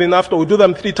 blah, and then after we do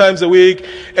them 3 times a week,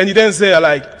 and it ends there.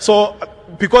 Like, so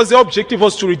because the objective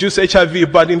was to reduce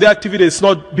HIV, but in the activity it's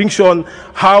not being shown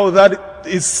how that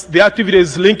is, the activity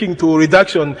is linking to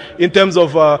reduction in terms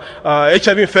of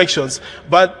HIV infections.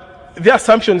 But the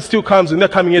assumption still comes when they're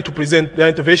coming here to present their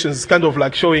interventions. It's kind of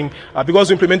like showing, because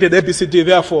we implemented ABCD,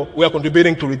 therefore we are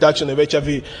contributing to reduction of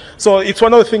HIV. So it's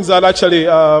one of the things that actually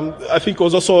I think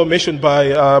was also mentioned by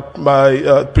the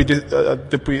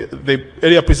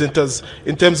earlier presenters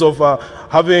in terms of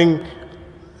having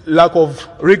lack of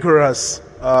rigorous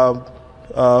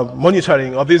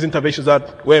monitoring of these interventions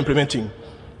that we're implementing.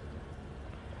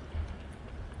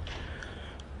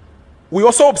 We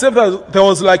also observed that there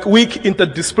was like weak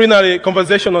interdisciplinary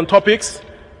conversation on topics.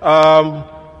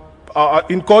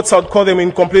 In quotes, I'd call them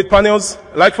incomplete panels.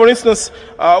 Like for instance,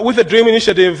 with the DREAM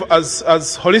initiative, as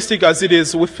holistic as it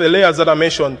is with the layers that I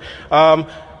mentioned,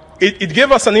 it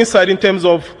gave us an insight in terms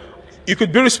of you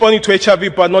could be responding to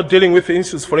HIV but not dealing with the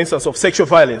issues, for instance, of sexual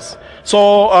violence.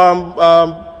 So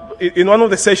in one of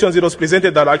the sessions it was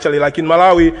presented that actually like in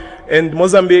Malawi and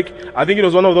Mozambique, I think it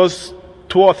was one of those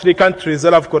 2 or 3 countries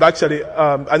that have got actually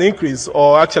an increase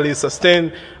or actually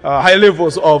sustain high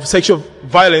levels of sexual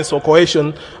violence or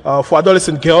coercion for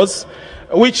adolescent girls,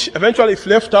 which eventually if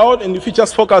left out and if you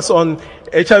just focus on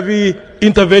HIV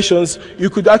interventions, you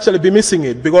could actually be missing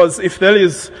it, because if there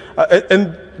is,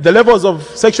 and the levels of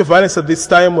sexual violence at this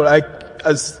time were like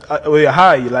were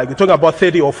high, like we're talking about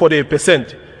 30 or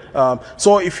 40%.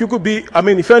 So if you could be, I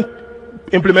mean, if you're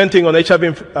implementing on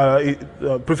HIV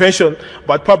prevention,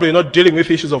 but probably not dealing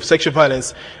with issues of sexual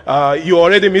violence, you're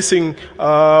already missing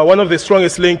one of the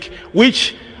strongest link,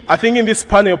 which I think in this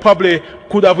panel probably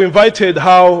could have invited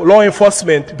how law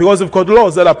enforcement, because we've got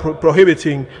laws that are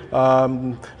prohibiting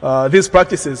these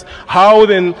practices, how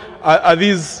then are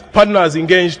these partners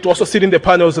engaged to also sit in the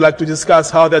panels like to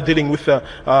discuss how they're dealing with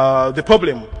the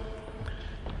problem.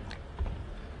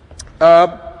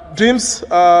 Dreams,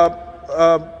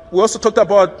 we also talked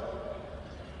about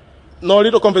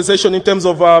little conversation in terms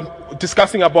of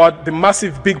discussing about the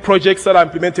massive big projects that are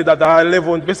implemented at the high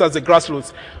level versus the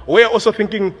grassroots. We're also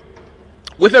thinking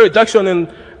with a reduction in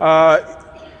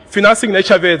financing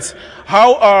HIV/AIDS,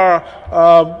 how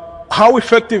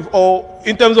effective, or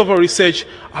in terms of our research,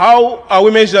 how are we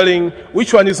measuring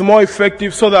which one is more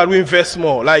effective so that we invest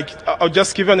more? Like, I'll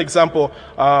just give you an example.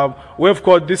 We've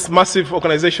got this massive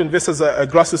organization versus a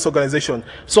grassroots organization.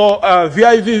 So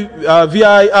VIV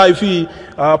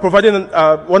providing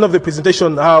one of the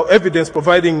presentation, how evidence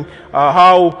providing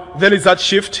how there is that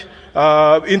shift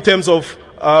in terms of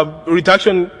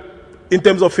reduction in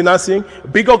terms of financing.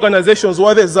 Big organizations,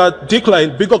 where there's a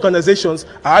decline, big organizations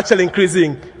are actually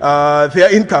increasing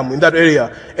their income in that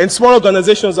area. And small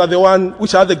organizations are the one,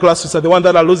 which are the grassroots, are the one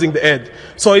that are losing the edge.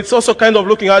 So it's also kind of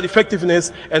looking at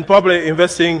effectiveness and probably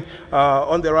investing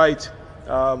on the right.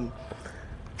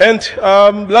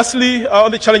 Lastly,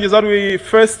 on the challenges that we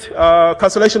faced,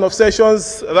 cancellation of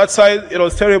sessions, that side, it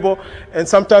was terrible. And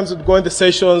sometimes we'd go in the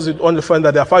sessions, we'd only find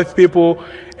that there are 5 people.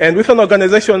 And with an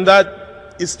organization that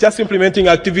is just implementing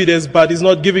activities but is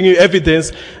not giving you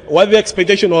evidence, what the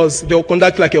expectation was they'll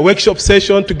conduct like a workshop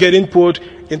session to get input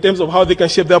in terms of how they can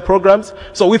shape their programs.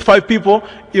 So with 5 people,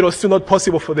 it was still not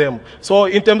possible for them. So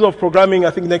in terms of programming, I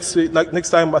think next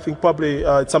time, I think probably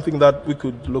it's something that we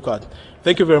could look at.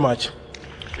 Thank you very much.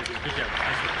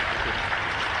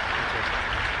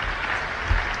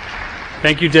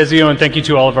 Thank you, Desio, and thank you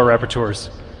to all of our rapporteurs.